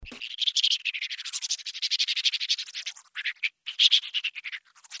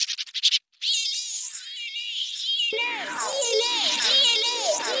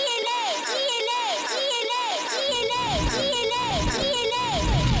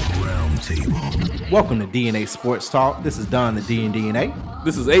table. Welcome to DNA Sports Talk. This is Don, the D and DNA.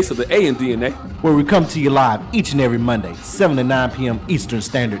 This is Ace of the A and DNA. Where we come to you live each and every Monday, 7 to 9 p.m. Eastern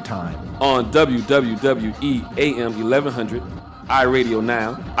Standard Time. On WWWE AM 1100, iRadio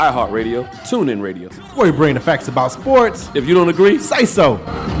Now, iHeartRadio, TuneIn Radio. Where we bring the facts about sports. If you don't agree, say so. Tell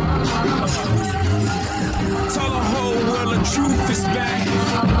the whole world the truth is back.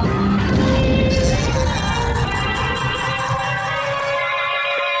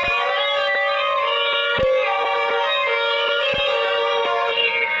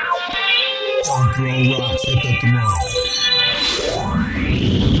 Throw rocks at the throne.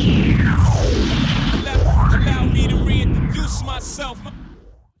 Allow me to reintroduce myself.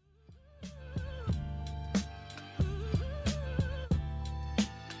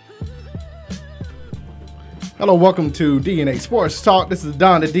 Hello, welcome to DNA Sports Talk. This is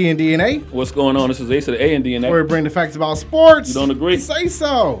Don, the D and DNA. What's going on? This is Ace of the A and DNA. Where we bring the facts about sports. You don't agree? Say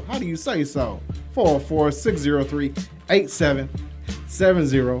so. How do you say so? 404-603-8770.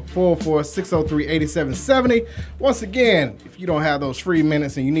 404-603-8770. Once again, if you don't have those free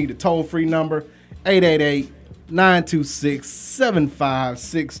minutes and you need a toll-free number,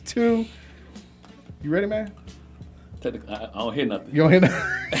 888-926-7562. You ready, man? I don't hear nothing. You don't hear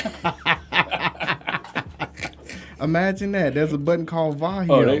nothing? Imagine that. There's a button called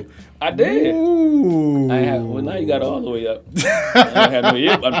volume. I did. Ooh. Well, now you got it all the way up. I have no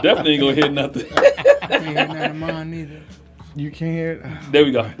ear. I'm definitely ain't going to hear nothing. I ain't hear none of mine either. You can't hear it? There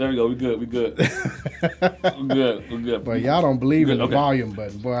we go. We good. We good. But y'all don't believe in the volume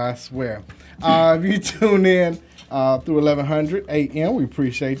button, boy, I swear. If you tune in through 1100 a.m., we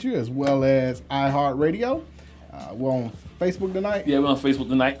appreciate you, as well as iHeartRadio. We're on Facebook tonight. Yeah, we're on Facebook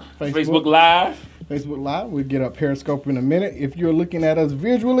tonight. Facebook Live. Facebook Live. We'll get up Periscope in a minute. If you're looking at us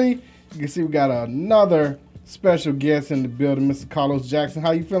visually, you can see we got another special guest in the building, Mr. Carlos Jackson. How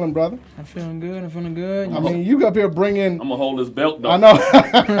you feeling, brother? I'm feeling good. I mean, you up here bringing... I'm going to hold this belt, though. I know.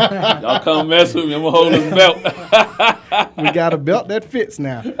 Y'all come mess with me. I'm going to hold this belt. We got a belt that fits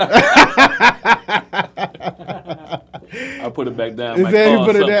now. I put it back down. Is that you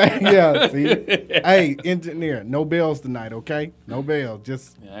put it down? Yeah, see? Hey, engineer, no bells tonight, okay? No bells.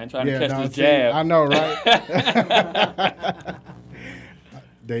 Just... Yeah, I ain't trying to catch this jab. I know, right?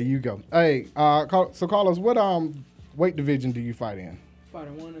 There you go. Hey, so Carlos, what weight division do you fight in? Fight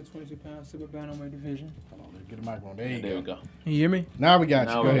in 122 pound super bantamweight division. Hold on, let's get the microphone. There we go. You hear me? Now we got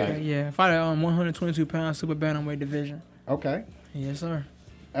you. Go ahead. Okay, yeah, fight at 122 pound super bantamweight division. Okay. Yes, sir.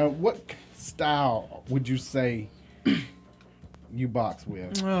 What style would you say you box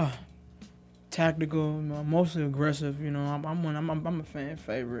with? Tactical, mostly aggressive. You know, I'm a fan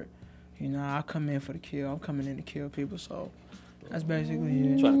favorite. You know, I come in for the kill. I'm coming in to kill people, so. That's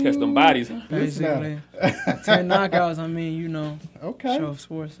basically it. Trying to catch them bodies. Basically. 10 knockouts, I mean, you know. Okay. Show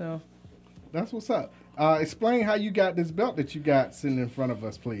for itself. That's what's up. Explain how you got this belt that you got sitting in front of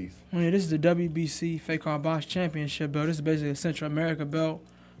us, please. Well, yeah, this is the WBC Fake Hard Box Championship belt. This is basically a Central America belt.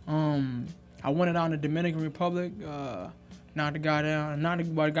 I won it out in the Dominican Republic. Knocked the guy down. Knocked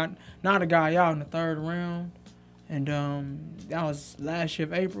the guy out in the third round. And that was last year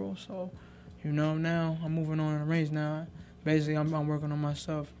of April. So, you know, now I'm moving on in the range now. Basically, I'm working on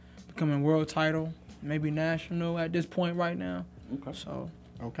myself, becoming world title, maybe national at this point right now. Okay. So.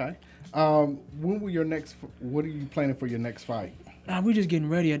 Okay. When will what are you planning for your next fight? We just getting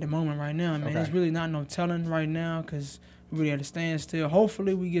ready at the moment right now, man. Okay. It's really not no telling right now because we really at a standstill.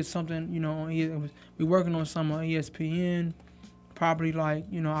 Hopefully, we get something, you know, we're working on some on ESPN, probably like,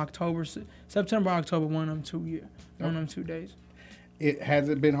 you know, September, October, one of them 2 days. It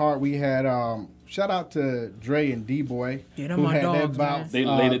hasn't been hard. We had shout out to Dre and D-Boy. Yeah, them my dogs, man. They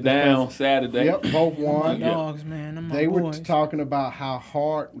laid it down Saturday. Yep, both won. My dogs, man. Them my They boys. were talking about how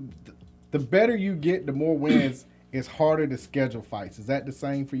hard, the better you get, the more wins. It's harder to schedule fights. Is that the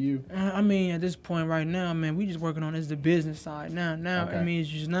same for you? I mean, at this point right now, man, we just working on the business side now. Okay. I mean, it's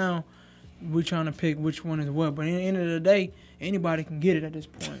just now we're trying to pick which one is what. But at the end of the day, anybody can get it at this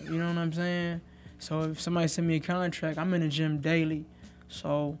point. You know what I'm saying? So if somebody send me a contract, I'm in the gym daily.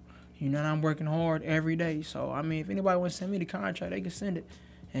 So, you know, and I'm working hard every day. So, I mean, if anybody wants to send me the contract, they can send it.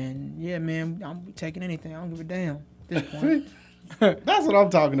 And, yeah, man, I'm taking anything. I don't give a damn at this point. That's what I'm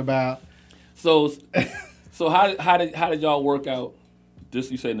talking about. So how did y'all work out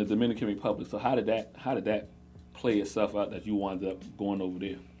this? You said in the Dominican Republic. So how did that play itself out that you wound up going over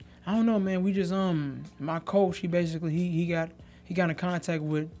there? I don't know, man. We just my coach, he basically he got in contact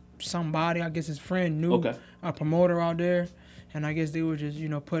with somebody. I guess his friend knew a promoter out there, and I guess they were just, you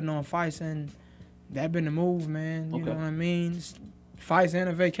know, putting on fights, and that been the move, man. You know what I mean? Fights and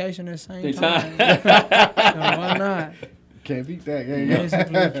a vacation at the same time. So why not? Can't beat that. Yeah.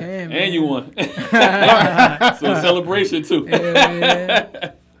 Basically, you can, man. And you won. So a celebration too.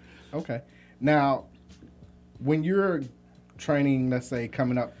 Yeah. Okay. Now, when you're training, let's say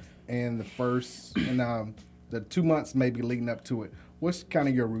coming up in the 2 months maybe leading up to it, what's kind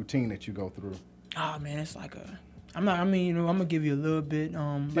of your routine that you go through? Oh man, it's like I'm gonna give you a little bit.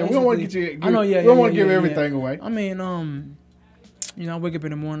 Yeah, we don't want to get you. I know, we don't want to give everything away. I mean, I wake up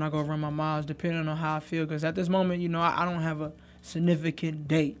in the morning, I go run my miles, depending on how I feel. Because at this moment, I don't have a significant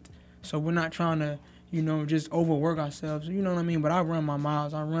date, so we're not trying to, just overwork ourselves. You know what I mean? But I run my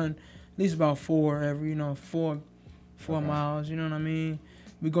miles. I run at least about 4 every, 4 miles. You know what I mean?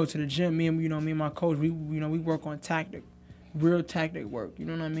 We go to the gym. Me and my coach. We work on real tactic work. You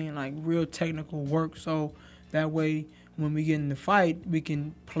know what I mean? Like real technical work. So that way, when we get in the fight, we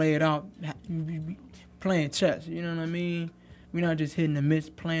can play it out, playing chess. You know what I mean? We're not just hitting the mitts,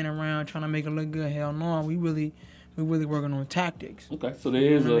 playing around, trying to make it look good. Hell no, we really working on tactics. Okay, so there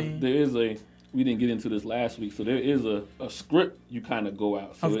is a. We didn't get into this last week, so there is a script you kind of go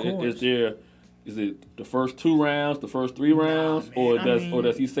out. So of course. Is it the first 2 rounds, the first 3 rounds, or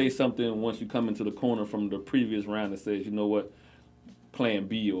does he say something once you come into the corner from the previous round that says, you know what, plan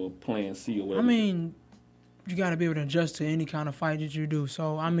B or plan C or whatever? I mean, you got to be able to adjust to any kind of fight that you do.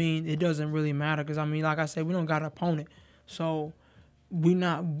 So, I mean, it doesn't really matter because, like I said, we don't got an opponent. So, we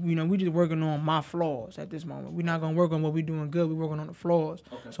not, we just working on my flaws at this moment. We're not going to work on what we're doing good. We're working on the flaws.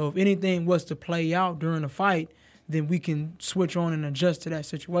 Okay. So, if anything was to play out during the fight, then we can switch on and adjust to that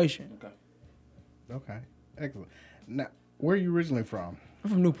situation. Okay. Excellent. Now, where are you originally from? I'm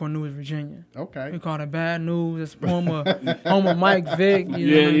from Newport News, Virginia. Okay. We call it Bad News. It's home of Mike Vick.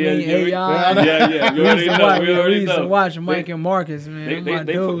 You know what I mean? Yeah. We used to watch Mike and Marcus, man. My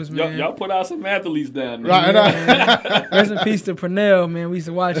dudes, man. Y'all put out some athletes down there. Right. Rest in peace to Purnell, man. We used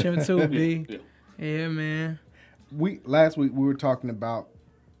to watch him too, B. Yeah, man. Last week we were talking about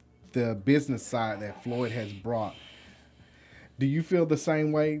the business side that Floyd has brought. Do you feel the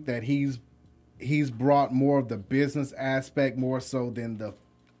same way that he's brought more of the business aspect more so than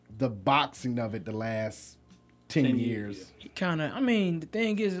the boxing of it the last 10 years? Kind of. I mean, the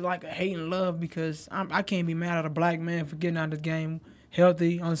thing is like a hate and love because I can't be mad at a black man for getting out of the game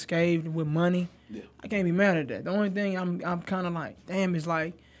healthy, unscathed, with money. Yeah. I can't be mad at that. The only thing I'm kind of like, damn, is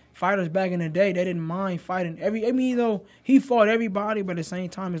like fighters back in the day, they didn't mind fighting. Though he fought everybody, but at the same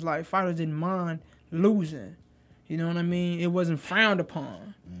time, it's like fighters didn't mind losing. You know what I mean? It wasn't frowned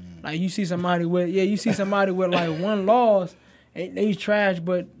upon. Like you see somebody with like 1 loss, he's trash.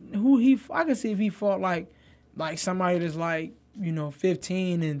 But I can see if he fought like somebody that's like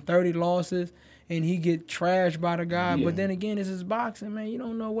 15 and 30 losses, and he get trashed by the guy. Yeah. But then again, this is boxing, man. You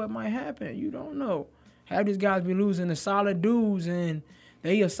don't know what might happen. You don't know. Have these guys be losing to solid dudes, and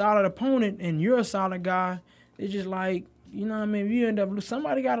they a solid opponent, and you're a solid guy. It's just like. You know what I mean? If you end up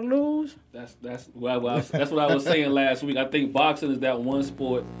somebody got to lose. That's what I was saying last week. I think boxing is that one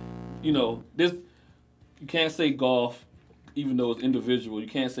sport. You can't say golf, even though it's individual. You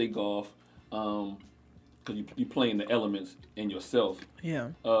can't say golf because you playing the elements in yourself. Yeah.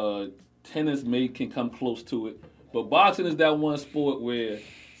 Tennis can come close to it, but boxing is that one sport where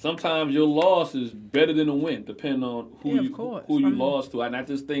sometimes your loss is better than a win, depending on who you lost to. And I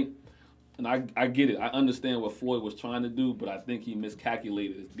just think. And I get it. I understand what Floyd was trying to do, but I think he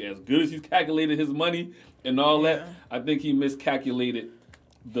miscalculated. As good as he's calculated his money and all that, I think he miscalculated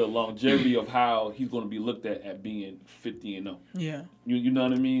the longevity of how he's going to be looked at being 50-0. Yeah. You know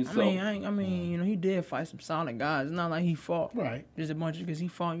what I mean? I mean, he did fight some solid guys. It's not like he fought just a bunch because he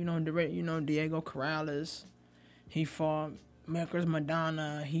fought, Diego Corrales. He fought Marcos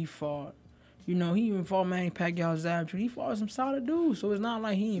Madonna. He fought. He even fought Manny Pacquiao, Zab. He fought some solid dudes, so it's not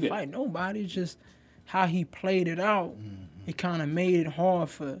like he didn't fight nobody. It's just how he played it out. Mm-hmm. It kind of made it hard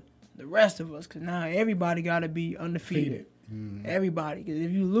for the rest of us because now everybody got to be undefeated. Mm-hmm. Everybody. Because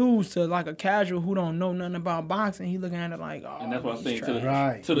if you lose to like a casual who don't know nothing about boxing, he looking at it like, oh, and that's what I'm saying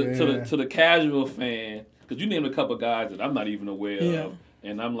to the casual fan. Because you named a couple guys that I'm not even aware of,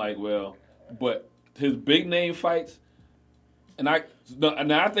 and I'm like, well, but his big name fights. And I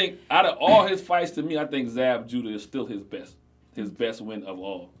think out of all his fights, to me, I think Zab Judah is still his best win of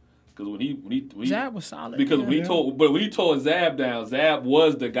all. Because when he Zab was solid. Because when he tore Zab down, Zab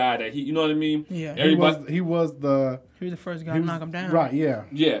was the guy that you know what I mean? Yeah. He was the first guy to knock him down. Right. Yeah.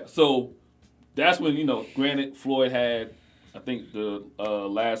 Yeah. So that's when granted Floyd had, I think the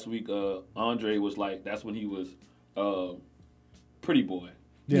last week Andre was like that's when he was pretty boy.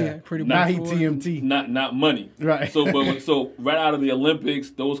 Yeah, pretty much. Now he TMT. Not money. Right. So right out of the Olympics,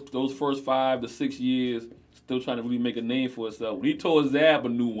 those first 5 to 6 years, still trying to really make a name for himself. When he told Zab a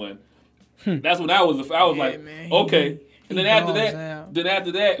new one, that's when I was like, man, okay. And then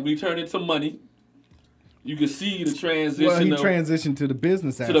after that, we turn into money. You can see the transition. Well, he transitioned to the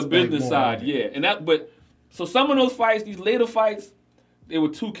business aspect. To the business side, yeah. So some of those fights, these later fights, they were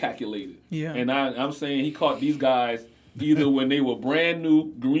too calculated. Yeah. And I'm saying he caught these guys either when they were brand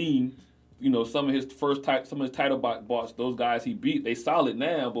new, green. Some of his title bouts, those guys he beat, they solid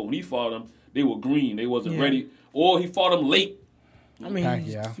now. But when he fought them, they were green. They wasn't ready. Or he fought them late. I mean,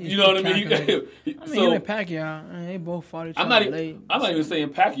 Pacquiao. You know what I mean? Him and Pacquiao, they both fought each other late. I'm not even saying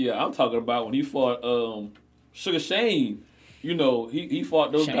Pacquiao. I'm talking about when he fought Sugar Shane. He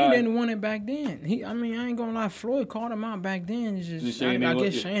fought those guys. Shane didn't want it back then. I ain't gonna lie. Floyd called him out back then. It's just, I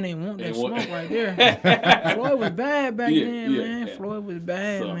guess Shane ain't want that smoke right there. Floyd was bad back then, man. Yeah. Floyd was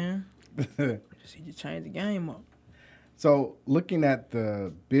bad, man. He just changed the game up. So, looking at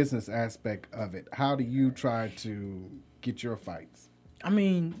the business aspect of it, how do you try to get your fights?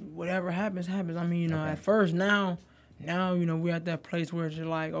 Whatever happens, happens. At first, now, we're at that place where it's just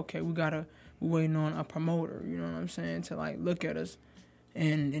like, okay, we're waiting on a promoter, you know what I'm saying, to like look at us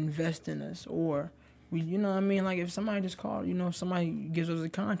and invest in us, or like if somebody just called, somebody gives us a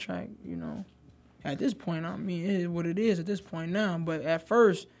contract, at this point, it is what it is at this point now. But at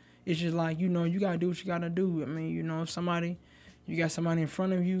first, it's just like, you gotta do what you gotta do. You got somebody in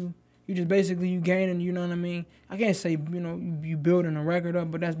front of you. You just basically, you gaining, you know what I mean? I can't say, you building a record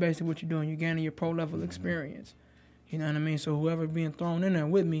up, but that's basically what you're doing. You're gaining your pro-level experience. You know what I mean? So whoever being thrown in there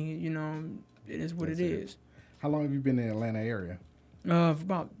with me, it is what it is. How long have you been in the Atlanta area? For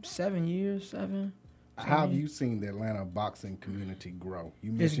about 7 years, How have you seen the Atlanta boxing community grow?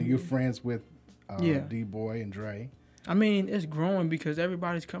 You mentioned you're friends with D-Boy and Dre. It's growing because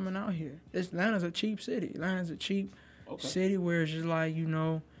everybody's coming out here. Atlanta's a cheap city. Atlanta's a cheap city where it's just like, you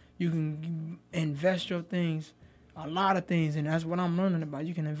can invest your things, a lot of things, and that's what I'm learning about.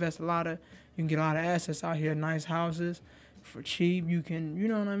 You can invest you can get a lot of assets out here, nice houses for cheap. You can, you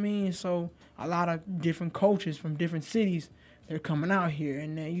know what I mean? So a lot of different coaches from different cities, they're coming out here,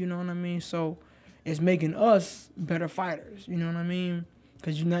 and you know what I mean? So it's making us better fighters, you know what I mean?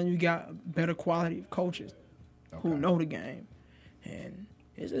 Because now you got better quality of coaches who know the game. And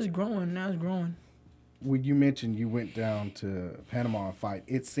it's growing, now it's growing. When you mentioned you went down to Panama and fight,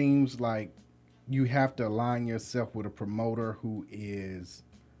 it seems like you have to align yourself with a promoter who is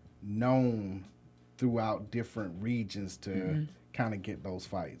known throughout different regions to kind of get those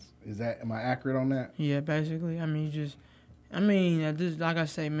fights. Am I accurate on that? Yeah, basically. Like I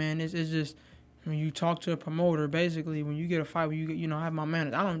say, man, it's just when you talk to a promoter, basically, when you get a fight, I have my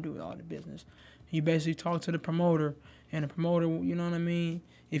manager. I don't do all the business. You basically talk to the promoter, and the promoter, you know what I mean?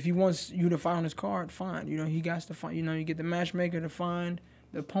 If he wants you to fight on his card, fine. He got to find, you get the matchmaker to find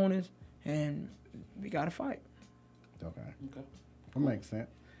the opponents, and we got to fight. Okay. That makes sense.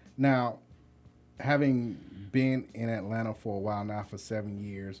 Now, having been in Atlanta for a while now, for 7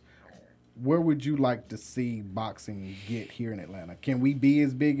 years, where would you like to see boxing get here in Atlanta? Can we be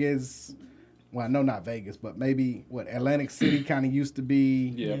as big as, well, I know not Vegas, but maybe what Atlantic City kind of used to be?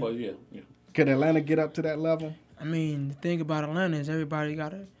 Yeah. Could Atlanta get up to that level? The thing about Atlanta is everybody got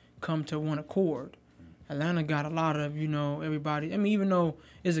to come to one accord. Atlanta got a lot of, everybody. Even though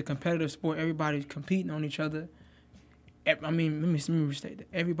it's a competitive sport, everybody's competing on each other. Let me restate that.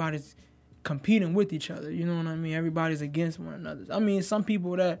 Everybody's competing with each other. You know what I mean? Everybody's against one another. Some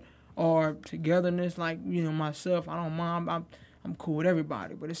people that are togetherness, like, myself, I don't mind. I'm cool with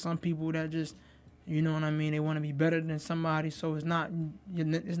everybody. But it's some people that just, you know what I mean? They want to be better than somebody, so it's not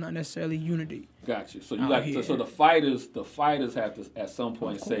necessarily unity. Gotcha. So the fighters have to at some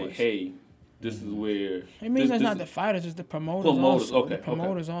point say, hey, this is where. It means it's not the fighters, it's the promoters. Also. The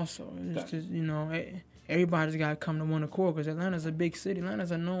promoters also. It's just, everybody's got to come to one accord because Atlanta's a big city.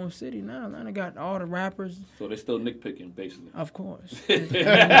 Atlanta's a known city now. Atlanta got all the rappers. So they're still nitpicking, basically. Of course.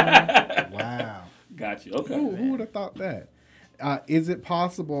 Wow. Gotcha. Okay. Who would have thought that? Is it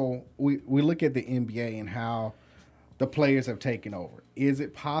possible, we look at the NBA and how the players have taken over. Is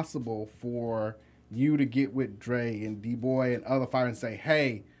it possible for you to get with Dre and D-Boy and other fighters and say,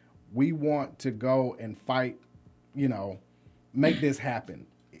 hey, we want to go and fight, make this happen?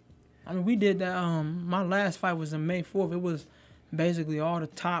 We did that. My last fight was on May 4th. It was basically all the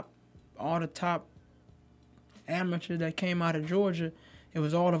top amateurs that came out of Georgia. It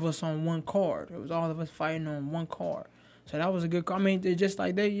was all of us on one card. It was all of us fighting on one card. So that was a good card. Just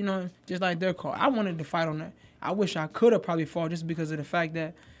like just like their card. I wanted to fight on that. I wish I could have probably fought just because of the fact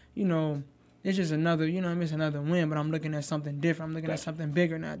that, it's just another, it's another win, but I'm looking at something different. I'm looking at something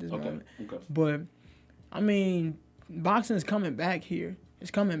bigger now at this moment. Okay. But, boxing is coming back here.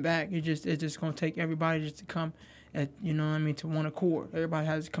 It's coming back. It's just going to take everybody just to come you know what I mean, to one accord. Everybody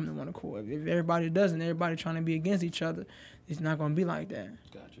has to come to one accord. If everybody doesn't, everybody trying to be against each other, it's not going to be like that.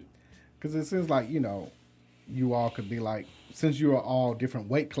 Gotcha. Because it seems like, you know, you all could be like, since you are all different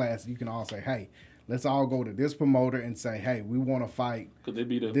weight classes, you can all say, hey, let's all go to this promoter and say, hey, we want to fight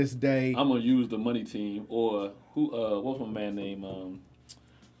this day. I'm going to use the money team. Or, what's my man name?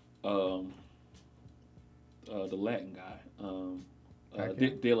 The Latin guy.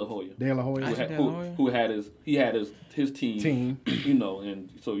 De La Hoya. De La Hoya. Who had his team. You know, and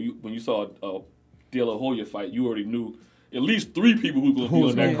so when you saw De La Hoya fight, you already knew at least 3 people who were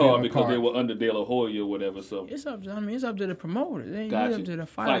going to be on that card because they were under De La Hoya or whatever. So it's up to the promoters. It ain't up to the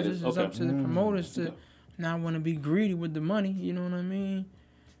fighters. It's up to the promoters to not want to be greedy with the money. You know what I mean?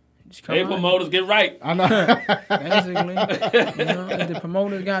 Hey, promoters, get right. I know. Basically, you know, if the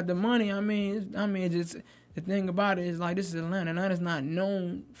promoters got the money, I mean, just the thing about it is like this is Atlanta. Atlanta's not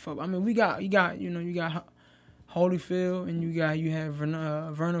known for. I mean, you got Holyfield and you have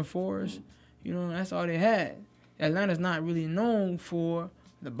Vernon Forrest. You know, that's all they had. Atlanta's not really known for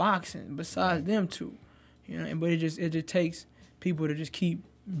the boxing besides them two, you know. But it just takes people to just keep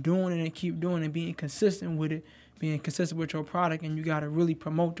doing it and being consistent with it, being consistent with your product, and you gotta really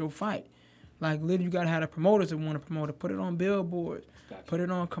promote your fight. Like literally, you gotta have the promoters that want to promote it. Put it on billboards, put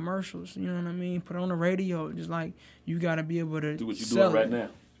it on commercials. You know what I mean? Put it on the radio. Just like you gotta be able to do what you're doing right now.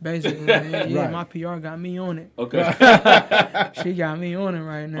 Basically, yeah, Right. My PR got me on it. Okay. She got me on it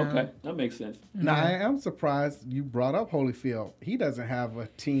right now. Okay, that makes sense. Now, I am surprised you brought up Holyfield. He doesn't have a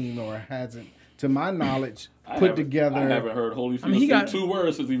team or hasn't, to my knowledge, put together. I haven't heard Holyfield say 2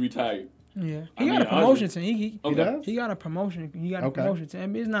 words since he retired. Yeah, he got a promotion team. He does? He got a promotion. He got a promotion team. I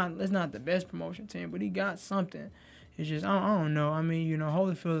mean, it's not the best promotion team, but he got something. It's just I don't know. I mean, you know,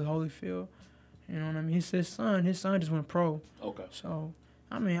 Holyfield is Holyfield. You know what I mean? He's his son. His son just went pro. Okay. So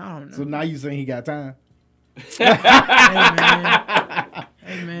I mean, I don't know. So now you saying he got time? Hey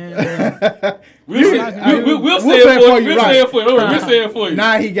man. We'll say it for you. We'll say it for you. We'll say it for you.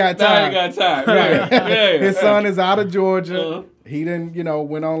 Now he got time. Yeah. His son is out of Georgia. He didn't,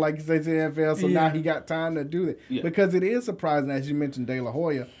 went on, like you say, to the NFL, so now he got time to do that. Yeah. Because it is surprising, as you mentioned, De La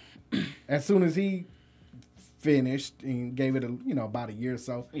Hoya, as soon as he finished and gave it, about a year or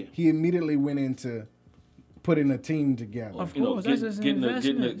so, he immediately went into putting a team together. Of course, that's just an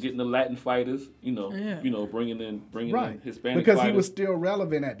investment. Getting the Latin fighters, bringing in Hispanic because fighters. He was still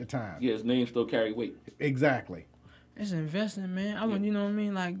relevant at the time. Yeah, his name still carried weight. Exactly. It's an investment, man. I want, you know what I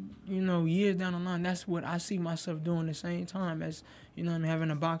mean? Like, years down the line, that's what I see myself doing the same time as,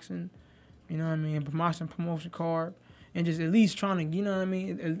 having a boxing, promotion card, and just at least trying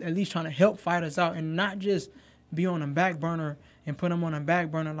to, at least trying to help fighters out and not just be on a back burner and put them on a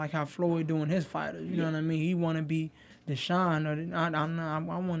back burner like how Floyd doing his fighters. You know what I mean? He want to be the shine, or I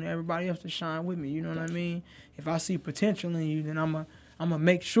want everybody else to shine with me. You know what I mean? If I see potential in you, then I'm gonna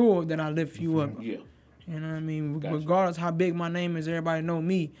make sure that I lift you up. Yeah. You know what I mean? Gotcha. Regardless how big my name is, everybody know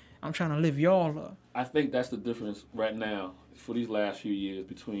me. I'm trying to lift y'all up. I think that's the difference right now for these last few years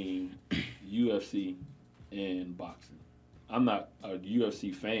between UFC and boxing. I'm not a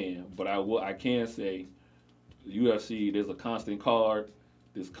UFC fan, but I can say UFC, there's a constant card,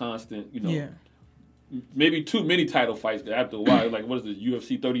 there's constant, maybe too many title fights after a while. Like, what is it,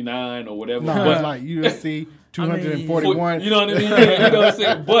 UFC 39 or whatever? No, it's like UFC 241. You know what I mean? You know what I'm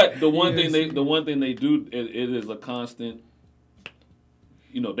saying? But the one thing they do, it is a constant.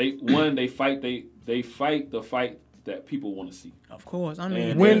 They fight the fight that people want to see. Of course, I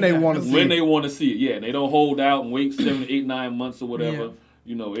mean, when they want to see it. When they want to see it, yeah. And they don't hold out and wait 7, 8, 9 months or whatever.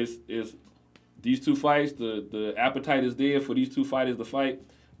 Yeah. It's these two fights. The appetite is there for these two fighters to fight.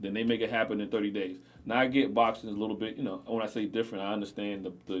 Then they make it happen in 30 days. Now I get boxing is a little bit, when I say different, I understand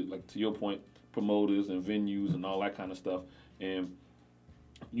the like to your point, promoters and venues and all that kind of stuff. And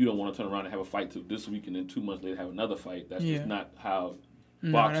you don't want to turn around and have a fight this week and then 2 months later have another fight. That's just not how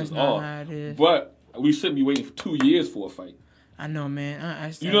boxers are. How it is. But we shouldn't be waiting for 2 years for a fight. I know,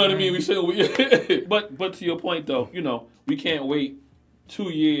 man. You know what I mean? We shouldn't. But to your point though, we can't wait 2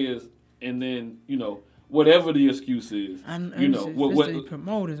 years and then whatever the excuse is, what the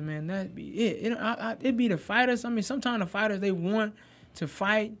promoters, man, that'd be it. It'd be the fighters. I mean, sometimes the fighters they want to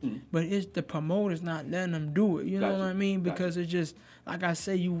fight, but it's the promoters not letting them do it. You know what I mean? Because it's just like I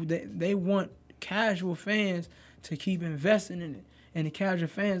say, they want casual fans to keep investing in it, and the casual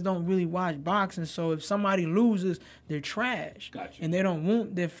fans don't really watch boxing. So if somebody loses, they're trash, and they don't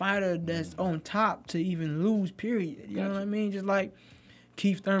want their fighter that's on top to even lose. Period. You know what I mean? Just like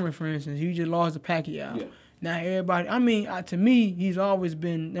Keith Thurman, for instance, he just lost to Pacquiao. Yeah. Now everybody, to me, he's always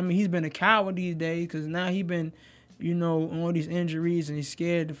been. He's been a coward these days because now he been, you know, all these injuries and he's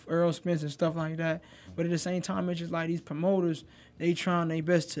scared of Earl Spence and stuff like that. But at the same time, it's just like these promoters, they trying their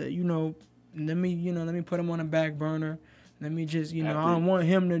best to, you know, let me put him on the back burner. Let me just, you know, I don't want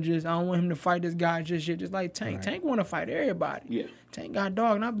him to fight this guy just yet. Just like Tank. Right. Tank want to fight everybody. Yeah. Tank got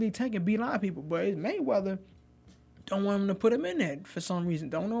dog, and I believe Tank can beat a lot of people. But it's Mayweather don't want him to put him in there for some reason.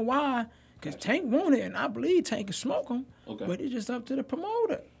 Don't know why. Because Tank want it, and I believe Tank can smoke him. Okay. But it's just up to the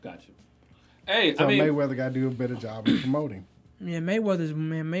promoter. Gotcha. Hey, so Mayweather got to do a better job of promoting. Yeah, Mayweather's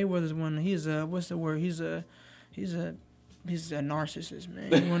one. He's what's the word? He's a narcissist,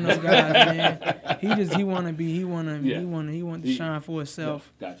 man. He one of those guys, man. He want to shine for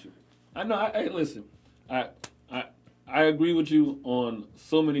himself. Yeah, got you. I know. Hey, listen. I agree with you on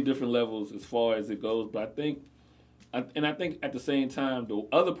so many different levels as far as it goes, but I think at the same time, the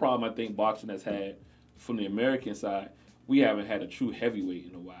other problem I think boxing has had from the American side, we haven't had a true heavyweight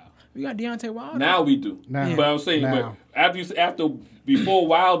in a while. We got Deontay Wilder. Now we do. Now. But I'm saying, before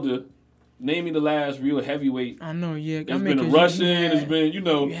Wilder, name me the last real heavyweight. I know, yeah. It's been a Russian. It's been, you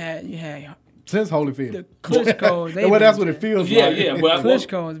know. You had since Holyfield. The Klitschko. Well, that's what it feels like. Yeah. But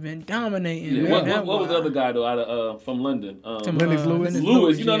Klitschko has been dominating. Yeah, man. What was the other guy though? Out of from London. Lennox Lewis.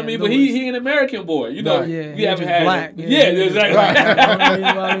 Lewis, you know what I mean? But he an American boy. You know, we haven't had. Black. Exactly.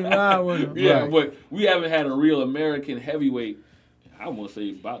 Right. Yeah, but we haven't had a real American heavyweight. I want to say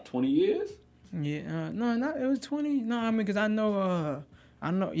about 20 years. Yeah. No, it was 20. No, I mean, because I know.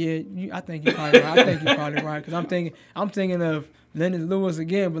 Yeah. I think you're probably right. Because I'm thinking of Lennox Lewis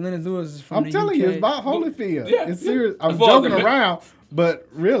again, but Lennox Lewis is from the UK. I'm telling you, it's about Holyfield. Yeah, it's serious. I'm joking around, but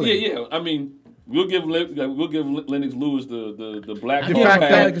really. Yeah. I mean, we'll give Lennox Lewis the black de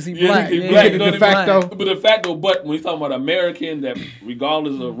facto because he's black. You know de facto. But de facto. But when you're talking about American, that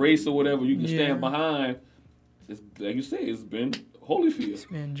regardless of race or whatever, you can stand behind. It's, like you say, it's been Holyfield. It's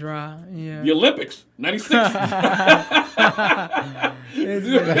been dry. Yeah. The Olympics, 96. It's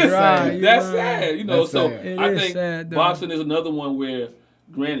been dry. That's sad. You know, so sad. I think boxing is another one where,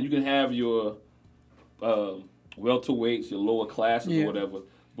 granted, you can have your welterweights, your lower classes or whatever.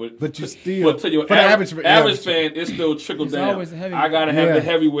 But you still, to your average fan, it's still trickled down. I gotta have the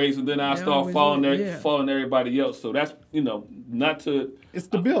heavyweights, and then I start following everybody else. So that's not to. It's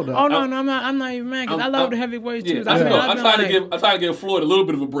the build up. Oh no, I'm not even mad because I love the heavyweights too. I'm trying to give Floyd a little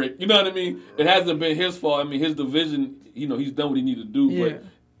bit of a break. You know what I mean? It hasn't been his fault. I mean, his division. He's done what he needed to do, but.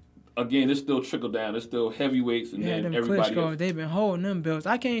 Again, it's still trickled down. It's still heavyweights and then everybody else. They've been holding them belts.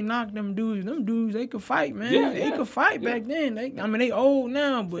 I can't knock them dudes. Them dudes, they could fight, man. They could fight back then. They old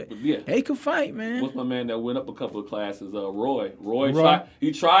now, but they could fight, man. What's my man that went up a couple of classes? Roy.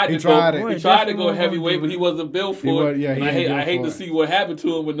 He tried to go heavyweight, but he wasn't built for it. I hate to see what happened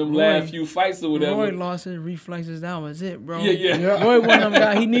to him in them last few fights or whatever. Roy lost his reflexes. That was it, bro. Yeah. Roy one of them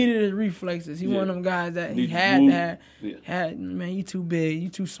guys. He needed his reflexes. He one of them guys that he had. Man, you too big. You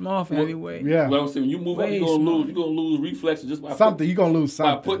too small for heavyweight. Yeah. Well, I'm saying when you move up, you're gonna lose reflexes just by you're gonna lose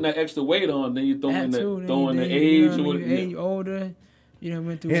something. By putting that extra weight on, then you're throwing the age or whatever. Age older.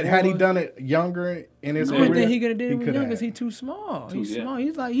 Went through. Had he done it younger in his career, I think he could have did it younger because he's too small. He's small.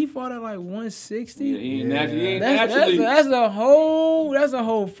 He fought at like 160. Yeah, he ain't naturally. That's a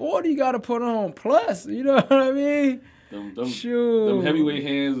whole 40 you got to put on plus. You know what I mean? Them heavyweight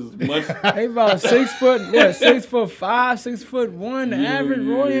hands is much. They about 6 foot, 6'5", 6'1". The average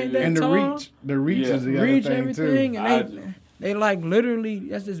Roy ain't that tall. And the reach is the other thing everything, too. And they like literally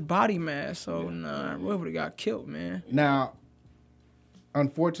that's just body mass. So Roy would have got killed, man. Now,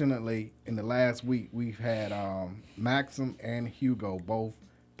 unfortunately, in the last week we've had Maxim and Hugo both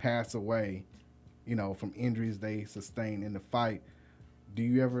pass away, from injuries they sustained in the fight. Do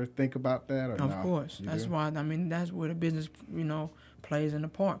you ever think about that or Of course. That's why, that's where the business, plays in the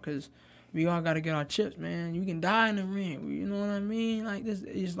part because we all got to get our chips, man. You can die in the ring. You know what I mean? Like, this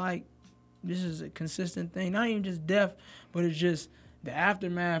is a consistent thing. Not even just death, but it's just the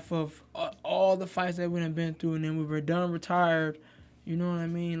aftermath of all the fights that we've been through, and then we were done, retired. You know what I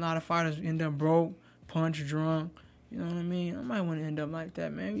mean? A lot of fighters end up broke, punched, drunk. You know what I mean? I might want to end up like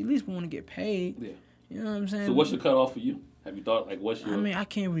that, man. At least we want to get paid. Yeah. You know what I'm saying? So what's your cutoff for you? Have you thought, what's your... I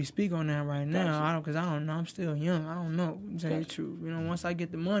can't really speak on that right now. Because I don't know. I'm still young. I don't know, to tell you the truth. Once I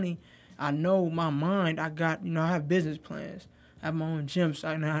get the money, I know my mind, I have business plans. I have my own gym, so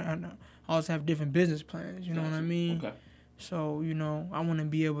I also have different business plans. You know what I mean? Okay. So, I want to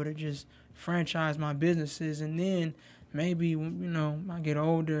be able to just franchise my businesses. And then maybe, I get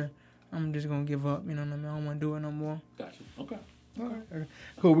older, I'm just going to give up. You know what I mean? I don't want to do it no more. Gotcha. Okay. All right.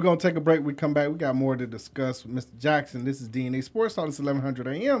 Cool. We're going to take a break. We come back. We got more to discuss with Mr. Jackson. This is DNA Sports Talk. It's 1100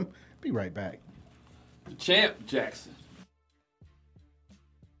 a.m. Be right back. The champ, Jackson.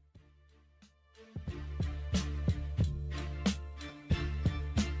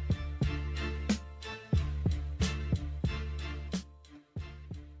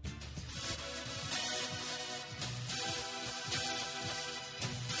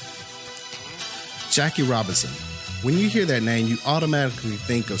 Jackie Robinson. When you hear that name, you automatically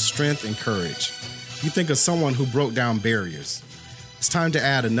think of strength and courage. You think of someone who broke down barriers. It's time to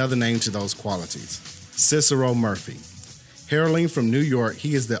add another name to those qualities. Cicero Murphy. Hailing from New York,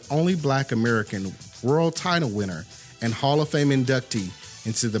 he is the only Black American world title winner and Hall of Fame inductee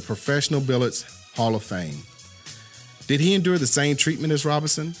into the Professional Billiards Hall of Fame. Did he endure the same treatment as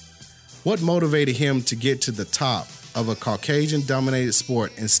Robinson? What motivated him to get to the top of a Caucasian-dominated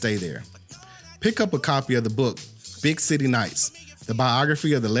sport and stay there? Pick up a copy of the book, Big City Nights, the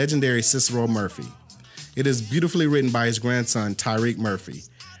biography of the legendary Cicero Murphy. It is beautifully written by his grandson, Tyreek Murphy,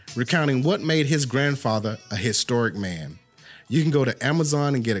 recounting what made his grandfather a historic man. You can go to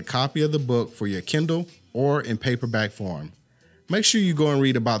Amazon and get a copy of the book for your Kindle or in paperback form. Make sure you go and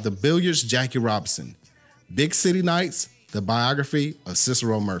read about the billiards Jackie Robinson. Big City Nights, the biography of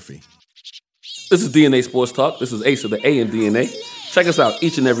Cicero Murphy. This is DNA Sports Talk. This is Ace of the A in DNA. Check us out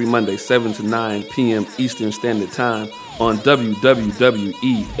each and every Monday, 7 to 9 p.m. Eastern Standard Time on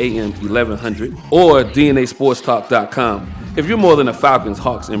WWE AM 1100 or DNASportsTalk.com. If you're more than a Falcons,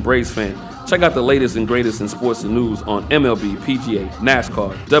 Hawks, and Braves fan, check out the latest and greatest in sports and news on MLB, PGA,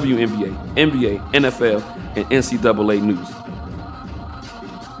 NASCAR, WNBA, NBA, NFL, and NCAA news.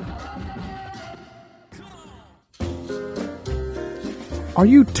 Are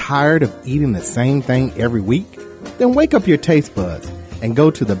you tired of eating the same thing every week? Then wake up your taste buds and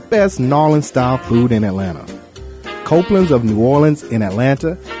go to the best New Orleans-style food in Atlanta. Copeland's of New Orleans in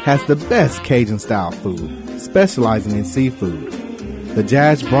Atlanta has the best Cajun-style food, specializing in seafood. The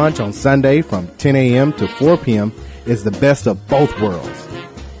Jazz Brunch on Sunday from 10 a.m. to 4 p.m. is the best of both worlds.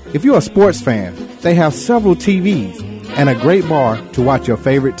 If you're a sports fan, they have several TVs and a great bar to watch your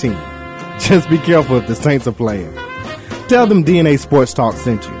favorite team. Just be careful if the Saints are playing. Tell them DNA Sports Talk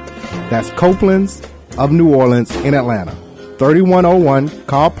sent you. That's Copeland's of New Orleans in Atlanta. 3101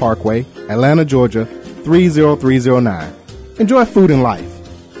 Carl Parkway, Atlanta, Georgia, 30309. Enjoy food and life.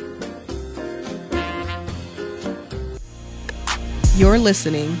 You're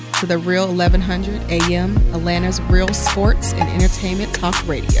listening to the Real 1100 AM, Atlanta's real sports and entertainment talk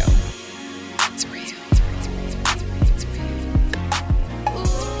radio. It's real.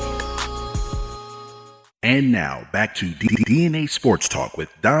 And now, back to DNA Sports Talk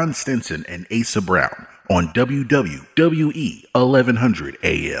with Don Stinson and Asa Brown on WWE 1100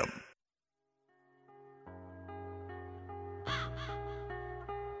 AM.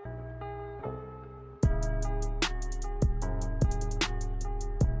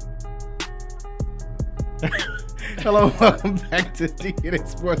 Hello, welcome back to DNA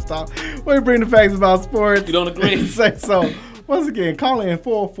Sports Talk, where we bring the facts about sports. You don't agree? Say so. Once again, call in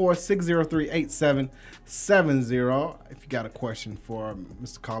 404-603-8770 if you got a question for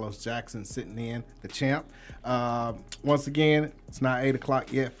Mr. Carlos Jackson sitting in, the champ. Once again, it's not 8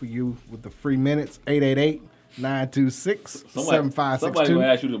 o'clock yet for you with the free minutes, 888-926-7562. Somebody will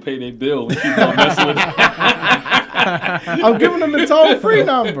ask you to pay their bill when you don't mess with it. I'm giving them the toll-free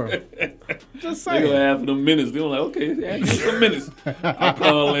number. Just saying. They're going to ask for the minutes. They're like, okay, ask me some minutes. I'm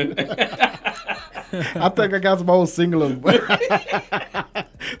calling. I think I got some old singular,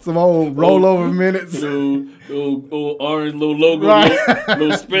 some old rollover minutes. Old orange little logo, right.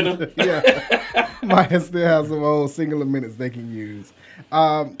 little spinner. Yeah, might still have some old singular minutes they can use.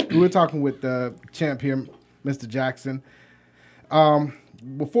 We were talking with the champ here, Mr. Jackson.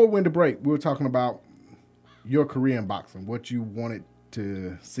 Before we went to break, we were talking about your career in boxing, what you wanted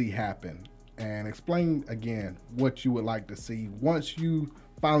to see happen, and explain again what you would like to see once you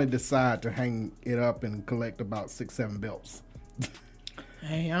finally decide to hang it up and collect about 6-7 belts.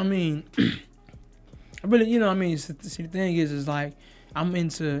 Hey, I mean, really, see, the thing is like, I'm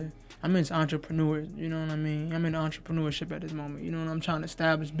into entrepreneurs, you know what I mean? I'm into entrepreneurship at this moment, you know, and I'm trying to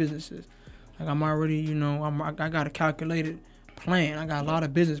establish businesses. Like, I'm already, I got a calculated plan. I got a lot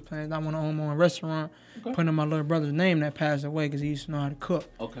of business plans. I want to own my own restaurant, put in my little brother's name that passed away because he used to know how to cook.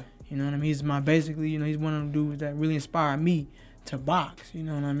 Okay. You know what I mean? He's he's one of the dudes that really inspired me to box, you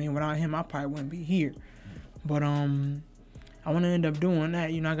know what I mean? Without him, I probably wouldn't be here. But I want to end up doing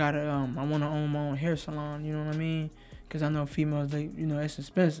that. You know, I want to own my own hair salon, you know what I mean? Because I know females, it's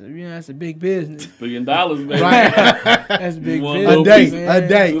expensive. You know, that's a big business. $1 billion, baby. Right. That's a big business. A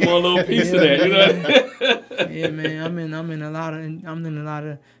day. We want a little piece of that, you know? Yeah, man. I'm in a lot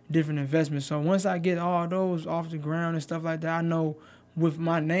of different investments. So once I get all those off the ground and stuff like that, I know with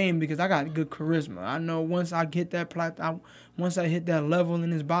my name, because I got good charisma. I know once I get once I hit that level in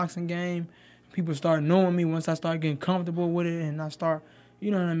this boxing game, people start knowing me. Once I start getting comfortable with it, and I start,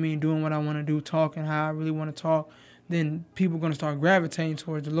 you know what I mean, doing what I want to do, talking how I really want to talk, then people are gonna start gravitating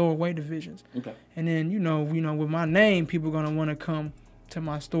towards the lower weight divisions. Okay. And then with my name, people are gonna want to come to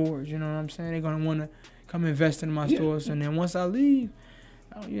my stores. You know what I'm saying? They're gonna want to come invest in my stores, and then once I leave,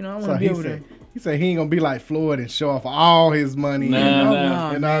 you know, I want to be able to. He said he ain't gonna be like Floyd and show off all his money.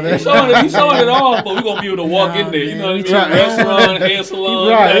 Nah. And all that. He's showing it all, but we're gonna be able to walk in there. You know what I mean? Restaurant, hair salon.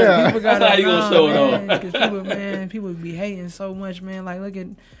 Right, yeah. That's how you gonna show it all. Because people be hating so much, man. Like, look at,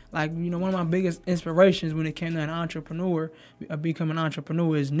 like, you know, one of my biggest inspirations when it came to an entrepreneur, becoming an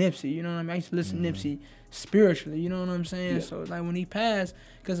entrepreneur, is Nipsey. You know what I mean? I used to listen to Nipsey spiritually. You know what I'm saying? Yeah. So, like, when he passed,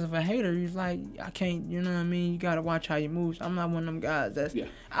 because of a hater, he's like, I can't, you know what I mean? You got to watch how you move. So I'm not one of them guys that's, you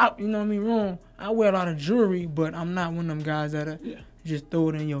know what I mean, wrong. I wear a lot of jewelry, but I'm not one of them guys that just throw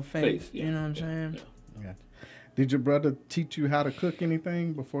it in your face. You know what I'm saying? Yeah. Did your brother teach you how to cook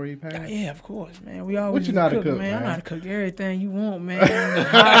anything before he passed? Yeah, of course, man. We always what you know how to cook, man? I know how to cook everything you want, man.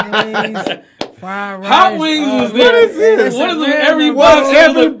 Hot wings, fried rice. Hot wings is there. What is this? What is Man,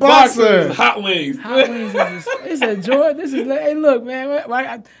 every boxer? Hot wings. Hot wings is it's a joy. This is like, hey, look,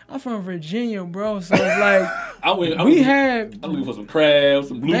 man. I'm from Virginia, bro. So it's like I'm looking for some crabs,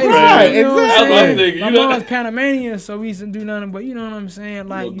 some blue crabs. Right, you know what I'm exactly. saying? Thinking, My mom's Panamanian, so we used to do nothing but, you know what I'm saying,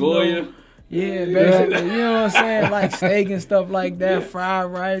 like Goya. Yeah, basically, you know what I'm saying, like steak and stuff like that, fried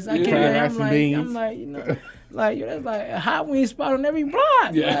rice. I can't. Fried rice and beans. I'm like, you know, like that's like a hot wing spot on every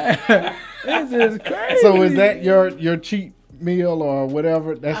block. Yeah. Like, this is crazy. So is that your cheat meal or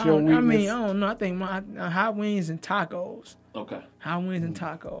whatever? That's your weakness? I mean, I don't know. I think my hot wings and tacos. Okay. Hot wings and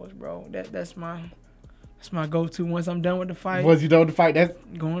tacos, bro. That's my go-to once I'm done with the fight. Once you done with the fight, that's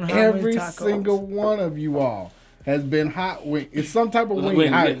going to hot every wings, tacos. single one of you all has been hot wing. It's some type of wing. Wings,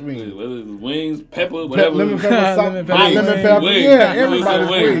 hot yeah. wings. Whether it's wings, pepper, whatever. Lemon pepper, Lemon pepper, hot lemon wings. pepper. Wings. Yeah, Wings. everybody's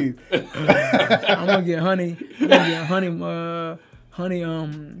Wings. wings. I'm gonna get honey.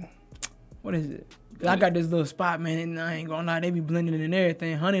 What is it? I got this little spot, man, and I ain't gonna lie, they be blending and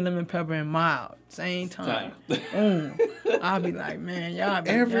everything. Honey, lemon pepper, and mild. Same time. I'll be like, man, y'all be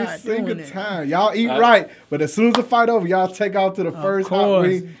Every y'all single doing it. time. Y'all eat right, but as soon as the fight over, y'all take out to the first hot course.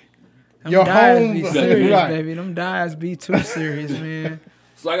 wing. Them Your dyes home, be serious, right. baby. Them dyes be too serious, man.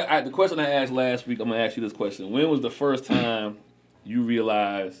 So the question I asked last week, I'm gonna ask you this question: when was the first time you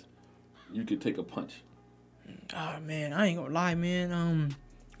realized you could take a punch? Oh man, I ain't gonna lie, man.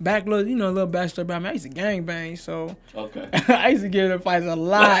 Back little, you know, a little backstory about me. I used to gangbang, so Okay. I used to get in fights a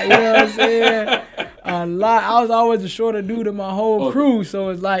lot. You know what I'm saying? A lot. I was always the shorter dude in my whole crew, so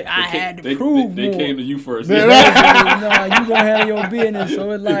it's like I had to prove they more. came to you first. No, you gonna handle your business.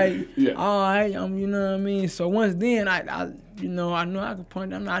 So it's like, Yeah. all right, you know what I mean. So once then, I you know, I knew I could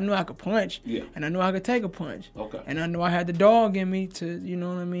punch. I knew I could punch, Yeah. and I knew I could take a punch. Okay. And I knew I had the dog in me to, you know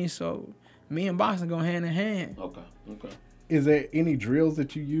what I mean. So me and boxing go hand in hand. Okay. Is there any drills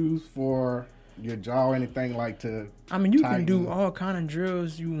that you use for your jaw or anything like to? I mean, you tighten? can do all kind of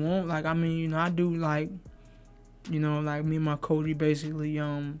drills you want. Like, I mean, you know, I do like, you know, like me and my coach, he basically,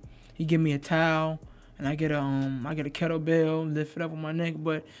 he give me a towel and I get a kettlebell, lift it up on my neck.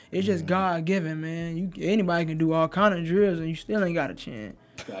 But it's just God given, man. Anybody can do all kind of drills and you still ain't got a chin.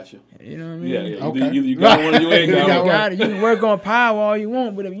 Gotcha. You know what I mean? Yeah. Okay. Either you got one or you ain't got You one. got it. You can work on power all you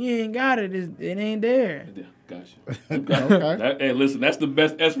want, but if you ain't got it, it ain't there. Yeah, gotcha. Okay. Hey, listen, that's the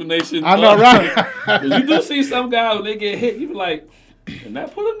best explanation. I know, right? You do see some guys when they get hit, you be like, can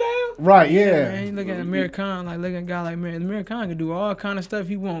that pull him down? Right, yeah. Man, you look at Amir Khan, like look at a guy like Amir Khan can do all kind of stuff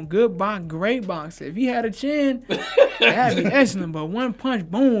he want. Good box, great boxer. If he had a chin, that'd be excellent. But one punch,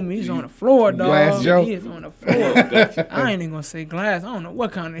 boom, he's on the floor, dog. Glass Joe. He is on the floor. I ain't even gonna say glass. I don't know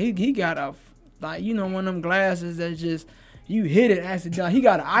what kind of. He got a like one of them glasses that just you hit it accidentally. He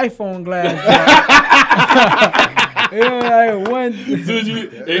got an iPhone glass. Like one. As soon as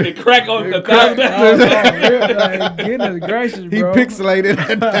it crack on the Like, top. goodness gracious, bro. He pixelated.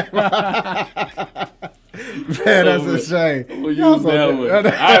 Man, that's a shame. We'll use that one.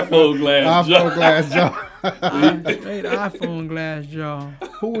 iPhone glass. iPhone glass jaw. Straight iPhone glass jaw.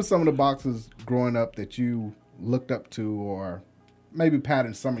 Who were some of the boxers growing up that you looked up to or maybe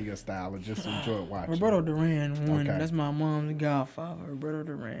patterned some of your style or just enjoyed watching? Roberto Duran, one. Okay. That's my mom's godfather, Roberto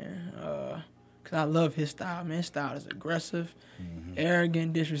Duran. Cause I love his style, man. His style is aggressive,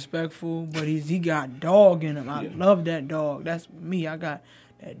 arrogant, disrespectful, but he got dog in him. I love that dog. That's me. I got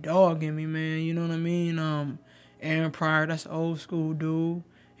that dog in me, man. You know what I mean? Aaron Pryor, that's an old school dude.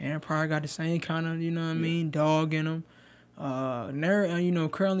 Aaron Pryor got the same kind of, you know what I mean, dog in him.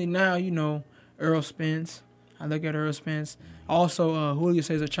 Currently now, Earl Spence. I look at Earl Spence. Also, Julio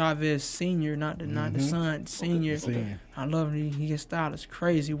Cesar Chavez Sr., not the son, Senior. Okay. I love him. His style is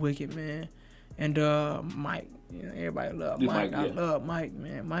crazy wicked, man. And Mike, everybody love Mike. I love Mike,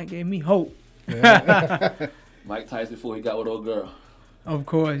 man. Mike gave me hope. Mike Tyson before he got with old girl. Of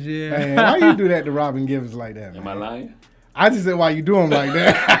course, yeah. Man, why you do that to Robin Givens like that, man? Am I lying? I just said, why you do him like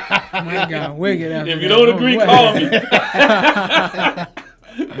that? My God, wicked. If you don't agree, call me.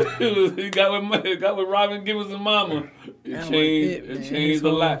 He got with Robin Gibbons and Mama. It changed a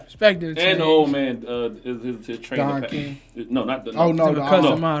lot. Perspective and the old man is his trainer. Don King. No, not the.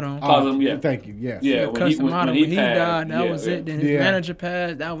 Cousin yeah, thank you. Yes. Yeah, when he died, that was it. Then his manager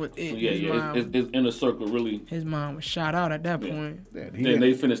passed. That was it. His inner circle really. His mom was shot out at that point. Yeah, then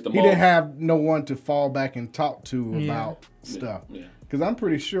they finished the. He didn't have no one to fall back and talk to about stuff. Because I'm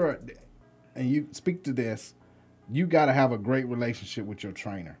pretty sure, and you speak to this, you got to have a great relationship with your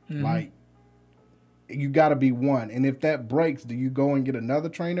trainer. Mm-hmm. Like, you got to be one. And if that breaks, do you go and get another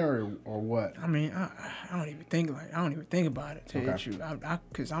trainer or what? I mean, I don't even think about it. To tell you the truth,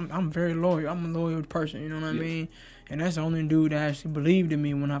 because I'm very loyal. I'm a loyal person. You know what I mean? And that's the only dude that actually believed in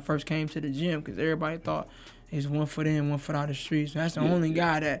me when I first came to the gym. Because everybody thought he's 1 foot in, 1 foot out of the streets. So that's the only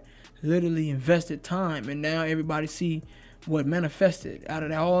guy that literally invested time. And now everybody see what manifested out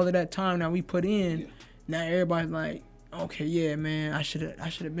of all of that time that we put in. Yeah. Now everybody's like, okay, yeah, man, I should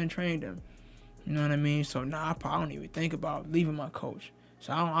have been trained him. You know what I mean? So I probably don't even think about leaving my coach.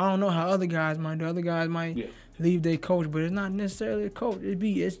 So I don't know how other guys might do. Other guys might leave their coach, but it's not necessarily a coach.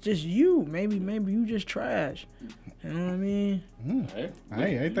 It's just you. Maybe you just trash. You know what I mean? I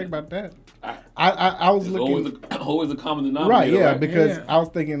ain't think about that. I was looking. Always a common denominator. Right? Yeah, because I was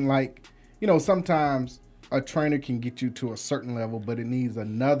thinking like, sometimes a trainer can get you to a certain level, but it needs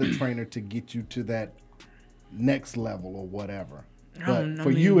another trainer to get you to that next level or whatever. But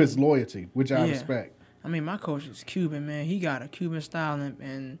for you, it's loyalty, which I respect. I mean, my coach is Cuban, man. He got a Cuban style,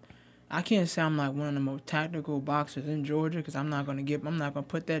 and I can't say I'm like one of the most tactical boxers in Georgia because I'm not gonna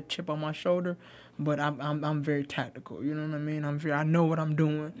put that chip on my shoulder. But I'm very tactical. You know what I mean? I know what I'm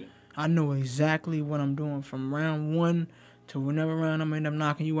doing. Yeah. I know exactly what I'm doing from round 1 to whenever round I'm gonna end up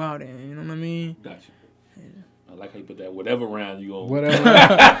knocking you out in. You know what I mean? Gotcha. I like how you put that whatever round you on. Whatever.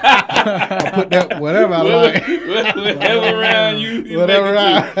 I put that whatever I like. Whatever round you whatever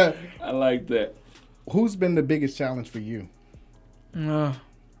round. I like that. Who's been the biggest challenge for you? My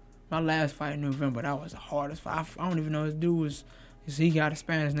last fight in November, that was the hardest fight. I don't even know his dude was. He got a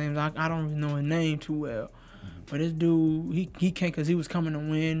Spanish name. I don't even know his name too well. But this dude, he came because he was coming to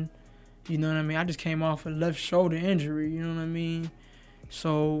win. You know what I mean? I just came off a left shoulder injury. You know what I mean?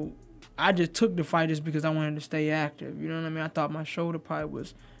 So I just took the fight just because I wanted to stay active. You know what I mean? I thought my shoulder probably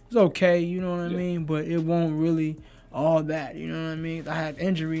was okay. You know what I mean? But it won't really all that. You know what I mean? I had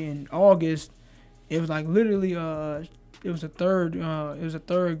injury in August. It was like literally it was a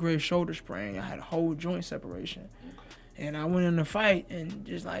third grade shoulder sprain. I had a whole joint separation. And I went in the fight and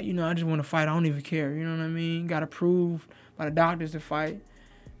just like, I just want to fight. I don't even care. You know what I mean? Got approved by the doctors to fight.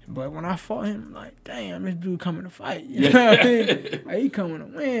 But when I fought him, I'm like, damn, this dude coming to fight. You know what I mean? Like, he coming to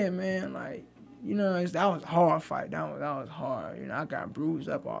win, man. Like, that was a hard fight. That was hard. I got bruised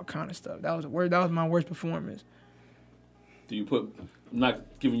up, all kind of stuff. That was my worst performance. Do you put, I'm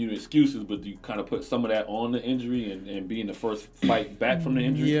not giving you excuses, but do you kind of put some of that on the injury and being the first fight back from the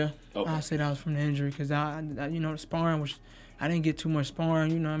injury? Yeah. Okay. I'll say that was from the injury because the sparring was, I didn't get too much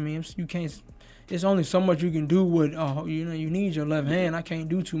sparring. You know what I mean? You can't. It's only so much you can do with, you need your left hand. I can't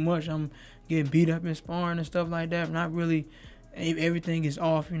do too much. I'm getting beat up in sparring and stuff like that. Not really, everything is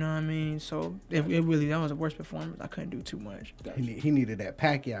off, you know what I mean? So that was the worst performance. I couldn't do too much. He needed that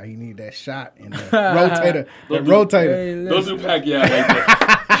Pacquiao. He needed that shot and the rotator. Rotator. Don't do Pacquiao like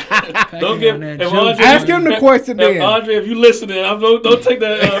that. Don't get ask him the question then. Andre, if you listening, don't take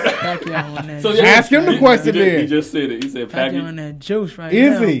that. Pacquiao on that. So ask him the question then. He just said it. He said Pacquiao on that juice right now.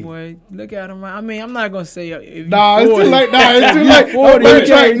 Is he? Boy, look at him. I mean, I'm not gonna say if you. It's too late. It's too late.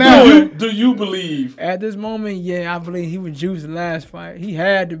 Right now. Do you believe? At this moment, yeah, I believe he was juiced the last fight. He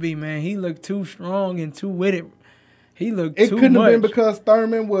had to be, man. He looked too strong and too with it. He looked too much. It couldn't have been because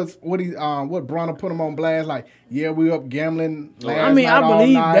Thurman was what Bronner put him on blast. Like, we up gambling last night. I mean, I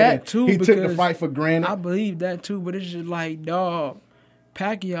believe that too. He took the fight for granted. I believe that too, but it's just like, dog,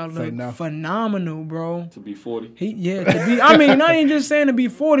 Pacquiao looked phenomenal, bro. To be 40. To be. I mean, I ain't just saying to be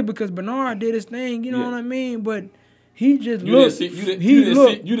 40 because Bernard did his thing. You know what I mean? But he just looked.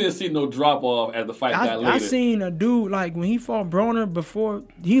 You didn't see no drop off as the fight got later. I seen a dude like when he fought Broner before.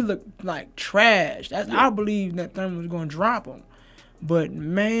 He looked like trash. I believe that Thurman was gonna drop him, but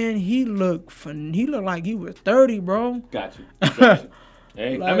man, he looked like he was 30, bro. Got you.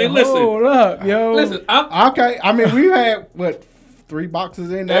 Hey, like, I mean, listen. Hold up, yo. Listen, okay. I mean, we've had 3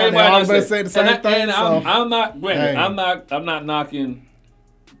 boxes in there. Everybody say the same thing. I'm not. Granted, I'm not knocking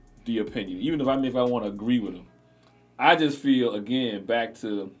the opinion, even if I want to agree with him. I just feel, again, this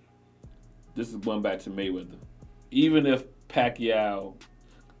is going back to Mayweather. Even if Pacquiao,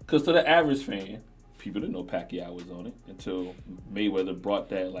 because to the average fan, people didn't know Pacquiao was on it until Mayweather brought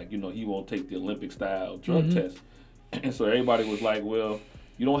that, like, he won't take the Olympic-style drug test. And so everybody was like, well,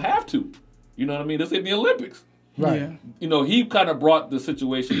 you don't have to. You know what I mean? This ain't the Olympics. Right. Yeah. He kind of brought the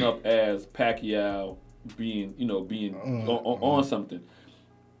situation up as Pacquiao being on something.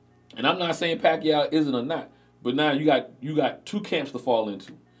 And I'm not saying Pacquiao isn't or not, but now you got two camps to fall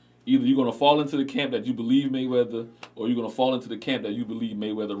into. Either you're going to fall into the camp that you believe Mayweather, or you're going to fall into the camp that you believe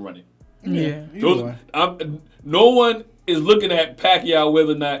Mayweather running. Yeah. No one is looking at Pacquiao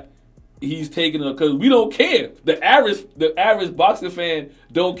whether or not he's taking it, because we don't care. The average boxing fan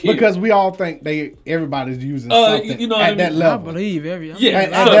don't care, because we all think everybody's using something at that level. I believe at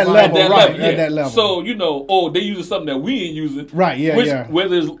that level. So they using something that we ain't using. Right. Yeah.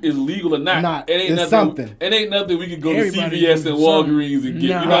 Whether it's legal or not, it ain't nothing. It ain't nothing we can go to CVS and Walgreens and get. You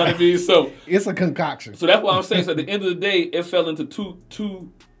know what I mean? So it's a concoction. So that's what I'm saying. So at the end of the day, it fell into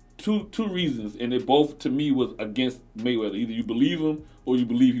two reasons, and it both to me was against Mayweather. Either you believe him or you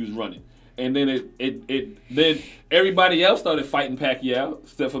believe he was running. And then then everybody else started fighting Pacquiao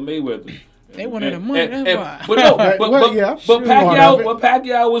except for Mayweather. They wanted the money. That's why. But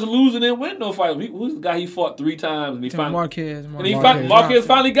Pacquiao was losing and winning no fight. Who's the guy he fought 3 times and he finally Marquez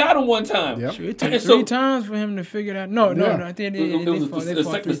finally got him one time. Yep. Sure, it took 3 times for him to figure that. No. I think they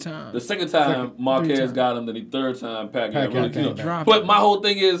fought 3 times. The second time Marquez got him, then the third time Pacquiao. But my whole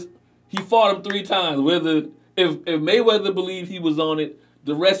thing is he fought him 3 times. Whether if Mayweather believed he was on it,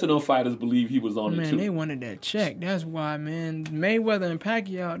 the rest of them fighters believe he was on it too. Man, they wanted that check. That's why, man. Mayweather and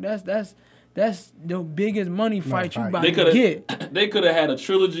Pacquiao, that's the biggest money fight you about to get. They could have had a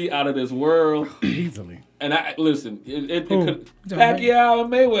trilogy out of this world easily. And Pacquiao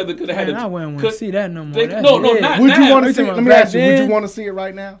and Mayweather could have had. I wouldn't want to see that no more. Not would now. You want to see? Let me ask you. Would you want to see it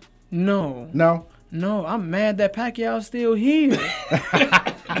right now? No. I'm mad that Pacquiao's still here.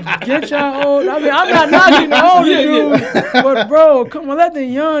 Get y'all old. I mean, I'm not knocking the older dude, but bro, come on, let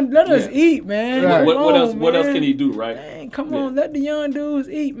us eat, man. Right. What else can he do, right? Man, come on, let the young dudes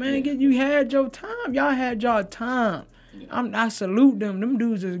eat, man. You had your time. Y'all had y'all time. Yeah. I salute them. Them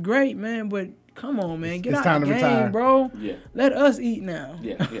dudes is great, man. But come on, man, get out the game, retire. Bro. Yeah. Let us eat now.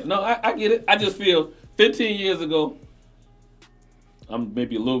 Yeah. No, I get it. I just feel 15 years ago. I'm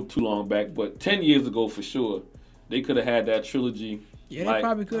maybe a little too long back, but 10 years ago for sure, they could have had that trilogy. Yeah, they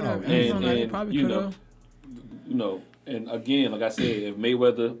probably could have. They probably could have. And again, like I said, if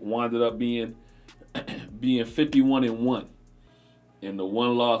Mayweather wound up being 51-1, and the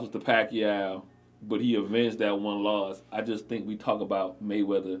one loss was to Pacquiao, but he avenged that one loss, I just think we talk about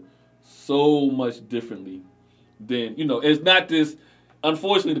Mayweather so much differently than, it's not this.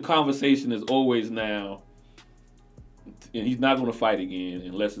 Unfortunately, the conversation is always now, and he's not going to fight again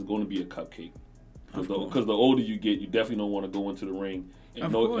unless it's going to be a cupcake. Because the older you get, you definitely don't want to go into the ring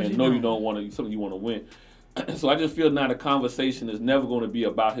and know you don't want to something you want to win. So I just feel now the conversation is never going to be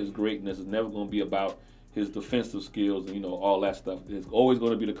about his greatness. It's never going to be about his defensive skills and all that stuff. It's always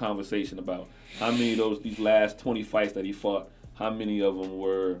going to be the conversation about how many of these last 20 fights that he fought, how many of them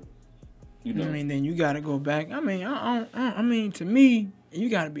were, I mean, then you got to go back. I mean, to me, you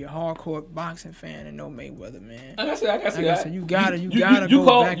got to be a hardcore boxing fan and know Mayweather, man. Like I said, you gotta go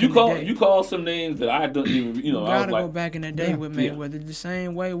back in the day. You call some names that I don't even, You gotta go back in the day with Mayweather. The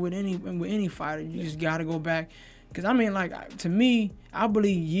same way with any fighter. You just gotta go back. Because, I mean, like, to me, I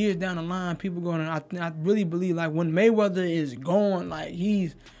believe years down the line, people I really believe, like, when Mayweather is gone, like,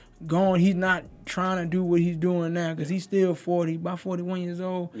 he's gone, he's not trying to do what he's doing now because he's still 40, about 41 years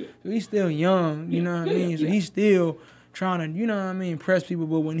old. Yeah. So he's still young, you know what I mean? So he's still trying to, impress people.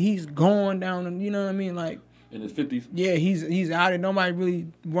 But when he's gone down, like in his 50s. Yeah, he's out there. Nobody really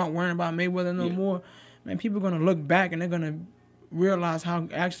worrying about Mayweather no more. Man, people are gonna look back and they're gonna realize how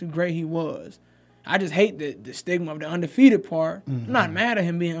actually great he was. I just hate the stigma of the undefeated part. Mm-hmm. I'm not mad at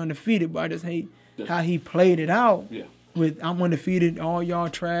him being undefeated, but I just hate how he played it out. Yeah. With I'm undefeated, all y'all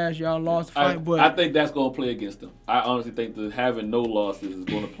trash, y'all lost the fight. But I think that's gonna play against him. I honestly think that having no losses is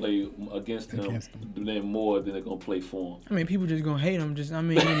gonna play against him more than it's gonna play for him. I mean, people just gonna hate him. He's a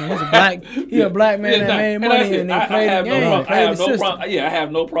black, a black man that made money and they played the game. I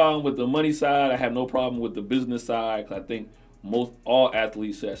have no problem with the money side. I have no problem with the business side. Cause I think all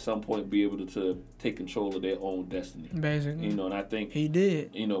athletes should at some point be able to take control of their own destiny. Basically, and I think he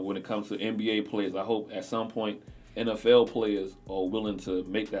did. When it comes to NBA players, I hope at some point NFL players are willing to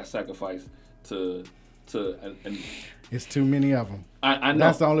make that sacrifice to and it's too many of them. I know.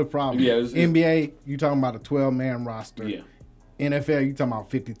 That's the only problem. Yeah, NBA, you talking about a 12-man roster. Yeah. NFL, you talking about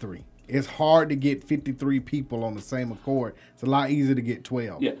 53. It's hard to get 53 people on the same accord. It's a lot easier to get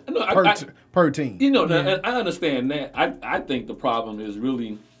 12. Yeah, per team. I understand that. I think the problem is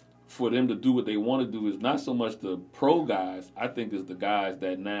really for them to do what they want to do is not so much the pro guys. I think it's the guys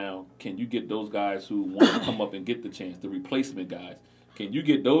that now, can you get those guys who want to come up and get the chance, the replacement guys? Can you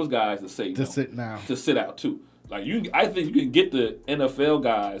get those guys to say to sit now, to sit out too? Like I think you can get the NFL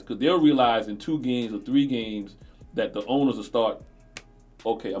guys because they'll realize in 2 games or 3 games that the owners will start.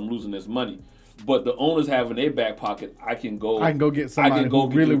 Okay, I'm losing this money. But the owners have in their back pocket, I can go get somebody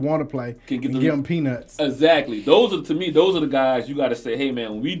who really want to play and give them peanuts. Exactly. Those are the guys you got to say, hey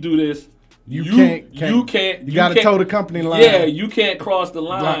man, when we do this, you got to toe the company line. Yeah, you can't cross the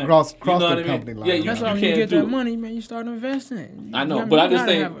line. Cross the company line. Yeah, that's why when you get that money, man, you start investing. I know, but I just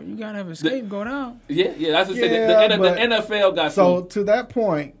say you gotta have a scapegoat out. Yeah. That's to say the NFL got so to that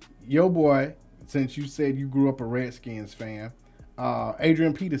point, your boy, since you said you grew up a Redskins fan,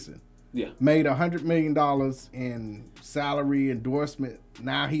 Adrian Peterson. Yeah, made $100 million in salary endorsement.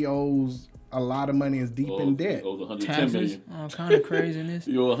 Now he owes a lot of money. Is deep in debt. He owes $110 million. All kind of craziness.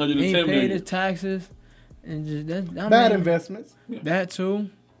 He owes $110 million. He paid his taxes and just bad investments. Yeah. That too.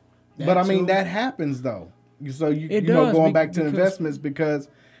 But I mean that happens though. So you know going back to investments because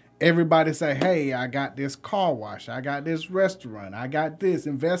everybody say, hey, I got this car wash, I got this restaurant, I got this.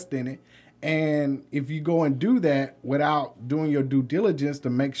 Invest in it. And if you go and do that without doing your due diligence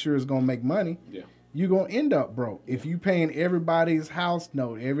to make sure it's going to make money, you're going to end up broke. If you paying everybody's house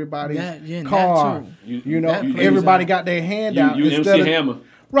note, everybody's car, everybody got their hand out. You MC Hammer.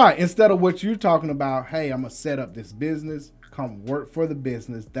 Right. Instead of what you're talking about, hey, I'm going to set up this business, come work for the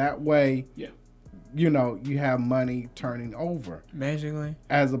business. That way, you have money turning over. Basically.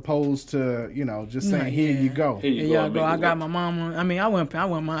 As opposed to, just saying, here you go. Here you go. I got my mama. I mean, I wouldn't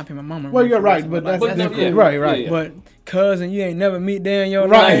mind paying my mama. Well, you're right, but that's different. Right. But cousin, you ain't never meet there in your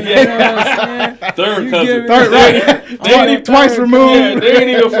life. You know what I'm saying? Third cousin. Right. Twice removed. Yeah, they ain't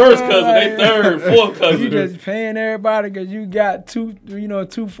even first cousin. They third, fourth cousin. You just paying everybody because you got $2,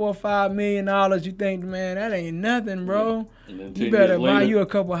 $4, $5 million. You think, man, that ain't nothing, bro. You better buy you a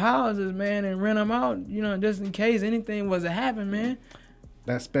couple houses, man, and rent them out, just in case anything was to happen, man.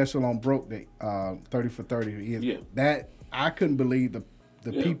 That special on Broke Day, 30 for 30. That I couldn't believe the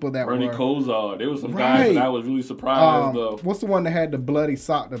people that Bernie were. Kosar. There were some guys that I was really surprised though. What's the one that had the bloody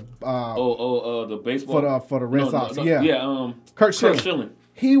sock? The baseball for the Red Sox. Curt Schilling.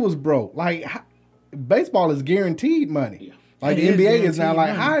 He was broke. Like baseball is guaranteed money. Yeah. Like the NBA is now.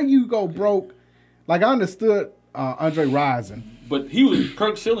 Like how you go broke? Like I understood Andre Rison. But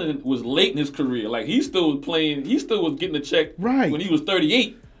Curt Schilling was late in his career. Like he still was playing. He still was getting a check when he was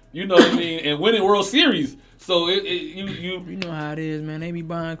 38. You know what I mean? And winning World Series. So you know how it is, man. They be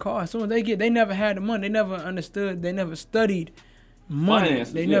buying cars. As soon as they never had the money. They never understood. They never studied money.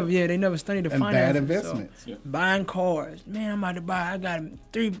 Finances, they never studied the finances. Bad investments. So, buying cars. Man, I'm about to buy. I got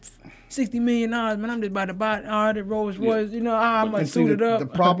 $60 million. Man, I'm just about to buy all the Rolls Royce. I'm gonna suit it up. The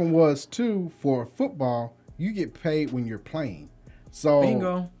problem was too for football. You get paid when you're playing. So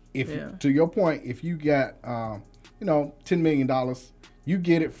bingo. To your point, if you got $10 million, you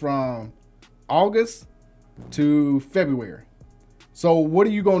get it from August to February. So what are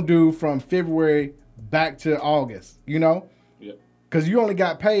you gonna do from February back to August? Because you only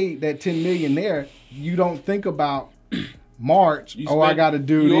got paid that $10 million there. You don't think about March. I got to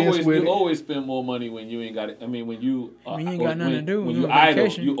do this with it. You always spend more money when you ain't got it. I mean, when you ain't got nothing to do. When you idle,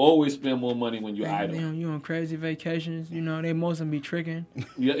 you always spend more money when you idle. You on crazy vacations. They mostly be tricking.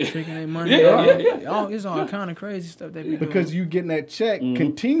 Tricking their money. It's all kind of crazy stuff they be doing. Because you getting that check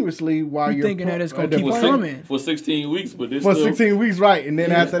continuously while you're thinking that it's gonna keep coming for 16 weeks, but for 16 weeks, right? And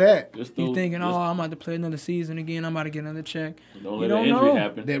then after that, you thinking, I'm about to play another season again. I'm about to get another check. Don't let an injury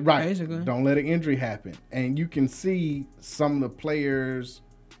happen. Right. Basically. Don't let an injury happen, and you can see some of the players,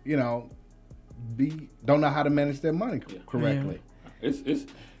 don't know how to manage their money correctly. Yeah.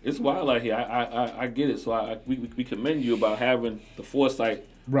 It's wild out here. I get it. So we commend you about having the foresight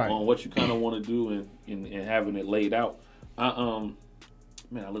on what you kind of want to do and having it laid out. I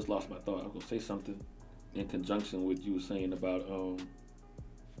just lost my thought. I was gonna say something in conjunction with you saying about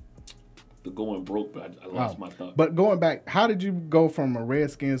the going broke, but I lost my thought. But going back, how did you go from a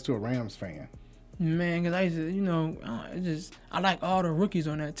Redskins to a Rams fan? Man, because I used to, I like all the rookies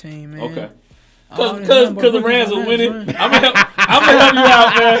on that team, man. Okay. Because the Rams are winning. I'm gonna help you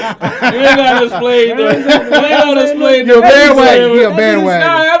out, man. You ain't gotta explain that. You're a bandwagon.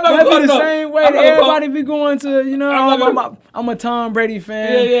 I'm not the same way that everybody be going to, I'm a Tom Brady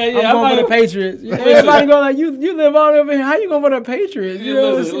fan. Yeah. I'm going for the Patriots. Everybody go like, you live all over here. How you going for the Patriots?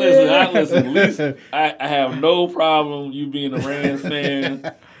 Listen, I have no problem you being a Rams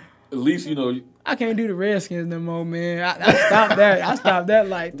fan. at least you know. I can't do the Redskins no more, man. I stopped that. I stopped that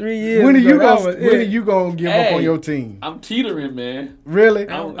like 3 years When are ago. you gonna give up on your team? I'm teetering, man. Really?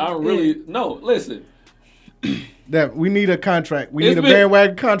 I'm really no. Listen. That we need a contract. We need a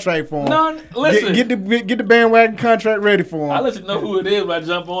bandwagon contract for him. No, listen. Get the bandwagon contract ready for him. I'll let you know who it is when I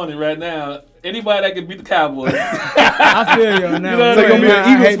jump on it right now. Anybody that can beat the Cowboys. I feel you now. You know so you're gonna be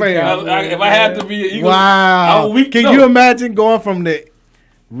an Eagles fan. If I had to be an Eagles wow. Can you imagine going from the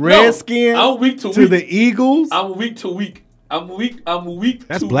Redskins to the Eagles? I'm week to week. I'm week.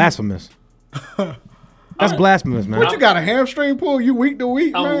 That's blasphemous. That's blasphemous, man. What, you got a hamstring pull? You week to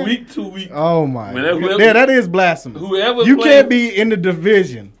week, man? I'm week to week. Oh, my God. Yeah, that is blasphemous. Whoever you can't be in the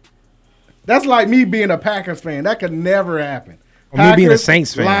division. That's like me being a Packers fan. That could never happen. Or me being a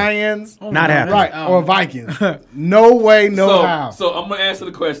Saints fan. Lions. Not happening. Right, or Vikings. No way, no how. So I'm going to answer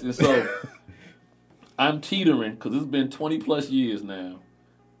the question. So I'm teetering because it's been 20-plus years now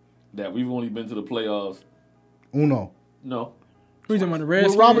that we've only been to the playoffs. Uno. No. Who's talking about the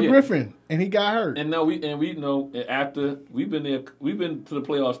Redskins? With Robert Griffin, and he got hurt. And now we know after we've been to the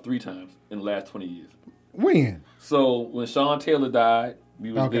playoffs 3 times in the last 20 years. When? So when Sean Taylor died,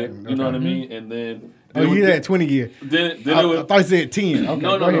 we was there. You know what I mean? And then you had 20 years. Then I thought you said 10. Okay,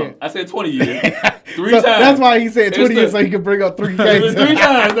 no. I said 20 years. 3 so times. That's why he said 20 years, so he could bring up 3 games. 3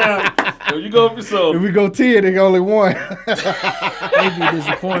 times now. So you go so if we go 10, they only 1. They be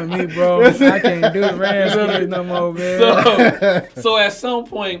disappointing me, bro. I can't do the Redskins no more, man. So at some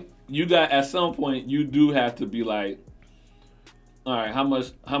point you do have to be like, all right, how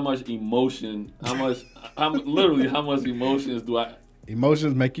much emotion, how much emotions do I?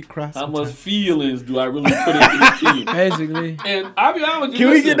 Emotions make you cry. How much feelings do I really put into the team? Basically. And I'll be honest with you.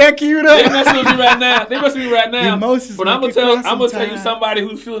 Can we get that queued up? They messing with me right now. Emotions but I'm gonna tell you somebody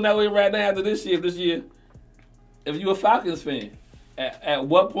who's feeling that way right now after this year. If you're a Falcons fan, at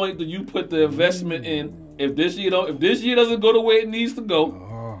what point do you put the investment in? If this year doesn't go the way it needs to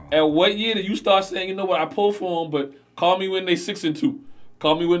go, at what year do you start saying, you know what, I pull for them, but call me when they 6-2,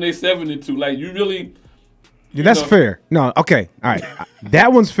 call me when they 7-2. Like you really. Yeah, that's fair. No, okay, all right.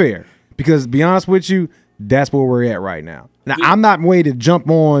 That one's fair because, to be honest with you, that's where we're at right now. Now, I'm not waiting to jump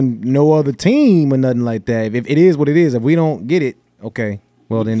on no other team or nothing like that. If it is what it is, if we don't get it, okay,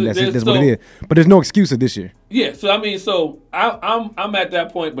 well then that's what it is. But there's no excuse of this year. Yeah, so I mean, I'm at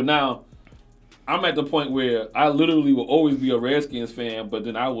that point, but now I'm at the point where I literally will always be a Redskins fan, but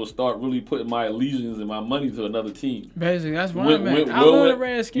then I will start really putting my allegiance and my money to another team. Basically, that's what I'm at. I love the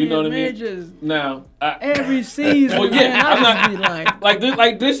Redskins. You know what I mean? Just now, every season, well, yeah, I'm not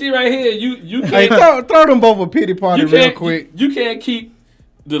like this year right here. You can't hey, throw them both a pity party real quick. You can't keep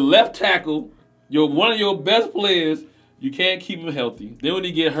the left tackle, one of your best players. You can't keep him healthy. Then when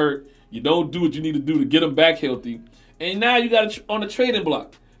he get hurt, you don't do what you need to do to get him back healthy, and now you got on the trading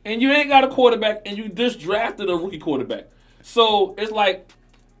block. And you ain't got a quarterback, and you just drafted a rookie quarterback. So it's like,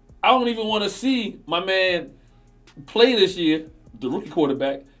 I don't even want to see my man play this year, the rookie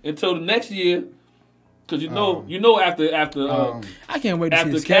quarterback, until the next year. Because you know after I can't wait to see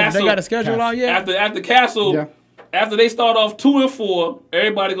the schedule. They got a schedule out yet? After Castle, after they start off 2-4,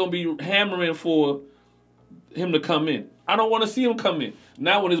 everybody gonna be hammering for him to come in. I don't want to see him come in.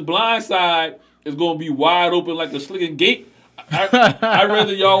 Now when his blind side is gonna be wide open like the slinging gate. I'd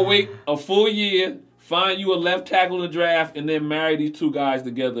rather y'all wait a full year, find you a left tackle in the draft, and then marry these 2 guys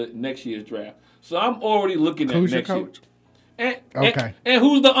together next year's draft. So I'm already looking at who's next your coach? Year. And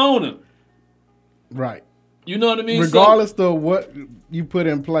who's the owner? Right. You know what I mean? Regardless of what you put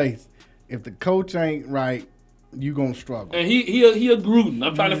in place, if the coach ain't right, you gonna struggle. And he a Gruden.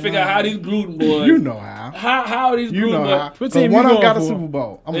 I'm trying to figure out how these Gruden boys. You know how. How are these Gruden boys? Because one of them got a Super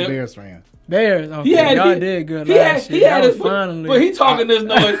Bowl. I'm a Bears fan. Bears. Okay. Y'all did good last year. He had his finally. But he talking this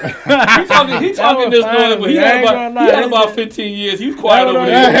noise. He talking this noise. But he had about 15 years. He was quiet over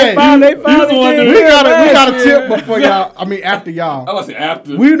there. They finally we got a tip before y'all. I mean, after y'all. I was say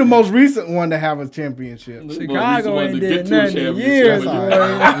after. We the most recent one to have a championship. Chicago ain't did nothing in years. We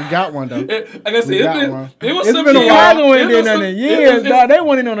got one though. Like I said, it's been a while. Chicago ain't did nothing in years. They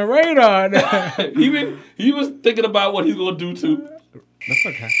weren't on the radar. He was thinking about what he's gonna do too. That's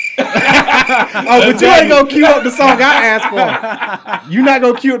okay. But you ain't gonna cue up the song I asked for. You not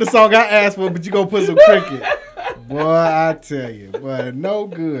gonna cue up the song I asked for, but you gonna put some cricket. Boy, I tell you, but no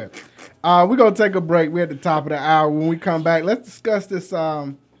good. We're gonna take a break. We're at the top of the hour. When we come back, let's discuss this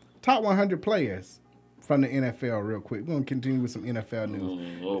top 100 players from the NFL real quick. We're gonna continue with some NFL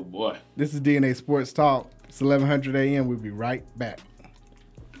news. Oh boy. This is DNA Sports Talk. It's 1100 a.m. We'll be right back.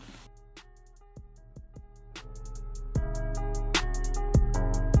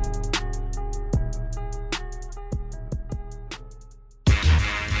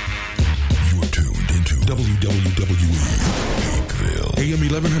 WWE AM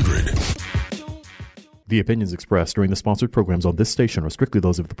 1100. The opinions expressed during the sponsored programs on this station are strictly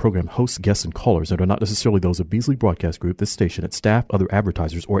those of the program hosts, guests, and callers and are not necessarily those of Beasley Broadcast Group, this station, its staff, other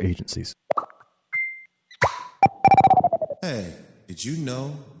advertisers, or agencies. Hey, did you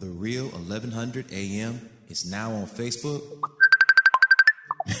know The Real 1100 AM is now on Facebook?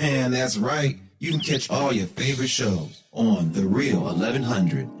 Man, that's right. You can catch all your favorite shows on The Real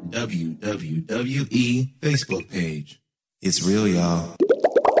 1100 WWE Facebook page. It's real, y'all.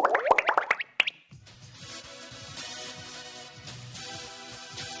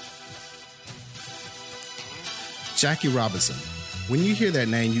 Jackie Robinson. When you hear that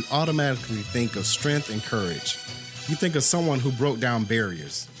name, you automatically think of strength and courage. You think of someone who broke down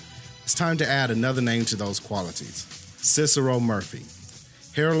barriers. It's time to add another name to those qualities. Cicero Murphy.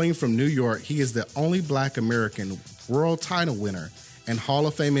 Hailing from New York, he is the only Black American world title winner and Hall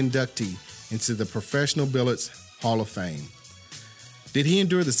of Fame inductee into the Professional Billiards Hall of Fame. Did he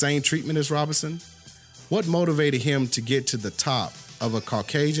endure the same treatment as Robinson? What motivated him to get to the top of a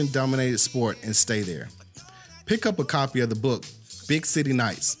Caucasian-dominated sport and stay there? Pick up a copy of the book, Big City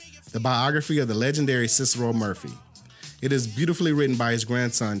Nights, the biography of the legendary Cicero Murphy. It is beautifully written by his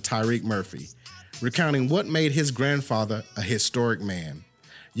grandson, Tyreek Murphy, recounting what made his grandfather a historic man.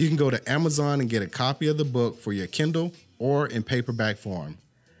 You can go to Amazon and get a copy of the book for your Kindle or in paperback form.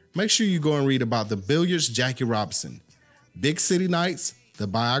 Make sure you go and read about the billiards Jackie Robinson, Big City Nights, the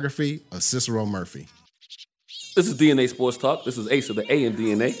biography of Cicero Murphy. This is DNA Sports Talk. This is Ace of the A in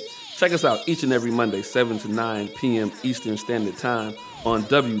DNA. Check us out each and every Monday, 7 to 9 p.m. Eastern Standard Time on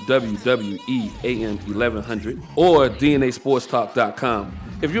WWE AM 1100 or DNASportsTalk.com.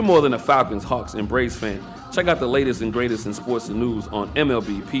 If you're more than a Falcons, Hawks, and Braves fan, check out the latest and greatest in sports and news on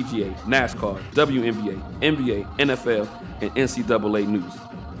MLB, PGA, NASCAR, WNBA, NBA, NFL, and NCAA news.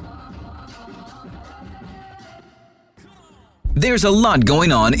 There's a lot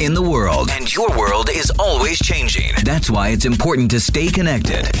going on in the world, and your world is always changing. That's why it's important to stay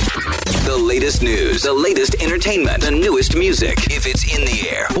connected. The latest news, the latest entertainment, the newest music. If it's in the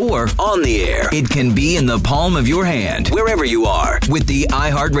air or on the air, it can be in the palm of your hand, wherever you are, with the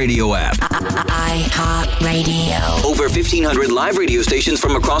iHeartRadio app. iHeartRadio. Over 1,500 live radio stations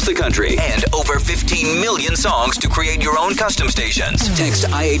from across the country, and over 15 million songs to create your own custom stations. Text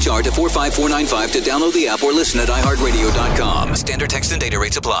IHR to 45495 to download the app or listen at iHeartRadio.com. Standard text and data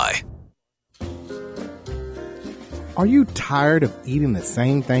rates apply. Are you tired of eating the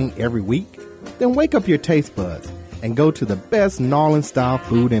same thing every week? Then wake up your taste buds and go to the best New Orleans-style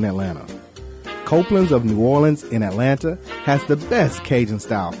food in Atlanta. Copeland's of New Orleans in Atlanta has the best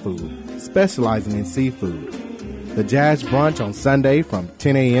Cajun-style food, specializing in seafood. The Jazz Brunch on Sunday from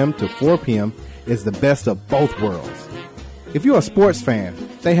 10 a.m. to 4 p.m. is the best of both worlds. If you're a sports fan,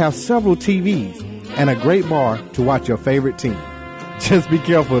 they have several TVs and a great bar to watch your favorite team. Just be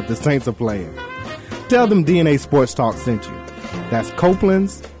careful if the Saints are playing. Tell them DNA Sports Talk sent you. That's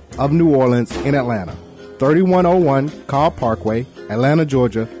Copeland's of New Orleans in Atlanta. 3101 Carl Parkway, Atlanta,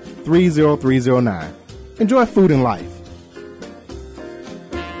 Georgia, 30309. Enjoy food and life.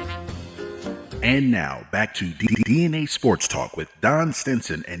 And now, back to DNA Sports Talk with Don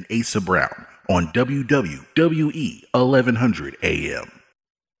Stinson and Asa Brown on WWE 1100 AM.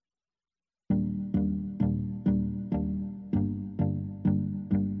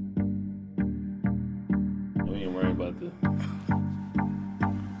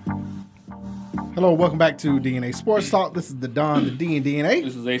 Hello, welcome back to DNA Sports Talk. This is the Don, the D, and DNA.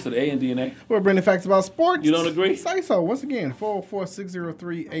 This is Ace of the A and DNA. We're bringing facts about sports. You don't agree? Say so. Once again,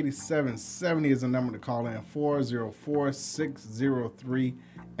 404-603-8770 is the number to call in.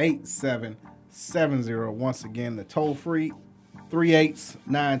 404-603-8770. Once again, the toll-free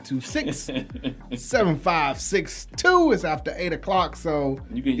 38926-7562 is after 8 o'clock, so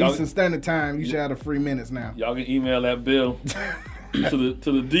Eastern Standard Time, you should have the free minutes now. Y'all can email that bill to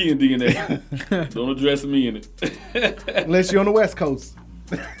the D and DNA. Don't address me in it. Unless you're on the West Coast.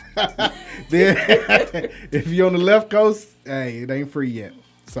 Then, if you're on the left coast, hey, it ain't free yet.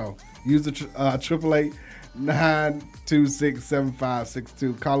 So use the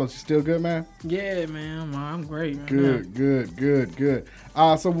 888-926-7562. Carlos, you still good, man? Yeah, man. I'm great. Man. Good.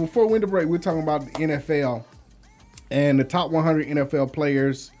 So before winter break, we're talking about the NFL and the top 100 NFL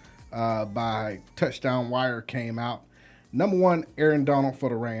players by Touchdown Wire came out. Number one, Aaron Donald for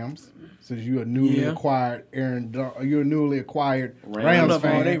the Rams. Since you're a newly acquired Rams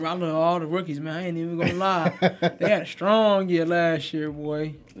fan. I love all the rookies, man. I ain't even gonna lie. They had a strong year last year,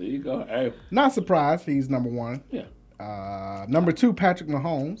 boy. There you go. Hey. Not surprised. He's number one. Yeah. Number two, Patrick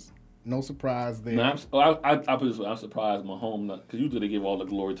Mahomes. No surprise there. No, I put this way. I'm surprised Mahomes, because usually they give all the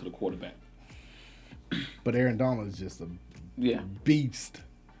glory to the quarterback. But Aaron Donald is just a Yeah. beast.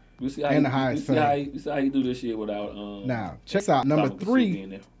 We see how And he, the highest we see how he do this year without. Now, check out number Dominic 3, being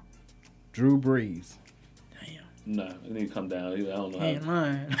there. Drew Brees. Nah, it need to come down. I don't know. He ain't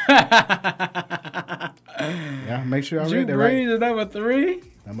lying. Yeah, make sure I Drew read that right. Brees is number 3.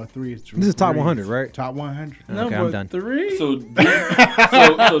 Number 3 is Drew This is top Brees. 100, right? Top 100. Okay, Number I'm done. 3. So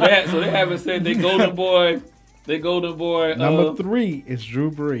they haven't said they golden boy. They golden boy. Number 3 is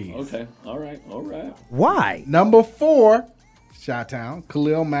Drew Brees. Okay. All right. Why? Number 4, Chi-Town,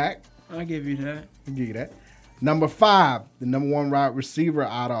 Khalil Mack. I'll give you that. I'll give you that. Number 5, the number 1 wide receiver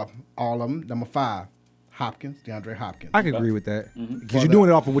out of all of them. Number 5, Hopkins, DeAndre Hopkins. I can agree with that. Because For you're the- doing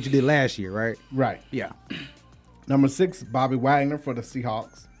it off of what you did last year, right? Right. Yeah. Number 6, Bobby Wagner for the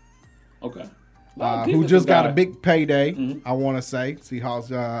Seahawks. Okay. Who just got a big payday, I want to say.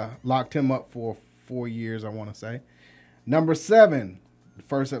 Seahawks locked him up for 4 years, I want to say. Number 7, the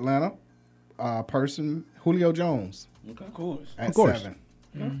first Atlanta person, Julio Jones. Okay. Of course. At Of course. 7.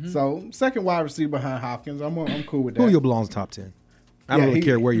 So, second wide receiver behind Hopkins. I'm cool with that. Julio belongs top 10. I don't really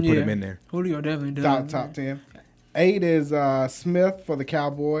care where you put him in there. Julio definitely does. Top 10. 8 is Smith for the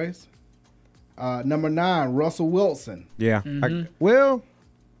Cowboys. Number 9, Russell Wilson. Yeah. Well,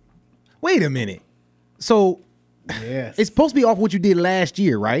 wait a minute. So, Yes. it's supposed to be off what you did last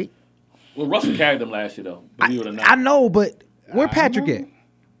year, right? Well, Russell carried them last year, though. Believe it or not. I know, but where Patrick at?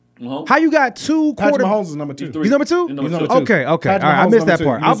 Mahomes? How you got 2 Patrick quarterbacks? Mahomes is number 2. He's three. He's number 2? He's number two. Okay. All Patrick right, I Mahomes missed that number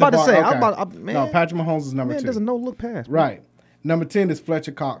part. two. I was about to say, Okay. man. No, Patrick Mahomes is number 2. There's a no-look pass. bro. Right. Number 10 is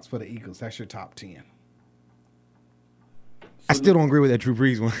Fletcher Cox for the Eagles. That's your top 10. I still don't agree with that Drew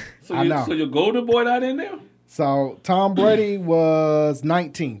Brees one. I know. So your golden boy not in there? So Tom Brady was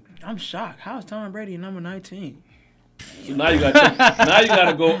 19. I'm shocked. How is Tom Brady number 19? So now you got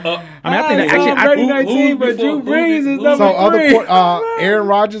to go up. I think Tom Brady 19, but Drew Brees is number So 3. Aaron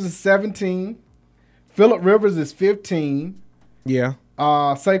Rodgers is 17. Phillip Rivers is 15. Yeah.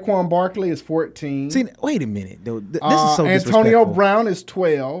 Saquon Barkley is 14. See, wait a minute, though. This is so Antonio disrespectful. Brown is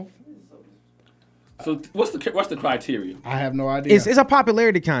 12. So what's the criteria? I have no idea. It's a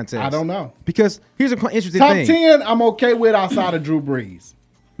popularity contest. I don't know. Because here's an interesting Top thing. 10, I'm okay with outside of Drew Brees.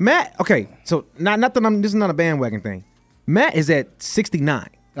 Matt, okay, so not that this is not a bandwagon thing. Matt is at 69.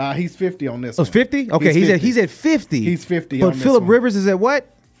 He's 50 on this Oh, one. 50? Okay, he's at 50. He's 50 But on this Phillip one. Rivers is at what?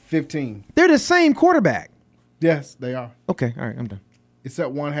 15. They're the same quarterback. Yes, they are. Okay, all right, I'm done.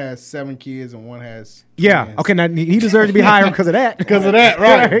 Except one has 7 kids and one has Yeah, twins. okay, now he deserves to be higher because of that. Because of that,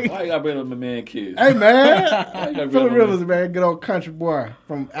 right. Why you got to bring up my man kids? Hey, man. Why you got to bring Phillip up my Rivers, man, good old country boy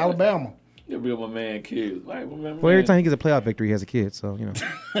from Alabama. You bring up my man kids. Why, my man, Well, every time he gets a playoff victory, he has a kid, so, you know.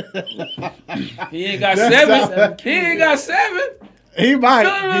 he ain't got 7. He ain't got 7. He might.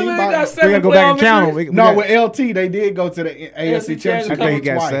 He might. got 7 We gotta go back and playoff count him. victories? No, with LT, they did go to the AFC AFC Championship I think he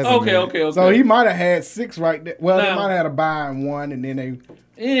got twice. 7. Okay. So he might have had 6 right there. Well, they Now- might have had a bye and 1, and then they.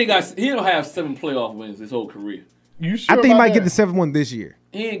 He don't have 7 playoff wins his whole career. You sure? I think he about might that? get the 7th one this year.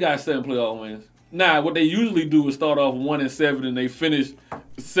 He ain't got 7 playoff wins. Nah, what they usually do is start off 1-7 and they finish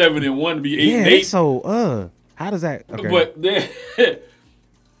 7-1 to be 8-8. So, how does that? Okay. But then,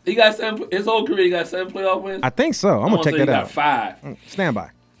 he got 7. His whole career, he got 7 playoff wins. I think so. I'm going to check that he out. got 5. Stand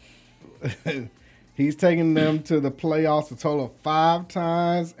by. He's taken them to the playoffs a total of 5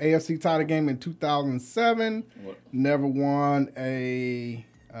 times. AFC title game in 2007. What? Never won a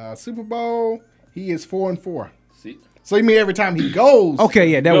Super Bowl. He is 4-4. See, So you mean every time he goes? Okay,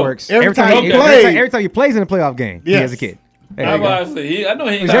 yeah, that No. works. Every time every he time, plays. every time he plays in a playoff game, he Yes. has a kid. There that's you go. why I say I know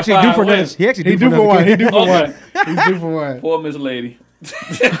he ain't He's got actually 5 due for another. wins. He actually He due do for for one. He another do kid. for Okay. one. He's due for one. Poor Miss Lady.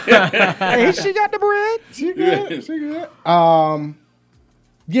 Hey, she got the bread. She good. She good.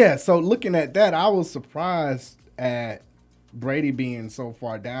 Yeah. So looking at that, I was surprised at Brady being so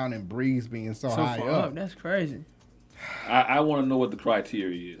far down and Breeze being so high far up. That's crazy. I want to know what the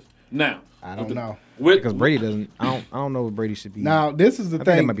criteria is. Now, I don't know. Because Brady doesn't. I don't know if Brady should be. Now this is the I think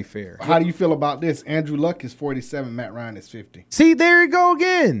thing. that might be fair. How do you feel about this? Andrew Luck is 47. Matt Ryan is 50. See, there you go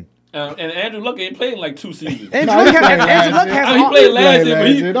again. and Andrew Luck ain't played in like 2 seasons. Andrew No, Luck he played Andrew Luck last year. has He an played off- last year, but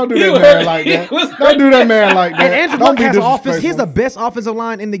he Don't do he that was- man like that. he was- Don't do that man like that. And Andrew Don't Luck be has an offense. He has the disrespectful. best offensive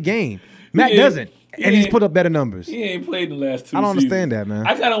line in the game. Matt ain't- doesn't, and he's ain't- put up better numbers. He ain't played in the last 2 seasons. I don't understand that, man.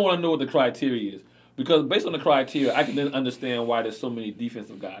 I kind of want to know what the criteria is. Because based on the criteria, I can then understand why there's so many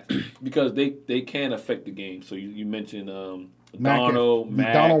defensive guys. Because they can affect the game. So you mentioned Donald,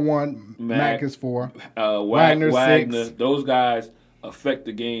 Mac, Donald 1, Mac is 4. Wagner, Wagner 6. those guys affect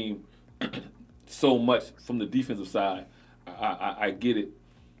the game so much from the defensive side. I get it.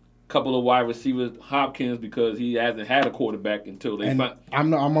 couple of wide receivers, Hopkins, because he hasn't had a quarterback until they find.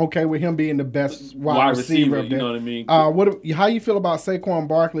 I'm okay with him being the best wide receiver. You know what I mean? How you feel about Saquon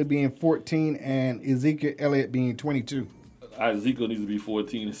Barkley being 14 and Ezekiel Elliott being 22? Ezekiel needs to be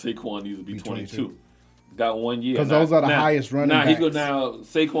 14 and Saquon needs to be 22. Got 1 year. Because those are the highest running backs.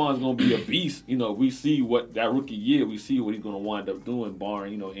 Saquon's going to be a beast. You know, we see what that rookie year, we see what he's going to wind up doing,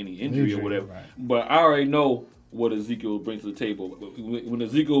 barring, any injury or whatever. Right. But I already know what Ezekiel brings to the table. When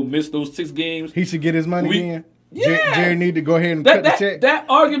Ezekiel missed those 6 games, he should get his money again. Yeah. Jerry need to go ahead and cut the check. That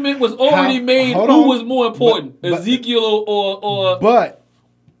argument was already made. Who was more important, Ezekiel or? But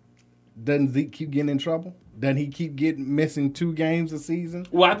doesn't Zeke keep getting in trouble? Doesn't he keep missing 2 games a season?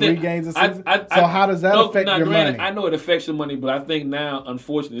 Well, I think 3 games a season. So how does that affect your money? I know it affects your money, but I think now,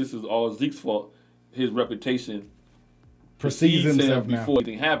 unfortunately, this is all Zeke's fault. His reputation precedes himself before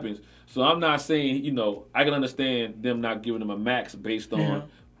anything happens. So I'm not saying, I can understand them not giving him a max based on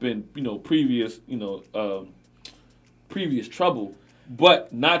previous trouble,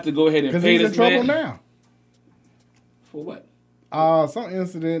 but not to go ahead and pay this man. Because he's in trouble now. For what? Some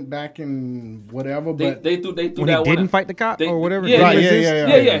incident back in whatever, but they threw when that he didn't fight the cop or whatever. Yeah.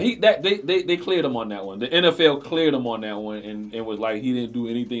 They cleared him on that one. The NFL cleared him on that one and was like he didn't do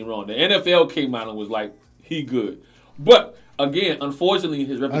anything wrong. The NFL came out and was like he good, but again, unfortunately,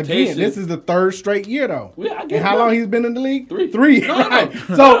 his reputation. Again, this is the 3rd straight year though. Yeah, I get and how long he's been in the league? 3. 3. No.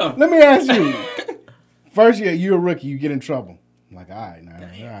 So let me ask you: first year, you're a rookie, you get in trouble. I'm like, all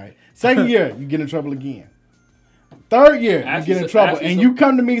right. Second year, you get in trouble again. 3rd year, you get in trouble, and you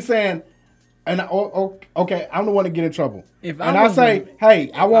come to me saying, okay, I'm the one to get in trouble. I say,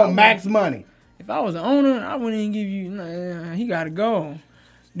 hey, I want max money. If I was the owner, I wouldn't even give you. He got to go.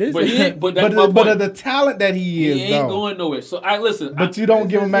 But the talent that he ain't going nowhere. So I listen. But you don't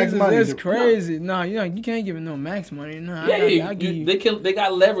give him max money. That's crazy. No, you can't give him no max money. No, they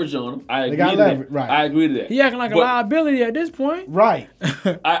got leverage on him. I agree to that. He acting like a liability at this point. Right.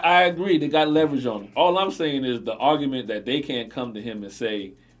 I agree. They got leverage on him. All I'm saying is the argument that they can't come to him and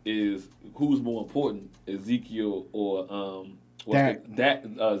say is who's more important, Ezekiel or Dak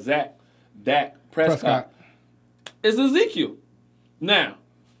Prescott. It's Ezekiel. Now.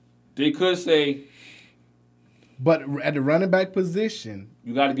 They could say, but at the running back position,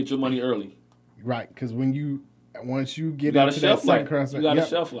 you got to get your money early, right? Because once you get into that second cross, you got a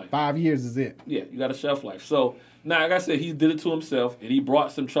shelf life. 5 years is it? Yeah, you got a shelf life. So now, like I said, he did it to himself, and he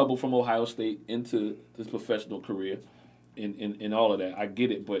brought some trouble from Ohio State into his professional career, in all of that. I get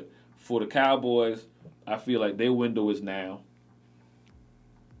it, but for the Cowboys, I feel like their window is now.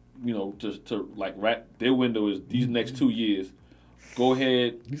 Their window is these next 2 years. Go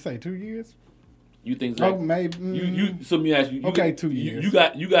ahead. You say 2 years? You think Zach? Oh, maybe. So let me ask you. Okay, 2 years.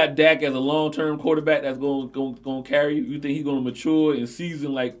 You got Dak as a long-term quarterback that's going to carry you. You think he's going to mature and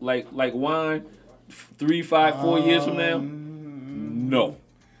season like wine 3, 5, 4 years from now? No.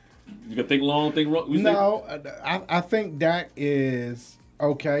 You got to think long, think wrong. No, I think Dak is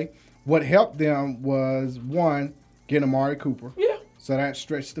okay. What helped them was one, getting Amari Cooper. Yeah. So that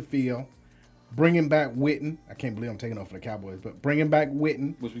stretched the field. Bringing back Witten. I can't believe I'm taking off for the Cowboys, but bringing back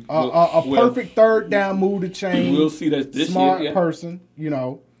Witten. A perfect 3rd down move to change. We'll see that this smart year. Yeah. person,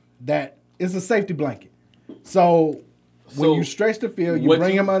 that is a safety blanket. So when you stretch the field, you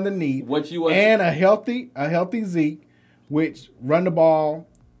bring him underneath. And a healthy Zeke, which run the ball.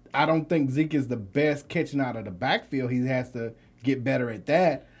 I don't think Zeke is the best catching out of the backfield. He has to get better at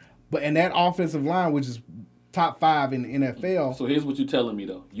that. But in that offensive line, which is top 5 in the NFL. So here's what you're telling me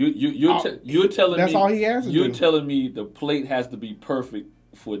though. You're telling me that's all he has to do. You're telling me the plate has to be perfect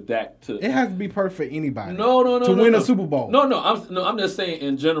for Dak to. It has to be perfect for anybody. No. To win a Super Bowl. No. I'm just saying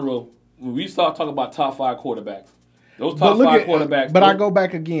in general. When we start talking about top 5 quarterbacks, those top 5 quarterbacks. But I go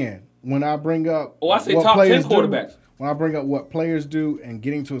back again when I bring up. I say top 10 quarterbacks. When I bring up what players do and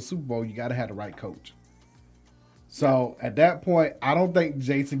getting to a Super Bowl, you got to have the right coach. So at that point, I don't think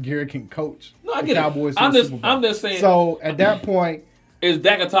Jason Garrett can coach the Cowboys to the Super Bowl. I'm just saying. So at that point, is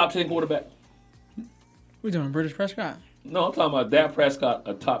Dak a top 10 quarterback? We talking British Prescott? No, I'm talking about Dak Prescott,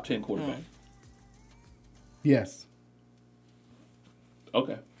 a top 10 quarterback. Yes.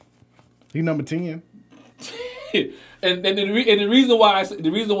 Okay. He's number 10. and the reason why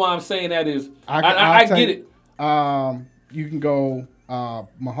I'm saying that is I get it. You can go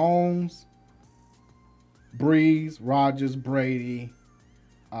Mahomes, Breeze, Rodgers, Brady,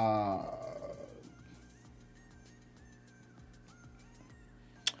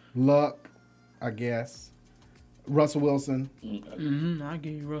 Luck, I guess, Russell Wilson. I'll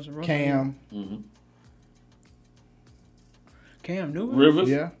give you Russell. Cam. Cam Newton. Rivers.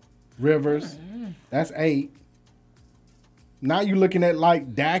 Yeah. Rivers. That's 8. Now you're looking at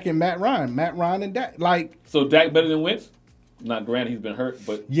like Dak and Matt Ryan and Dak. Like, so Dak better than Wentz? Not granted, he's been hurt,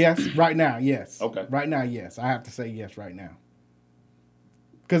 but yes, right now, yes. Okay, right now, yes. I have to say yes right now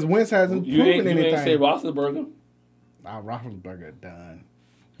because Wentz hasn't proven anything. You ain't say Roethlisberger. Roethlisberger done.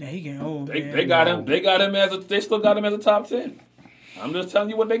 Yeah, he getting old. They got him. They got him as they still got him as a top 10. I'm just telling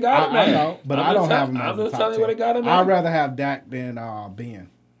you what they got him at. I know, but I don't have him as a top 10. I'm just telling you what they got him at. I'd rather have Dak than Ben.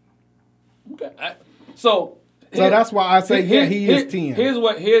 Okay, so that's why I say he is 10.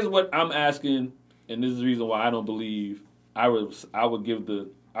 Here's what I'm asking, and this is the reason why I don't believe I would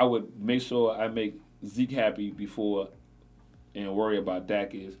make sure I make Zeke happy before and worry about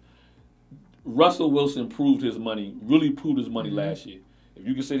Dak is Russell Wilson proved his money last year. If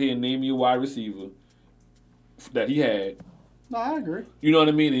you can sit here and name me a wide receiver that he had. No, I agree. You know what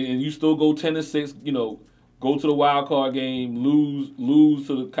I mean? And you still go 10-6, you know, go to the wild card game, lose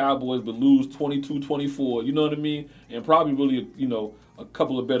to the Cowboys, but lose 22-24. You know what I mean? And probably really, you know, a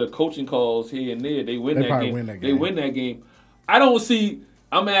couple of better coaching calls here and there. They win that game. They win that game.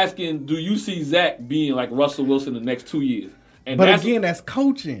 I'm asking, do you see Zach being like Russell Wilson the next 2 years? And that's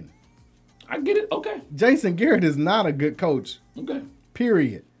coaching. I get it. Okay. Jason Garrett is not a good coach. Okay.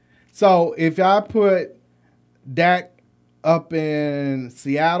 Period. So if I put Dak up in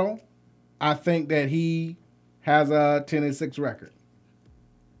Seattle, I think that he has a 10-6 record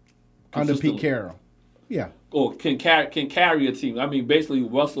under Pete Carroll. Yeah. Or can carry a team. I mean, basically,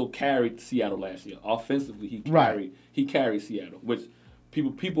 Russell carried Seattle last year. Offensively, he carried Seattle, which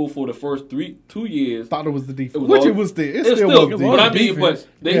people for the first 2 years thought it was the defense, it still was. But I mean, but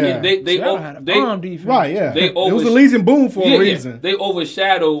they had a bomb defense. Right, yeah. It was a Legion Boom for a reason. Yeah. They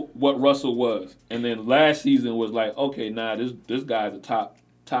overshadowed what Russell was, and then last season was like, okay, this guy's a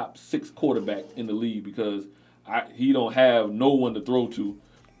top 6 quarterback in the league because he don't have no one to throw to.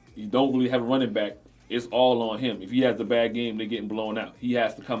 He don't really have a running back. It's all on him. If he has a bad game, they're getting blown out. He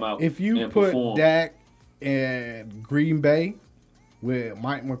has to come out. If you and put perform. Dak in Green Bay with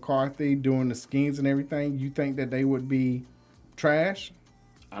Mike McCarthy doing the schemes and everything, you think that they would be trash?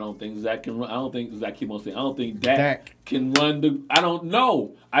 I don't think Zach can run. I don't think Zach keep on saying. I don't think Dak can run I don't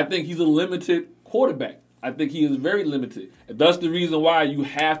know. I think he's a limited quarterback. I think he is very limited. That's the reason why you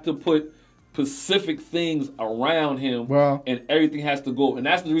have to put specific things around him, and everything has to go. And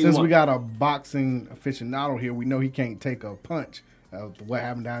that's the reason. Since we got a boxing aficionado here, we know he can't take a punch. What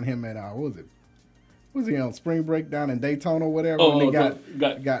happened down him at what was it? Was he on spring break down in Daytona or whatever? Oh, and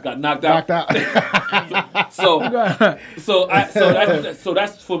got knocked out. so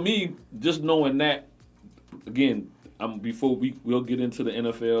that's for me. Just knowing that, again, before we'll get into the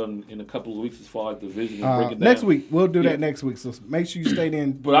NFL in a couple of weeks as far as division and break it down. Next week we'll do that next week. So make sure you stay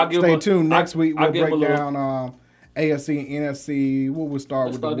tuned. Next week we'll break down AFC and NFC. We'll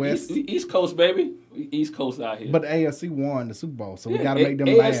start with the West. East Coast, baby. East Coast out here. But the AFC won the Super Bowl, so we got to make them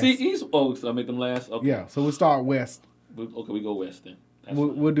last. AFC East. Oh, so I make them last. Okay. Yeah. So we'll start West. Okay, we go West then.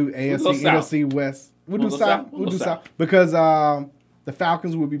 We'll do AFC, NFC West. We'll do South. We'll do South because the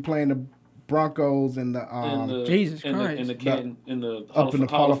Falcons will be playing the Broncos and the Jesus Christ in the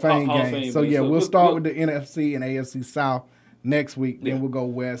Hall of Fame game. So yeah, we'll start with the NFC and AFC South next week. Then we'll go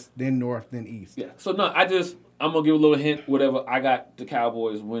West, then North, then East. Yeah. So no, I'm gonna give a little hint. Whatever, I got the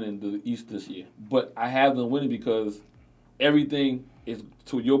Cowboys winning the East this year, but I have them winning because everything is,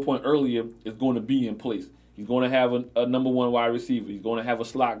 to your point earlier, is going to be in place. He's going to have a number one wide receiver. He's going to have a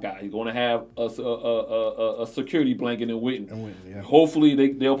slot guy. He's going to have a security blanket in Witten. Yeah.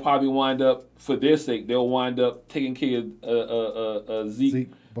 Hopefully, they'll probably wind up, for their sake, they'll wind up taking care of Zeke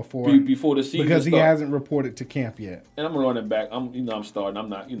before the season because he hasn't reported to camp yet. And I'm running back. I'm starting. I'm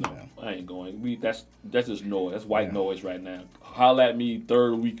not. I ain't going. That's just noise. That's white noise right now. Holla at me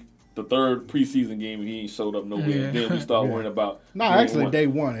the third preseason game, and he ain't showed up nowhere. Yeah. Then we start worrying about. No, actually, day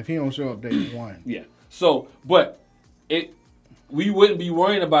one. If he don't show up day one. Yeah. So, but we wouldn't be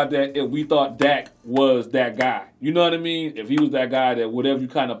worrying about that if we thought Dak was that guy. You know what I mean? If he was that guy that whatever you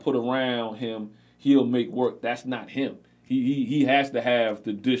kind of put around him, he'll make work. That's not him. He has to have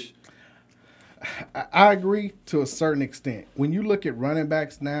the dish. I agree to a certain extent. When you look at running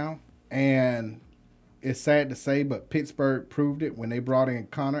backs now, and it's sad to say, but Pittsburgh proved it when they brought in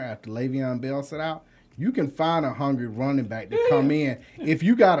Connor after Le'Veon Bell sat out. You can find a hungry running back to come in. If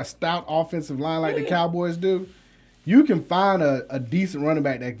you got a stout offensive line like the Cowboys do, you can find a decent running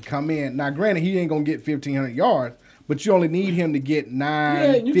back that can come in. Now, granted, he ain't going to get 1,500 yards, but you only need him to get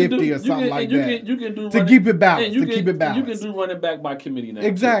 950 or something like that to keep it balanced. You can do running back by committee now.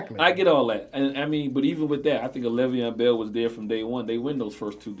 Exactly. I get all that. And I mean, but even with that, I think Le'Veon Bell was there from day one. They win those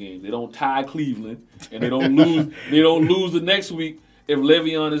first 2 games. They don't tie Cleveland, and they don't lose. They don't lose the next week if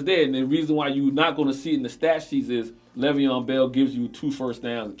Le'Veon is there. And the reason why you're not going to see it in the stat sheets is Le'Veon Bell gives you 2 first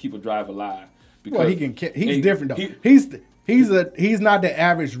downs and keep a drive alive. Well, he can. He's different though. He's not the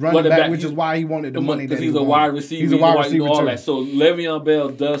average running back, which is why he wanted the money. Because he's a wide receiver. He's a wide receiver all too. that. So Le'Veon Bell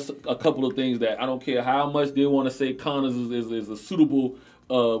does a couple of things that I don't care how much they want to say Connors is a suitable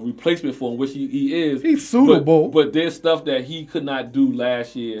replacement for him, which he is. He's suitable. But there's stuff that he could not do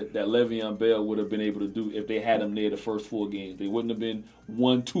last year that Le'Veon Bell would have been able to do if they had him there the first 4 games. They wouldn't have been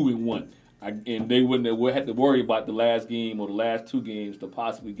 1-2-1. And they wouldn't have had to worry about the last game or the last 2 games to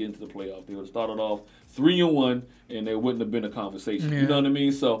possibly get into the playoffs. They would have started off 3-1, and there wouldn't have been a conversation. Yeah. You know what I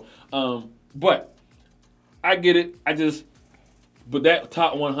mean? So, but I get it. But that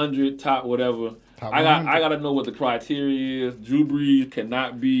top 100, top whatever, I got to know what the criteria is. Drew Brees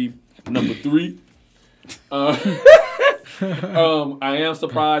cannot be number 3. I am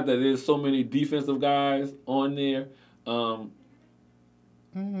surprised that there's so many defensive guys on there. I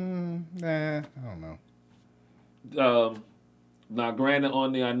don't know. Now, granted,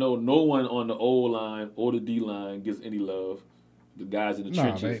 on there, I know no one on the O line or the D line gets any love. The guys in the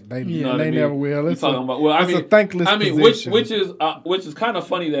trenches, they never will. It's talking about. Well, a thankless position. which is kind of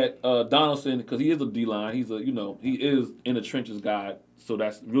funny that Donaldson, because he is a D line, he is in the trenches guy. So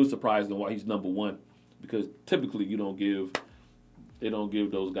that's really surprising why he's number 1, because typically they don't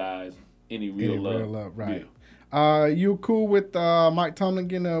give those guys any real love. Right. Yeah. You cool with Mike Tomlin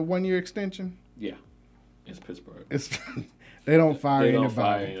getting a 1-year extension? Yeah, it's Pittsburgh. They don't fire They anybody. don't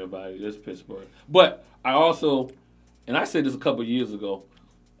fire anybody. It's Pittsburgh. But I also, and I said this a couple of years ago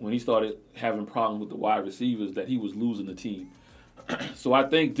when he started having problems with the wide receivers, that he was losing the team. So I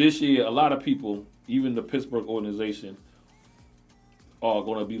think this year a lot of people, even the Pittsburgh organization, are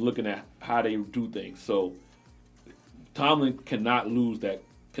going to be looking at how they do things. So Tomlin cannot lose that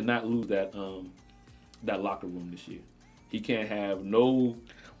locker room this year. He can't have no.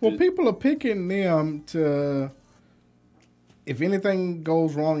 Well, people are picking them to, if anything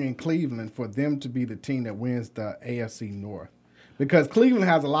goes wrong in Cleveland, for them to be the team that wins the AFC North. Because Cleveland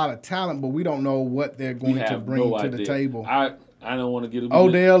has a lot of talent, but we don't know what they're going to bring to the table. I don't want to get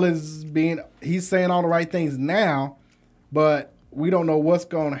Odell he's saying all the right things now, but we don't know what's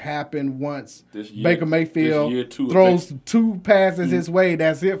going to happen once Baker Mayfield throws 2 passes his way.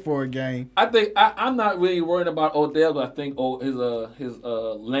 That's it for a game. I think I'm not really worried about Odell, but I think his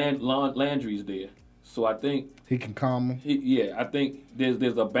Landry's there, so I think he can calm him. I think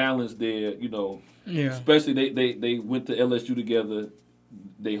there's a balance there, Yeah. Especially they went to LSU together,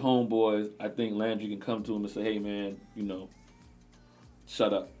 they homeboys. I think Landry can come to him and say, "Hey man,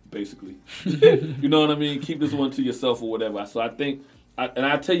 shut up." Basically, you know what I mean? Keep this one to yourself or whatever. So I think, and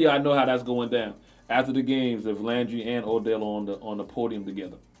I tell you, I know how that's going down. After the games, if Landry and Odell are on the podium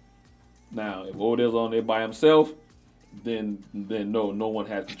together. Now, if Odell's on there by himself, then no one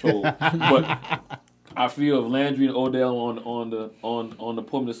has control. But I feel if Landry and Odell on the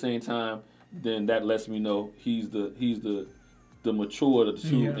podium at the same time, then that lets me know he's the mature of the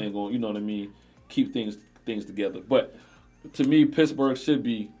two and going, you know what I mean, keep things together. But to me, Pittsburgh should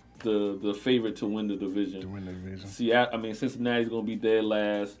be the favorite to win the division. See, Cincinnati's going to be dead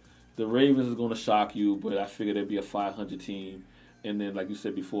last. The Ravens is going to shock you, but I figure they'd be a 500 team. And then, like you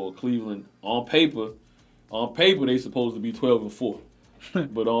said before, Cleveland, on paper, they supposed to be 12-4.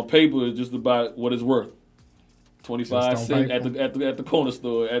 But on paper, it's just about what it's worth. 25 cents at the corner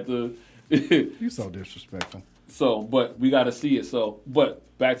store. You're so disrespectful. So, but we got to see it. So, but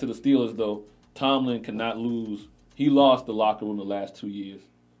back to the Steelers, though. Tomlin cannot lose. He lost the locker room the last 2 years,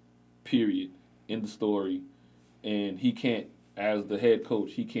 period, in the story. And he can't, as the head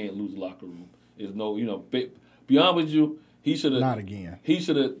coach, he can't lose the locker room. There's no, be honest with you, he should have. Not again. He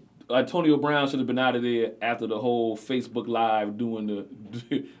should have, Antonio Brown should have been out of there after the whole Facebook Live doing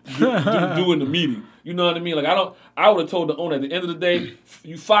the meeting. You know what I mean? Like, I would have told the owner at the end of the day,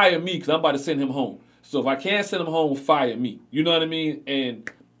 you fire me because I'm about to send him home. So if I can't send him home, fire me. You know what I mean?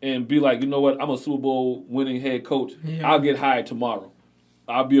 And be like, you know what? I'm a Super Bowl winning head coach. Yeah. I'll get hired tomorrow.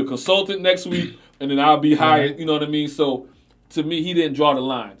 I'll be a consultant next week, and then I'll be hired. You know what I mean? So to me, he didn't draw the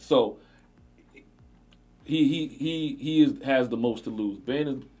line. So he has the most to lose. Ben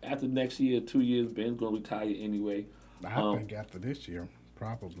is, after next year, 2 years, Ben's gonna retire anyway. I think after this year,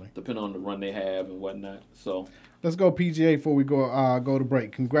 probably. Depending on the run they have and whatnot. So let's go PGA before we go to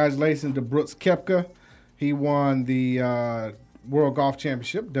break. Congratulations to Brooks Koepka. He won the World Golf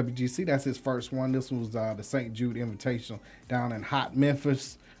Championship, WGC. That's his first one. This was the St. Jude Invitational down in hot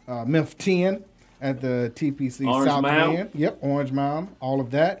Memphis, Memphis 10 at the TPC South End. Yep, Orange Mound, all of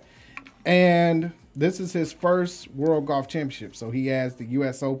that. And this is his first World Golf Championship. So he has the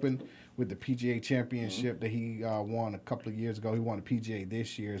U.S. Open, with the PGA Championship that he won a couple of years ago. He won the PGA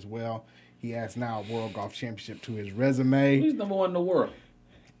this year as well. He adds now a World Golf Championship to his resume. He's number one in the world.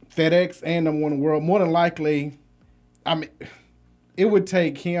 FedEx and number one in the world. More than likely, I mean, it would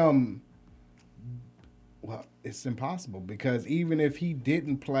take him. Well, it's impossible because even if he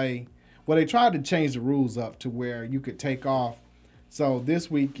didn't play, well, they tried to change the rules up to where you could take off. So this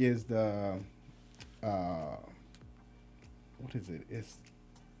week is the, what is it? It's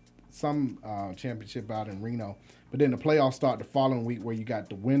some championship out in Reno. But then the playoffs start the following week where you got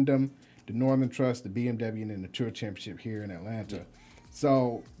the Wyndham, the Northern Trust, the BMW, and then the Tour Championship here in Atlanta. Yeah.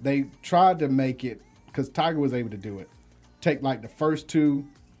 So they tried to make it, because Tiger was able to do it, take like the first two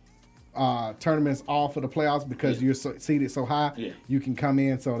tournaments off of the playoffs because you're seated so high, you can come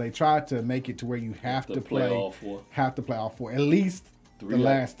in. So they tried to make it to where you have to play all four. At least the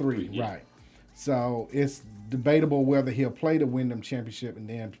last three. Right. So it's debatable whether he'll play the Wyndham Championship and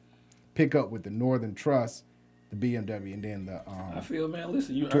then pick up with the Northern Trust, the BMW, and then the I feel, man,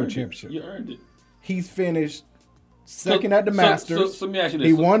 listen, you Tour earned Championship. It. You earned it. He's finished second at the Masters. So let me ask you this.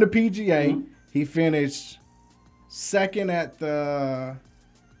 He won the PGA. Mm-hmm. He finished second at the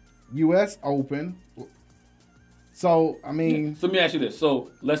U.S. Open. So, I mean... So let me ask you this.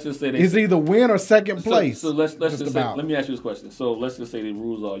 So let's just say... It's either win or second place. So let's just say... Let me ask you this question. So let's just say the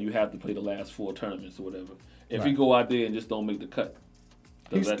rules are you have to play the last 4 tournaments or whatever. If you go out there and just don't make the cut...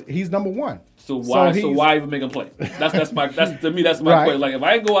 He's number one. So why even make him play? That's my question. Like if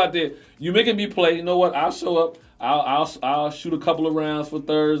I go out there, you making me play. You know what? I'll show up. I'll shoot a couple of rounds for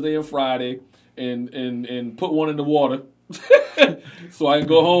Thursday and Friday, and put one in the water, so I can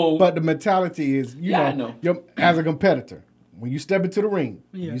go home. But the mentality is, I know. You're, as a competitor, when you step into the ring,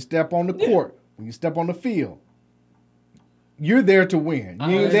 when you step on the court, when you step on the field, you're there to win.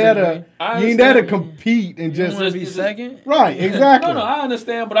 You ain't there to compete and just want to be second. Right, exactly. No, I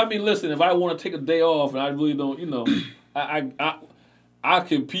understand, but I mean, listen, if I want to take a day off and I really don't, I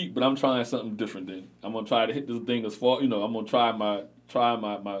compete, but I'm trying something different. Then I'm gonna try to hit this thing as far. I'm gonna try my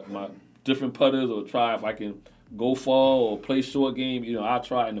different putters, or try if I can go far or play short game. I'll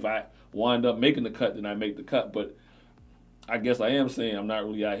try, and if I wind up making the cut, then I make the cut. But I guess I am saying I'm not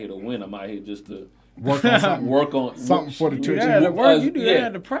really out here to win. I'm out here just to work on something. Something for the tour. You do that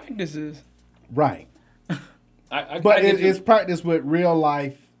at the practices. Right. But it's practice with real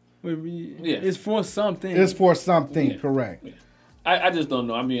life. It's for something. It's for something, correct. Yeah. I just don't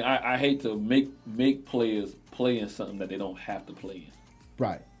know. I mean, I hate to make players play in something that they don't have to play in.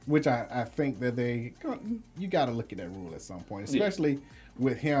 Right. Which I think that you got to look at that rule at some point, especially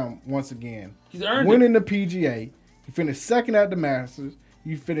with him, once again, he's earned winning the PGA. He finished second at the Masters.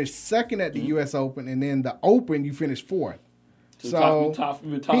 You finished second at the U.S. Open, and then the Open you finished 4th. So top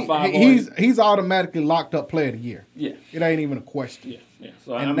 5. He's automatically locked up Player of the Year. Yeah, it ain't even a question. Yeah.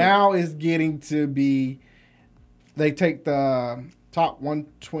 So now it's getting to be. They take the top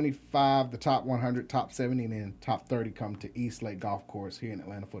 125, the top 100, top 70, and then top 30 come to East Lake Golf Course here in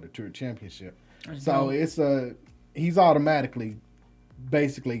Atlanta for the Tour Championship. So he's automatically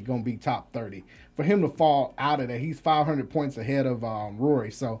basically going to be top 30. For him to fall out of that, he's 500 points ahead of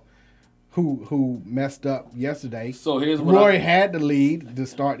Rory. So who messed up yesterday? So here's what Rory had the lead to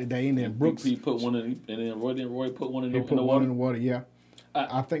start the day, and then Brooks he put one in, and then Rory put one in the water. One in the water, yeah.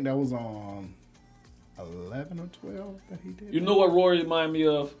 I think that was on 11 or 12 that he did. You know what Rory reminded me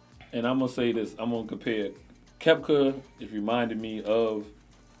of? And I'm going to say this. I'm going to compare. Koepka is reminded me of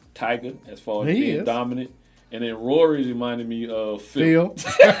Tiger as far as being dominant. And then Rory's reminded me of Phil.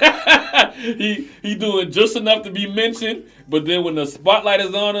 He doing just enough to be mentioned, but then when the spotlight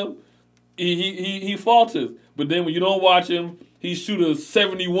is on him, he falters. But then when you don't watch him, he shoot a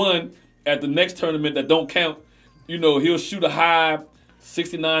 71 at the next tournament that don't count. He'll shoot a high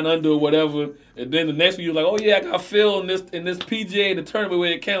 69 under or whatever, and then the next one you're like, oh yeah, I got Phil in this PGA, the tournament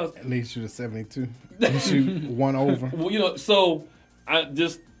where it counts. At least shoot a 72. You shoot one over. Well, so I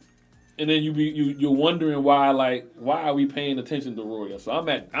just, and then you're wondering why are we paying attention to Rory? So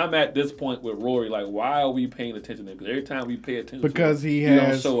I'm at this point with Rory, like, why are we paying attention to him? Because every time we pay attention because to him, he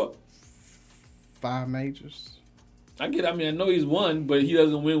don't show up. 5 majors. I know he's won, but he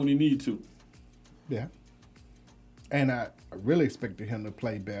doesn't win when he need to. Yeah. And I really expected him to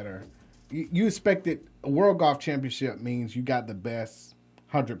play better. You expected a World Golf Championship means you got the best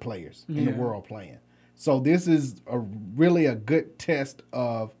 100 players in the world playing. So this is really a good test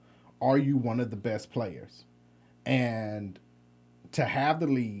of, are you one of the best players? And to have the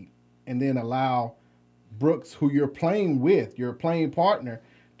lead and then allow Brooks, who you're playing with, your playing partner,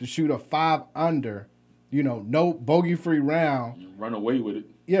 to shoot a 5 under, no bogey-free round. Run away with it.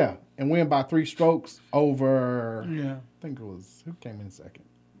 Yeah, and win by 3 strokes over, I think it was, who came in second?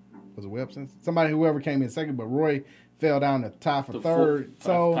 Was it Webson? Somebody, whoever came in second, but Roy fell down to tie for third.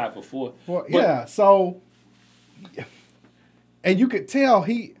 Tie for fourth. Yeah, so, and you could tell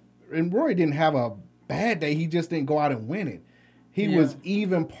and Roy didn't have a bad day. He just didn't go out and win it. He was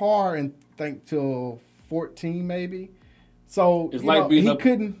even par, and think till 14 maybe. So it's like beating up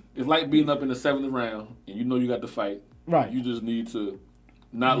in the 7th round, and you know you got to fight. Right. You just need to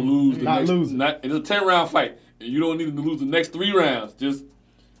not lose. It's a 10-round fight, and you don't need to lose the next 3 rounds. Just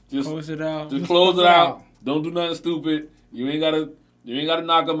close it out. Just close it out. Don't do nothing stupid. You ain't gotta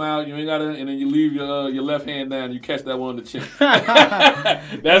knock them out. You ain't gotta, and then you leave your left hand down. And you catch that one on the chin.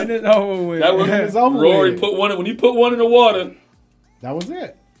 That's over with. That was Rory put one. When he put one in the water, that was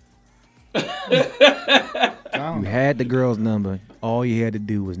it. You had the girl's number. All you had to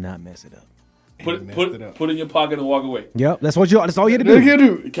do was not mess it up. Put it in your pocket and walk away. Yep, that's all you had to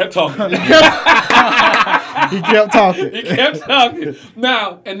do. He kept talking. He kept talking. He kept talking.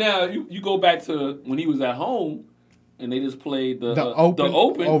 Now you go back to when he was at home, and they just played the Open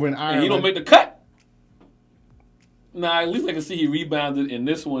over in Ireland, and he don't make the cut. Now at least I can see he rebounded in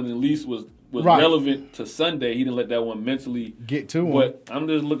this one. At least was relevant to Sunday. He didn't let that one mentally get to him. But I'm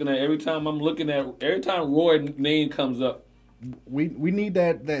just looking at every time Roy's name comes up. We need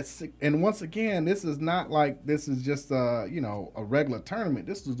that, and once again, this is not like this is just a regular tournament.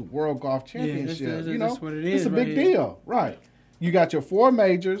 This is the World Golf Championship. That's what it is. It's a big deal, right? You got your 4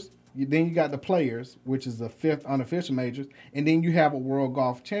 majors, then you got the Players, which is the 5th unofficial majors, and then you have a World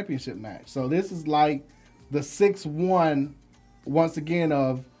Golf Championship match. So this is like the 6-1 once again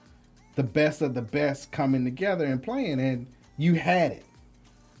of the best coming together and playing, and you had it.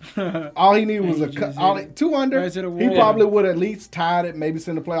 All he needed was 2 under. He probably would at least tied it, maybe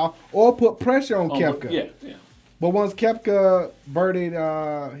send the playoff, or put pressure on Koepka. Yeah. But once Koepka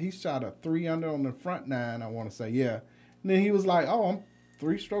birdied, he shot a 3 under on the front 9. I want to say, yeah. And then he was like, "Oh, I'm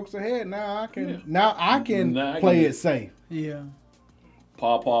 3 strokes ahead. Now I can play it safe." Yeah.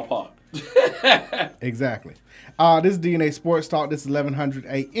 Paw. Exactly. This is DNA Sports Talk. This is 1100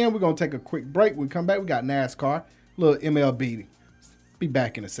 AM. We're gonna take a quick break. When we come back, we got NASCAR, a little MLB. Be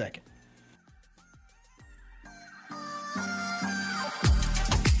back in a second.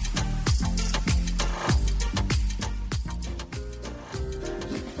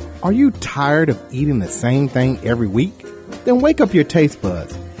 Are you tired of eating the same thing every week? Then wake up your taste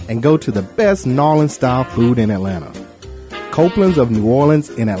buds and go to the best New Orleans-style food in Atlanta. Copeland's of New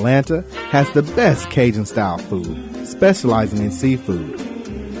Orleans in Atlanta has the best Cajun-style food, specializing in seafood.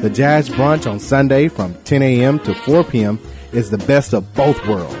 The Jazz Brunch on Sunday from 10 a.m. to 4 p.m. is the best of both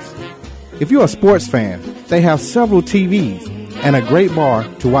worlds. If you're a sports fan, they have several TVs and a great bar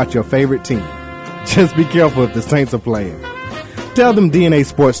to watch your favorite team. Just be careful if the Saints are playing. Tell them DNA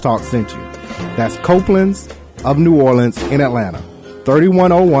Sports Talk sent you. That's Copeland's of New Orleans in Atlanta.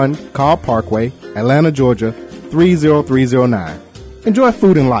 3101 Carl Parkway, Atlanta, Georgia, 30309. Enjoy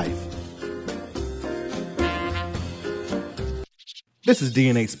food and life. This is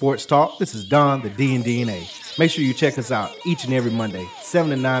DNA Sports Talk. This is Don, the D and DNA. Make sure you check us out each and every Monday, 7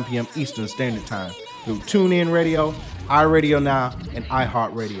 to 9 p.m. Eastern Standard Time through TuneIn Radio, iRadio Now, and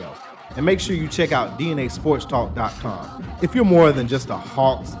iHeartRadio. And make sure you check out DNASportsTalk.com. If you're more than just a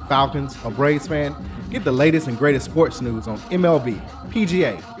Hawks, Falcons, or Braves fan, get the latest and greatest sports news on MLB,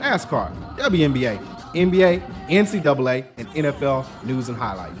 PGA, NASCAR, WNBA, NBA, NCAA, and NFL news and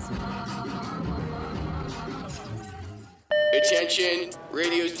highlights. Attention,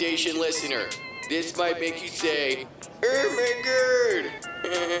 radio station listener. This might make you say, "Oh my God."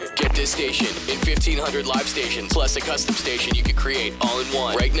 Get this station in 1,500 live stations, plus a custom station you can create all in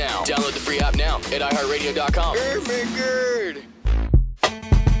one. Right now. Download the free app now at iHeartRadio.com. Oh my God.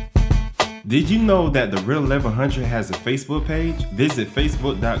 Did you know that the Real 1100 has a Facebook page? Visit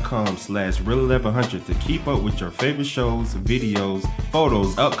facebook.com/Real1100 to keep up with your favorite shows, videos,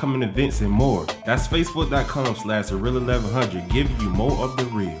 photos, upcoming events, and more. That's facebook.com/Real1100, giving you more of the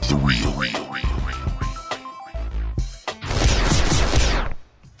real. The real.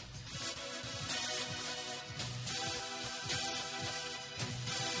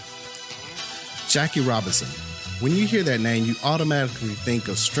 Jackie Robinson. When you hear that name, you automatically think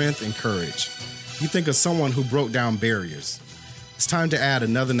of strength and courage. You think of someone who broke down barriers. It's time to add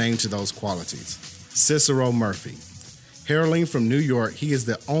another name to those qualities, Cicero Murphy. Hailing from New York, he is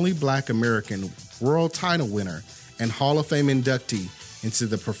the only Black American world title winner and Hall of Fame inductee into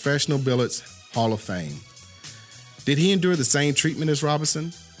the Professional Billiards Hall of Fame. Did he endure the same treatment as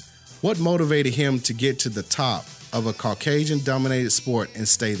Robinson? What motivated him to get to the top of a Caucasian-dominated sport and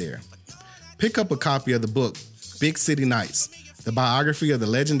stay there? Pick up a copy of the book, Big City Nights, the biography of the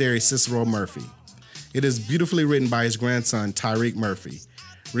legendary Cicero Murphy. It is beautifully written by his grandson, Tyreek Murphy.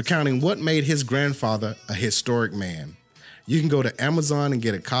 recounting what made his grandfather a historic man. You can go to Amazon and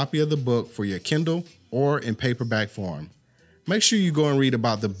get a copy of the book for your Kindle or in paperback form. Make sure you go and read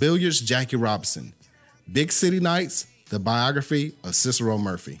about the Billiards Jackie Robinson, Big City Nights, the biography of Cicero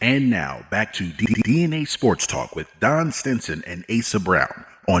Murphy. And now, back to DNA Sports Talk with Don Stinson and Asa Brown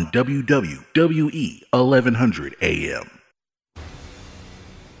on WWE 1100 AM.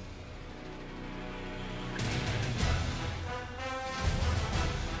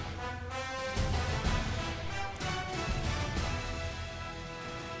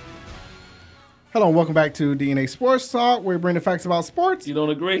 Hello and welcome back to DNA Sports Talk, where we bring the facts about sports. You don't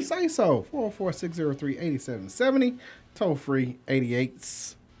agree? Say so. 404-603-8770. Toll free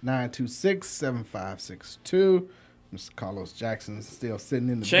 88-926-7562. Mr. Carlos Jackson still sitting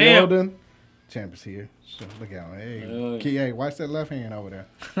in the building. Champ is here. So look at him. Hey, watch that left hand over there.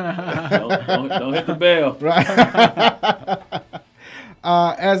 don't hit the bell. Right.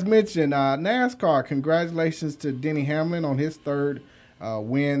 As mentioned, NASCAR, congratulations to Denny Hamlin on his third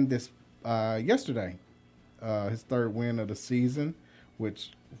win yesterday. His third win of the season,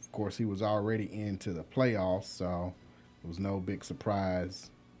 which, of course, he was already into the playoffs, so it was no big surprise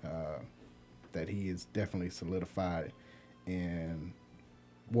that he is definitely solidified in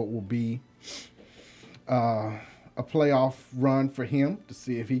what will be a playoff run for him to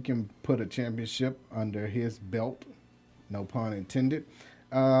see if he can put a championship under his belt. No pun intended.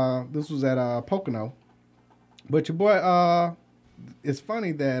 This was at Pocono. But your boy, it's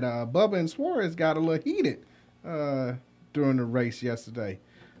funny that Bubba and Suarez got a little heated during the race yesterday.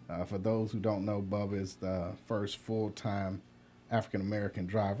 For those who don't know, Bubba is the first full-time African-American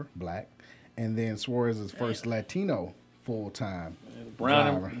driver, black. And then Suarez is first Latino full-time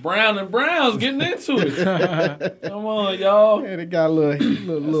driver. Brown and Brown's getting into it. Come on, y'all. Yeah, they got a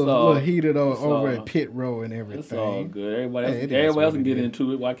little heated over at pit row and everything. It's all good. Everybody else can get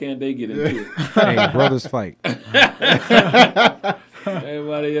into it. Why can't they get into it? Hey, brothers fight.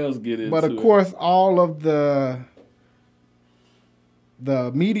 Everybody else get into it. But, of course, all of the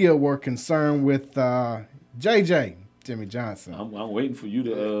media were concerned with JJ, Jimmy Johnson. I'm waiting for you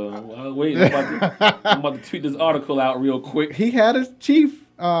to. I'm waiting. I'm about to tweet this article out real quick. He had a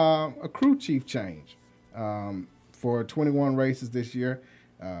crew chief change for 21 races this year.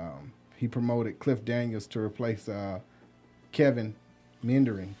 He promoted Cliff Daniels to replace Kevin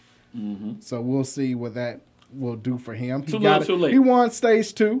Mindering. Mm-hmm. So we'll see what that will do for him. Too late. He won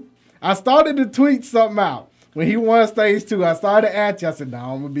stage 2. I started to tweet something out. When he won stage 2, I started at you. I said, no,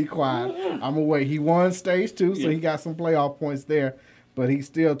 I'm going to be quiet. I'm going to wait. He won stage 2, so he got some playoff points there. But he's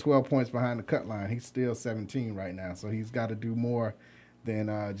still 12 points behind the cut line. He's still 17 right now. So he's got to do more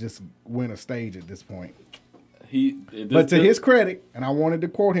than just win a stage at this point. But to his credit, and I wanted to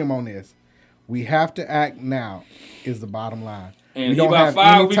quote him on this, we have to act now is the bottom line. And we don't have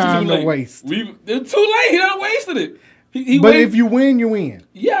any time to waste. It's too late. He done wasted it. If you win, you win.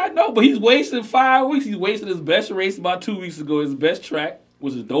 Yeah, I know, but he's wasted 5 weeks. He's wasted his best race about 2 weeks ago. His best track,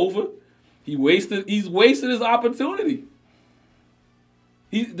 which is Dover. He's wasted his opportunity.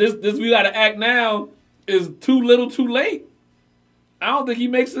 This we got to act now is too little, too late. I don't think he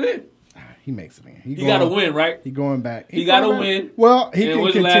makes it in. He makes it in. He got to win, right? He going back. He got to win. Well, he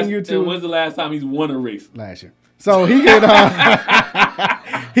can continue to. And when's the last time he's won a race? Last year. So he can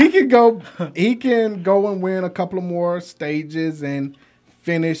he can go and win a couple of more stages and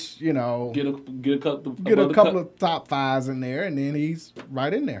finish, get a couple of top 5s in there, and then he's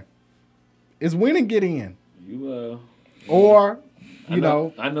right in there. It's win and get in. Or I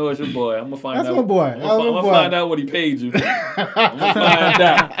know it's your boy. I'm gonna find out. That's my boy. I'm gonna find out what he paid you. I'm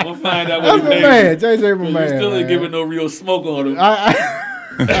gonna find out what he paid man. JJ, my man. You still ain't giving no real smoke on him.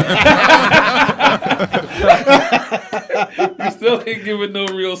 You still ain't giving no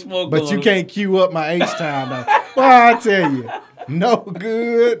real smoke. But you can't queue up my H-Town though. Well, I tell you, no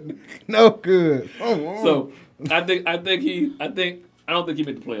good. So I don't think he made the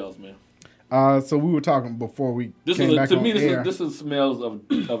playoffs, man. So we were talking before we this smells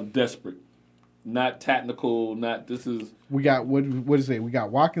of desperate, not tactical, We got what is it? We got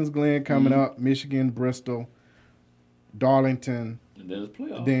Watkins Glen coming up, Michigan, Bristol, Darlington, and then it's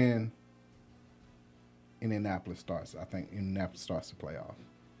playoff. Then Indianapolis starts. I think Indianapolis starts the playoff,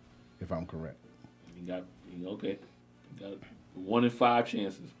 if I'm correct. He got 1 in 5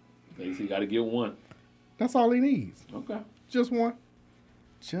 chances. He got to get 1. That's all he needs. Okay, just 1.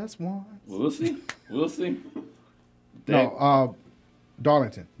 Just 1. We'll see. No,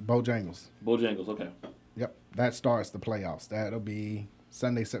 Darlington, Bojangles. Okay. Yep, that starts the playoffs. That'll be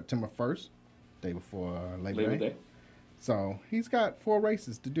Sunday, September 1st, day before Labor Day. So he's got 4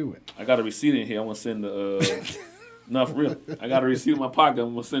 races to do it. I got a receipt in here. I want to send the No, for real. I got a receipt in my pocket.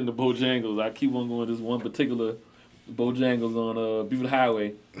 I'm gonna send to Bojangles. I keep on going to this one particular Bojangles on Beaver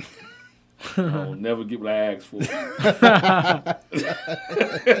Highway. I'll never get what I asked for.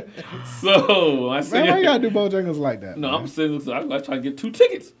 So I said, man, why you gotta do Bojangles like that? No, man? I'm saying I'm trying to get 2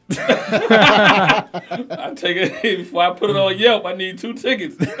 tickets. I take it before I put it on Yelp. I need 2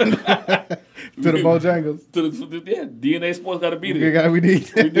 tickets to the Bojangles. Yeah, DNA Sports got to be there. We need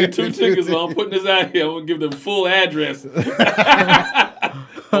 2 tickets. So I'm putting this out here. I'm gonna give them full address of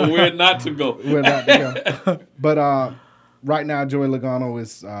where not to go. Where not to go. But right now, Joey Logano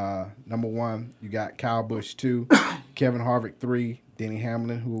is number 1. You got Kyle Busch 2, Kevin Harvick 3, Denny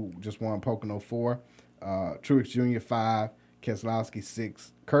Hamlin, who just won Pocono 4, Truex Jr. 5, Keselowski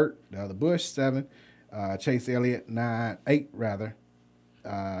 6, Kurt, the other Busch 7, Chase Elliott 8 rather.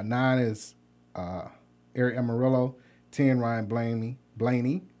 9 is Eric Amarillo, 10 Ryan Blaney,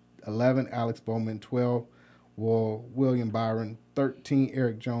 11 Alex Bowman, 12 William Byron, 13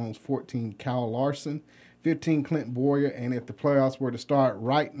 Eric Jones, 14 Kyle Larson, 15 Clint Boyer, and if the playoffs were to start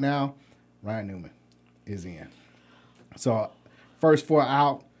right now, Ryan Newman is in. So first 4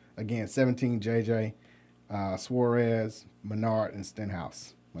 out, again, 17 JJ, Suarez, Menard, and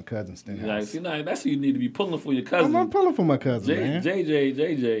Stenhouse. My cousin Stenhouse. Like, see, now, that's who you need to be pulling for your cousin. I'm pulling for my cousin, man. JJ.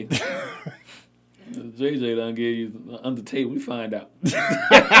 JJ done gave you under the table. We find out.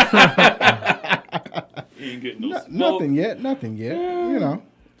 You ain't getting nothing yet. You know,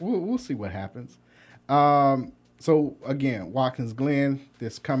 we'll see what happens. So again, Watkins Glen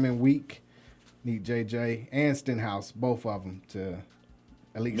this coming week, need JJ and Stenhouse, both of them, to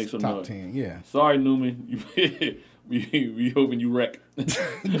at least top 10. Yeah. Sorry, Newman. we hoping you wreck.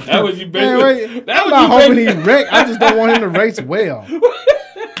 That was you. I'm not hoping he wreck. I just don't want him to race well.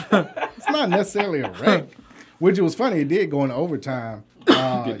 It's not necessarily a wreck. Which was funny. He did go into overtime.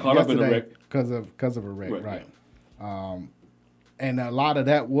 Get caught up in a wreck because of a wreck, right? And a lot of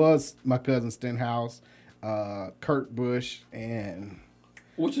that was my cousin Stenhouse, Kurt Busch, and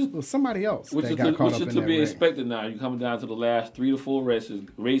somebody else that got caught up in that wreck. Which is to be expected now. You're coming down to the last 3 to 4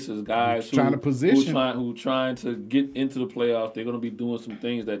 races, guys who trying to position, who trying to get into the playoffs. They're going to be doing some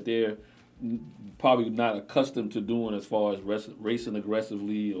things that they're probably not accustomed to doing, as far as racing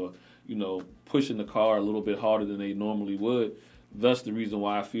aggressively or pushing the car a little bit harder than they normally would. Thus, the reason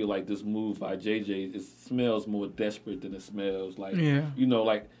why I feel like this move by JJ smells more desperate than it smells like. Yeah.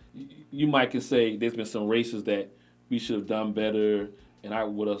 Like you might can say there's been some races that we should have done better, and I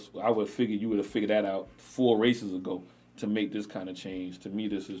would figure you would have figured that out 4 races ago to make this kind of change. To me,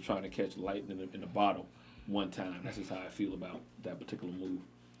 this is trying to catch lightning in the bottle one time. That's just how I feel about that particular move.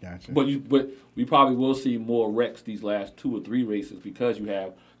 Gotcha. But we probably will see more wrecks these last 2 or 3 races because you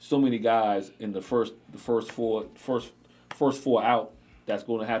have so many guys in the first 4 out that's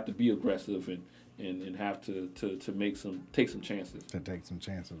going to have to be aggressive and have to take some chances. To take some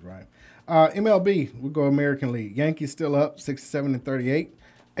chances, right? MLB, we'll go American League. Yankees still up 67-38.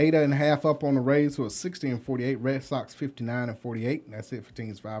 8.5 up on the Rays, who are 60-48. Red Sox 59-48. That's it for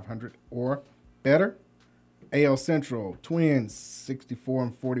teams 500 or better. AL Central, Twins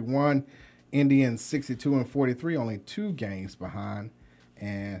 64-41. Indians 62-43. Only 2 games behind.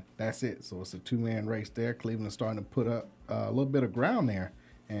 And that's it. So it's a 2-man race there. Cleveland's starting to put up a little bit of ground there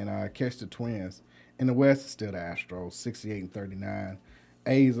and catch the Twins. In the West, it's still the Astros, 68-39.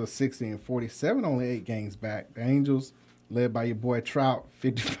 A's are 60-47, only 8 games back. The Angels, led by your boy Trout,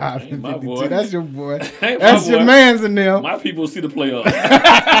 55-52. That's your boy. That's your man's in there. My people see the playoffs.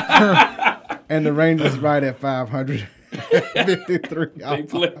 And the Rangers right at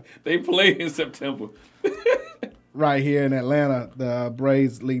 553. They play in September. Right here in Atlanta, the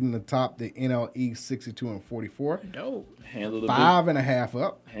Braves leading the top, the NL East 62-44. Dope. Handled 5.5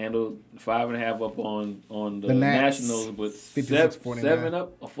 up. Handled 5.5 up on the Nationals, but 7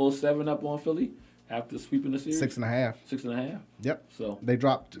 up, a full 7 up on Philly after sweeping the series. 6.5. 6.5. Yep. So they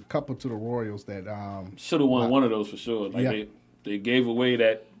dropped a couple to the Royals that should have won one of those for sure. Like they gave away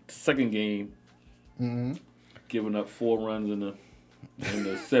that second game, giving up 4 runs in the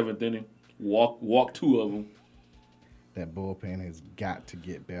 7th inning. Walk 2 of them. That bullpen has got to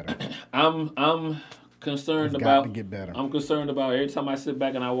get better. I'm concerned it's about. Got to get better. I'm concerned about every time I sit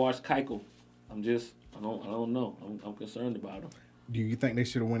back and I watch Keuchel. I don't know. I'm concerned about him. Do you think they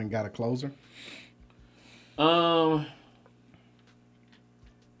should have went and got a closer? I'm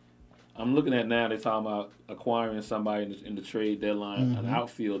looking at now. They're talking about acquiring somebody in the trade deadline, an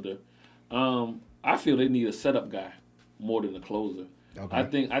outfielder. I feel they need a setup guy more than a closer.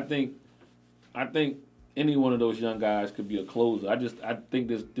 Okay. I think any one of those young guys could be a closer. I think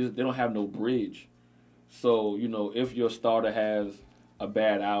this they don't have no bridge. So, if your starter has a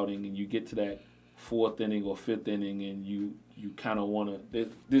bad outing and you get to that fourth inning or fifth inning, and you kind of want to.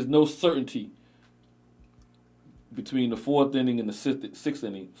 There's no certainty between the fourth inning and the sixth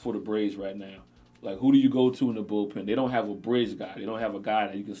inning for the Braves right now. Like, who do you go to in the bullpen? They don't have a bridge guy. They don't have a guy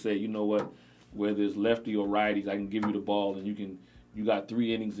that you can say, you know what, whether it's lefty or righties, I can give you the ball, and you got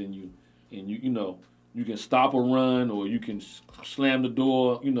 3 innings in you, and you can stop a run or you can slam the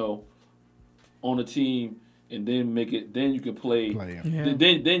door, on the team, and then make it. Then you can play. Yeah.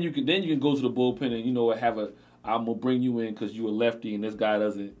 Then you can go to the bullpen and I'm gonna bring you in because you're a lefty and this guy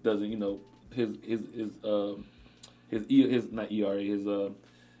doesn't his not ERA his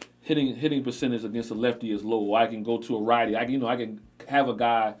hitting percentage against a lefty is low. Or I can go to a righty. I can have a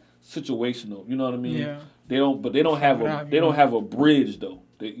guy situational. You know what I mean? Yeah. They don't have a bridge though.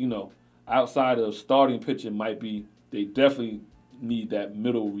 Outside of starting pitching they definitely need that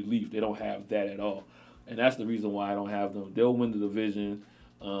middle relief. They don't have that at all. And that's the reason why I don't have them. They'll win the division,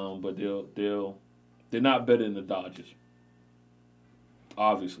 but they're not better than the Dodgers,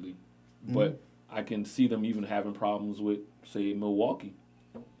 obviously. Mm-hmm. But I can see them even having problems with, say, Milwaukee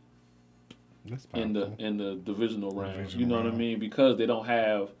in the divisional round. You know what I mean? Because they don't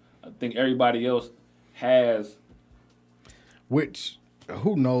have. I think everybody else has. Which,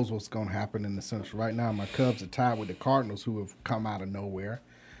 who knows what's going to happen in the Central right now? My Cubs are tied with the Cardinals, who have come out of nowhere,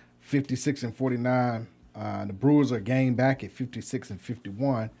 56-49. The Brewers are a game back at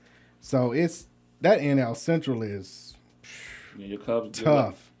 56-51. So it's that NL Central is your Cubs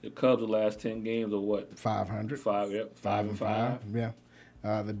tough. Your Cubs the last 10 games are what? 500. 5-5. Yeah.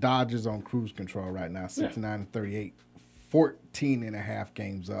 The Dodgers on cruise control right now, 69-38, 14.5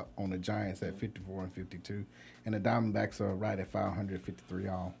 games up on the Giants at 54-52, and the Diamondbacks are right at 553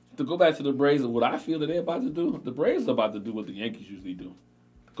 all. To go back to the Braves, what I feel that they're about to do, the Braves are about to do what the Yankees usually do: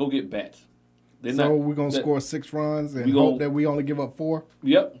 go get bats. So we're gonna score 6 runs and hope that we only give up 4.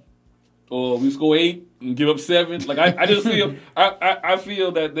 Yep. Or we score 8 and give up 7. Like I just feel, I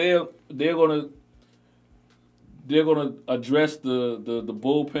feel that they're gonna address the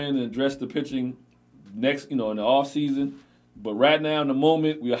bullpen and address the pitching next, in the off season. But right now, in the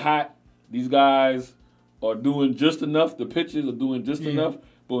moment, we're hot. These guys are doing just enough. The pitchers are doing just enough.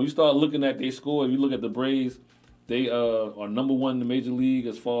 But when you start looking at their score, if you look at the Braves, they are number 1 in the major league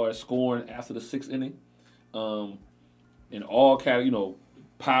as far as scoring after the 6th inning. In all categories,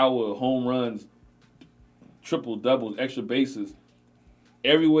 power, home runs, triple doubles, extra bases.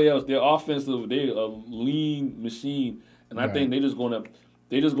 Everywhere else, they're offensive. They're a lean machine, and I think they're just gonna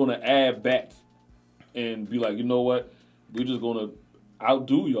add bats and be like, you know what, we're just gonna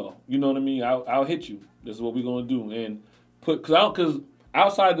outdo y'all. You know what I mean? I'll hit you. This is what we're gonna do, and because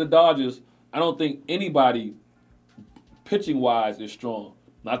outside the Dodgers, I don't think anybody pitching wise is strong.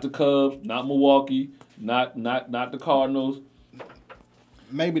 Not the Cubs, not Milwaukee, not the Cardinals.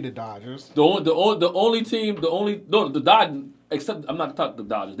 Maybe the Dodgers. The Dodgers. Except I'm not talking the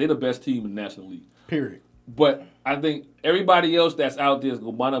Dodgers. They're the best team in the National League. Period. But I think everybody else that's out there is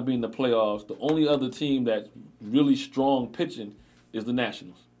going to wind up being in the playoffs. The only other team that's really strong pitching is the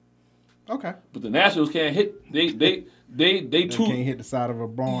Nationals. Okay. But the Nationals can't hit. They can't hit the side of a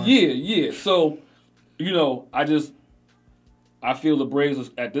barn. Yeah. So, I feel the Braves is,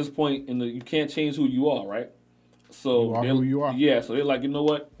 at this point you can't change who you are, right? So you are who you are. Yeah. So they're like, you know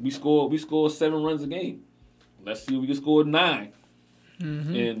what? We score 7 runs a game. Let's see if we can score 9,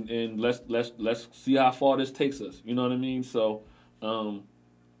 and let's see how far this takes us. You know what I mean? So,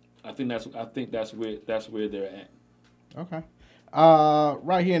 I think that's where they're at. Okay.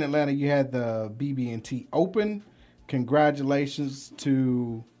 Right here in Atlanta, you had the BB&T Open. Congratulations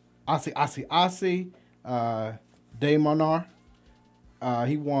to Asi Daymonar.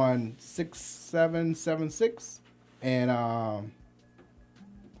 He won 6-7, 7-6, and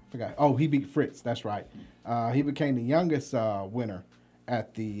forgot. Oh, he beat Fritz. That's right. He became the youngest winner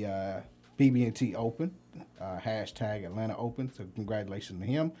at the BB&T Open, hashtag Atlanta Open. So congratulations to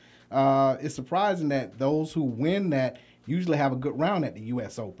him. It's surprising that those who win that usually have a good round at the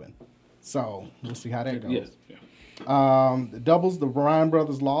U.S. Open. So we'll see how that goes. Yes. Yeah. The doubles, the Ryan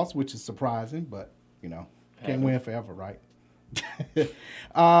brothers lost, which is surprising, but can't win forever, right?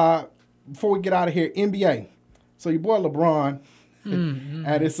 Before we get out of here, NBA. So your boy LeBron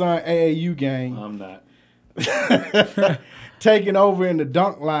at his son AAU game. I'm not. Taking over in the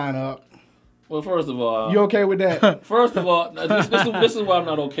dunk lineup. Well, first of all, you okay with that? First of all, this is what I'm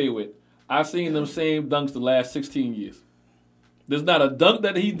not okay with. I've seen them same dunks the last 16 years. There's not a dunk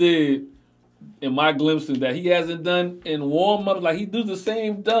that he did in my glimpses that he hasn't done in warm-ups. Like, he does the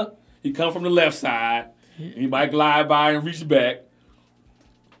same dunk. He come from the left side. He might glide by and reach back.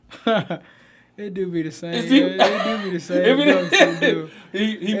 It do be the same. It do be the same.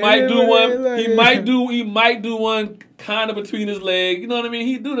 He might do one. He might do one kind of between his legs. You know what I mean?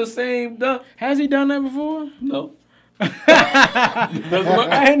 He do the same dunk. Has he done that before? No.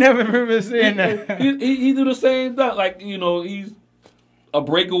 I ain't never remember seeing that. He do the same dunk. Like, you know, he's a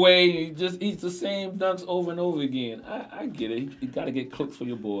breakaway. He just eats the same dunks over and over again. I get it. You got to get clicks for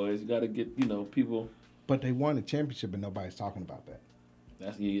your boys. You got to get, you know, people. But they won the championship and nobody's talking about that.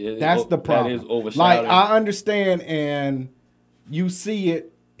 That's the problem. That is overshadowing. Like, I understand, and you see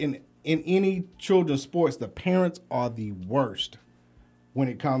it in any children's sports. The parents are the worst when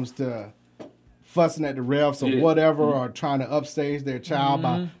it comes to fussing at the refs or whatever, or trying to upstage their child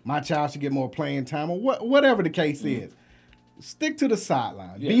by my child should get more playing time or whatever the case is. Stick to the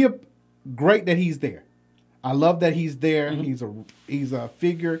sideline. Yeah. Great that he's there. I love that he's there. He's a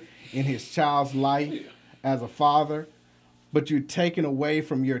figure in his child's life as a father. But you're taking away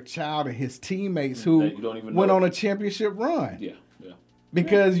from your child and his teammates who went on a championship run. Yeah.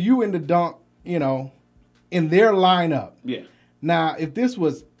 Because you in the dunk, you know, in their lineup. Yeah. Now, if this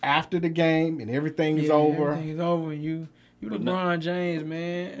was after the game and everything is over. Everything is over. You LeBron James,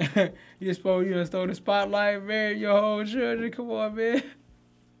 man. You stole the spotlight, man. Your whole children. Come on, man.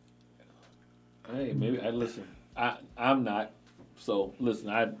 Hey, maybe listen. I'm not. So listen,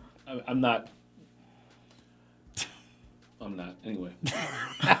 I'm not. I'm not. Anyway,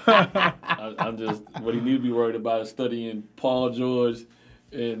 I'm just. What he need to be worried about is studying Paul George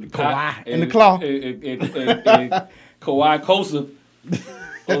and Kawhi and the claw and Kawhi Kosa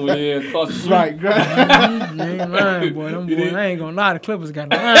over there across the street. Right. You ain't lying, boy. Them boy, I ain't gonna lie. The Clippers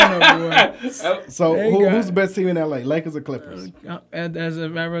got a line up, boy. So who's the best team in LA? Lakers or Clippers? As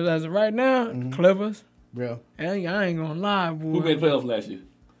of right now, Clippers. Yeah. I ain't gonna lie, boy. Who made playoffs last year?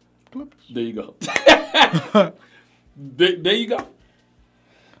 Clippers. There you go. There you go.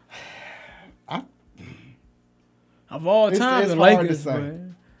 Of all time, the Lakers.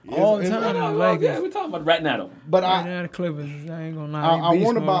 All time, the Lakers. Yeah, we're talking about right now, though. But right now, the Clippers. I ain't gonna lie. I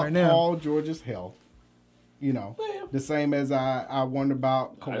wonder about Paul George's health. You know, the same as I wonder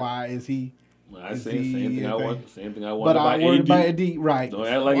about Kawhi. Is he? Same thing I want. But I worry about AD. Right. Don't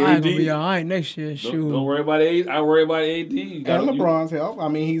act like AD. AD. Gonna be all right next year. Don't worry about AD. I worry about AD. And LeBron's health. I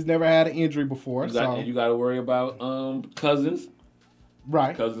mean, he's never had an injury before. You got to worry about Cousins.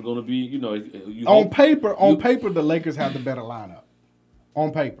 Right. Cousins going to be, you know. On paper, the Lakers have the better lineup.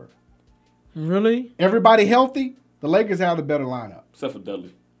 On paper. Really? Everybody healthy, the Lakers have the better lineup. Except for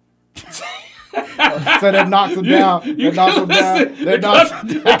Dudley. So that knocks them down. You low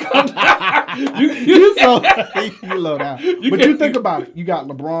down. But you think about it. You got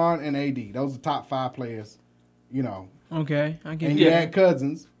LeBron and AD. Those are top 5 players, you know. Okay. And you had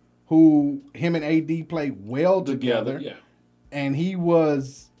Cousins, who him and AD played well together. Yeah. And he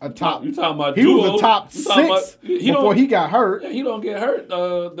was a top. You talking about? He was a top 6 before he got hurt. Yeah, he don't get hurt.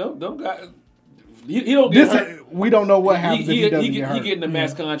 Them guys. He don't get hurt. We don't know what happens if he doesn't get hurt. He getting the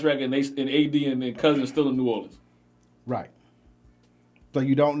max contract, and AD and Cousins still in New Orleans. Right. So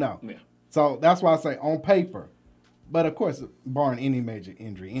you don't know. Yeah. So that's why I say on paper, but of course, barring any major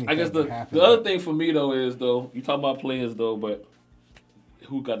injury, I guess the other thing for me though is you talk about players though, but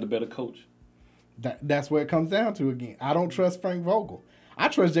who got the better coach? That's where it comes down to again. I don't trust Frank Vogel. I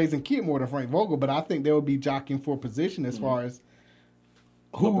trust Jason Kidd more than Frank Vogel, but I think they will be jockeying for position as far as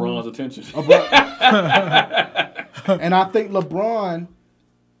LeBron's attention. And I think LeBron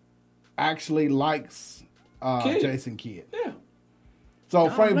actually likes Jason Kidd. Yeah. So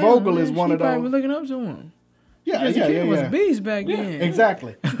Frank Vogel is one of those. Probably looking up to him. Yeah, Kidd was a beast back then.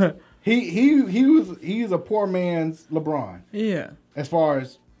 Exactly. He's a poor man's LeBron. Yeah. As far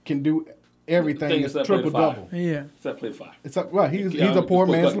as can do everything, it's triple double. Yeah. Except play 5. He's a poor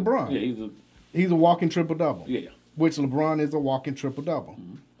man's LeBron. Yeah, he's a walking triple double. Yeah. Which LeBron is a walking triple double.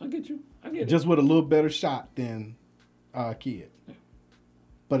 I get you. I get it. Just with a little better shot than Kidd. Yeah.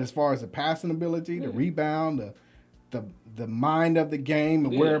 But as far as the passing ability, the rebound, the mind of the game,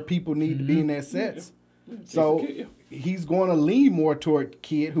 and where people need to be in their sets. Yeah. So he's going to lean more toward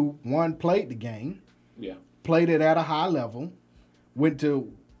Kidd, who played the game. Yeah. Played it at a high level. Once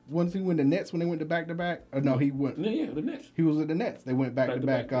he went to Nets when they went to back-to-back? Or no, he went. Yeah, the Nets. He was at the Nets. They went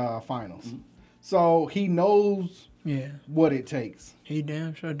back-to-back finals. Mm-hmm. So he knows what it takes. He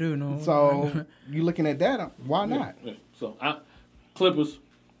damn sure do know. So you looking at that? Why not? Yeah. So Clippers.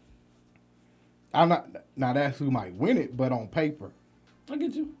 I'm not. Now that's who might win it, but on paper, I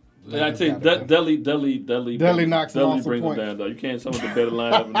get you. I tell you, Dudley knocks them off brings some them down though. You can't some of the better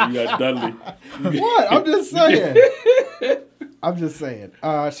lineup, and then you got Dudley. What? I'm just saying.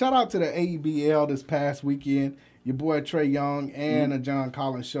 Shout out to the ABL this past weekend. Your boy Trae Young and John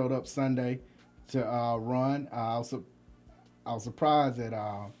Collins showed up Sunday to run. I was surprised that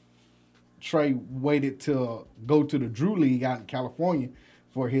Trey waited to go to the Drew League out in California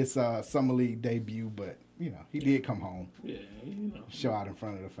for his Summer League debut, but he did come home. Yeah, show out in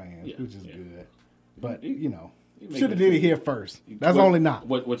front of the fans, which is good. But make should have did it here first. That's only not.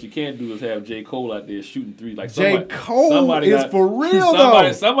 What you can't do is have J. Cole out there shooting threes. Like J. Cole is for real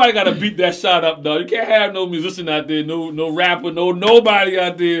though. Somebody got to beat that shot up, though. You can't have no musician out there, no rapper, nobody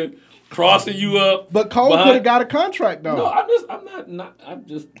out there crossing you up. But Cole could have got a contract though. No, I'm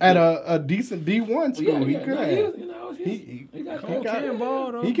just at a decent D1 school. He could have. He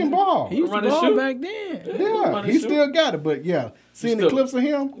can ball. He used to ball back then. Yeah, he still got it. But seeing the clips of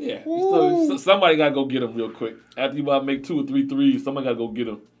him. Yeah, somebody got to go get him real quick. After you about to make 2 or 3 threes, somebody got to go get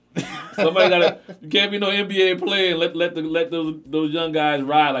him. Somebody got to. You can't be no NBA player and let those young guys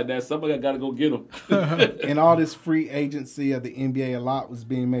ride like that. Somebody got to go get them. And all this free agency of the NBA, a lot was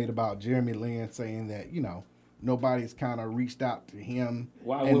being made about Jeremy Lin, saying that nobody's kind of reached out to him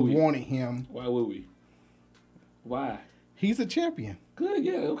and wanted him. Why would we? Why? He's a champion. Good,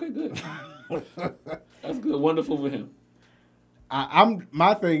 yeah, okay, good. That's good, wonderful for him.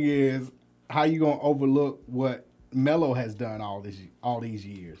 My thing is, how you gonna overlook what Melo has done all these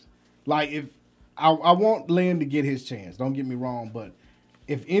years? Like, if I want Lin to get his chance, don't get me wrong, but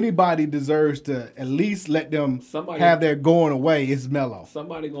if anybody deserves to at least let them have their going away, it's Melo.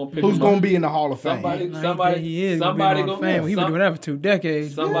 Somebody gonna pick who's him gonna up. be in the Hall of Fame. Somebody he gonna. He been doing that for 2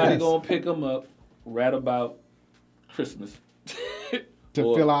 decades. Somebody gonna pick him up right about Christmas to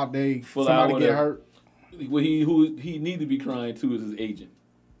fill out somebody get hurt. Well, he need to be crying too is his agent.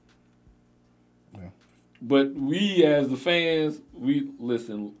 Yeah. But we as the fans, we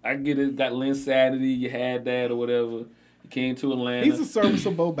listen. I get it. Got Lynn Saturday. You had that or whatever. He came to Atlanta. He's a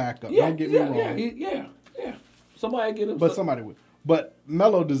serviceable backup. Don't get me wrong. Yeah. Somebody get him. But somebody would. But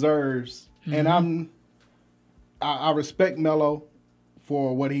Melo deserves, and I respect Melo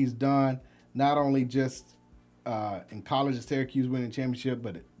for what he's done. Not only just in college at Syracuse winning championship,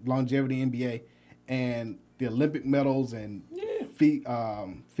 but longevity NBA and the Olympic medals and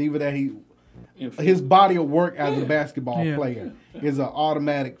fever that his body of work as a basketball player is an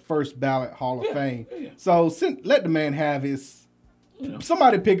automatic first ballot Hall of Fame. So let the man have his.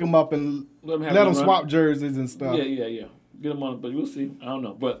 Somebody pick him up and let him swap jerseys and stuff. Yeah. Get him on, but we'll see. I don't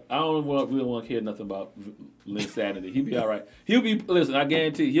know, but I don't really want to hear nothing about Lynn Saturday. He'll be all right. Listen, I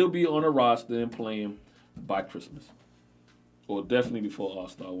guarantee he'll be on a roster and playing by Christmas, or definitely before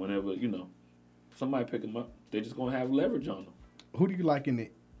All-Star. Whenever somebody pick him up, they're just gonna have leverage on them. Who do you like in the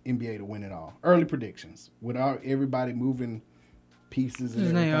NBA to win it all? Early predictions without everybody moving pieces.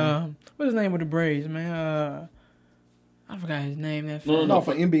 And everything. What's his name with the Braves, man? I forgot his name. No,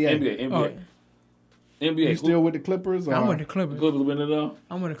 for NBA. Oh, NBA. You still with the Clippers? Or? I'm with the Clippers. Clippers win it all?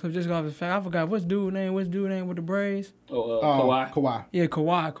 I'm with the Clippers just off the fact. I forgot what's dude's name with the Braves? Kawhi. Yeah,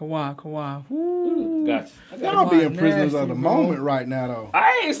 Kawhi. Gotcha. Y'all being prisoners of the moment right now, though.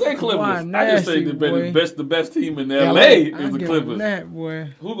 I ain't say Clippers. I just say the best team in LA is the Clippers. That,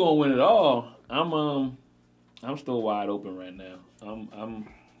 boy. Who gonna win it all? I'm still wide open right now.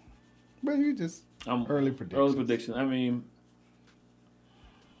 But I'm early predictions. Early prediction. I mean,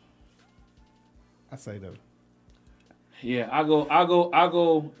 I say though. Yeah, I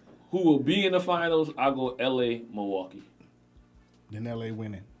go. Who will be in the finals? I go LA, Milwaukee. Then LA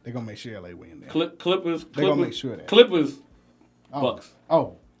winning. They're gonna make sure LA win. Clippers. They're gonna make sure that. Clippers. Bucks.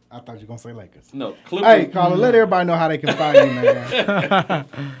 Oh, I thought you were gonna say Lakers. No, Clippers. Hey, Carla, let everybody know how they can find you, man.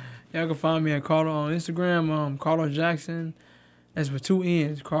 Y'all can find me at Carlos on Instagram. Carlos Jackson. That's with 2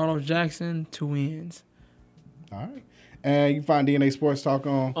 N's. Carlos Jackson, 2 N's. All right. And you can find DNA Sports Talk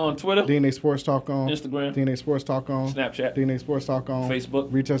on Twitter, DNA Sports Talk on Instagram, DNA Sports Talk on Snapchat, DNA Sports Talk on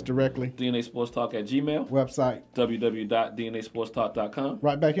Facebook. Reach us directly. DNA Sports Talk at Gmail. Website www.dnasportstalk.com.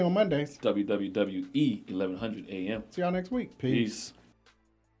 Right back here on Mondays. WWWE 1100 AM. See y'all next week. Peace.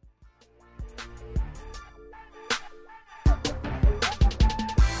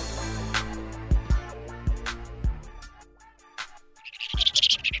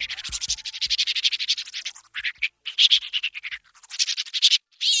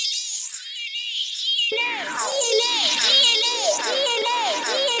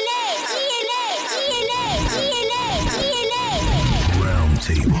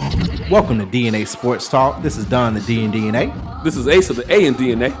 Welcome to DNA Sports Talk. This is Don, the D in DNA. This is Ace of the A in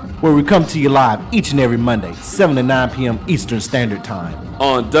DNA. Where we come to you live each and every Monday, 7 to 9 p.m. Eastern Standard Time.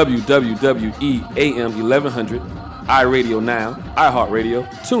 On WWWE AM 1100, iRadio Now, iHeartRadio,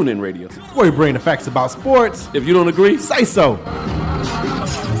 TuneIn Radio. Where we bring the facts about sports. If you don't agree, say so. Tell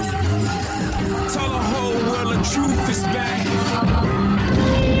the whole world the truth is back.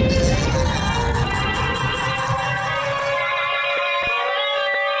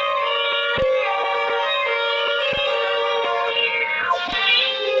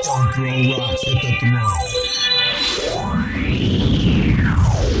 throw rocks at the throne.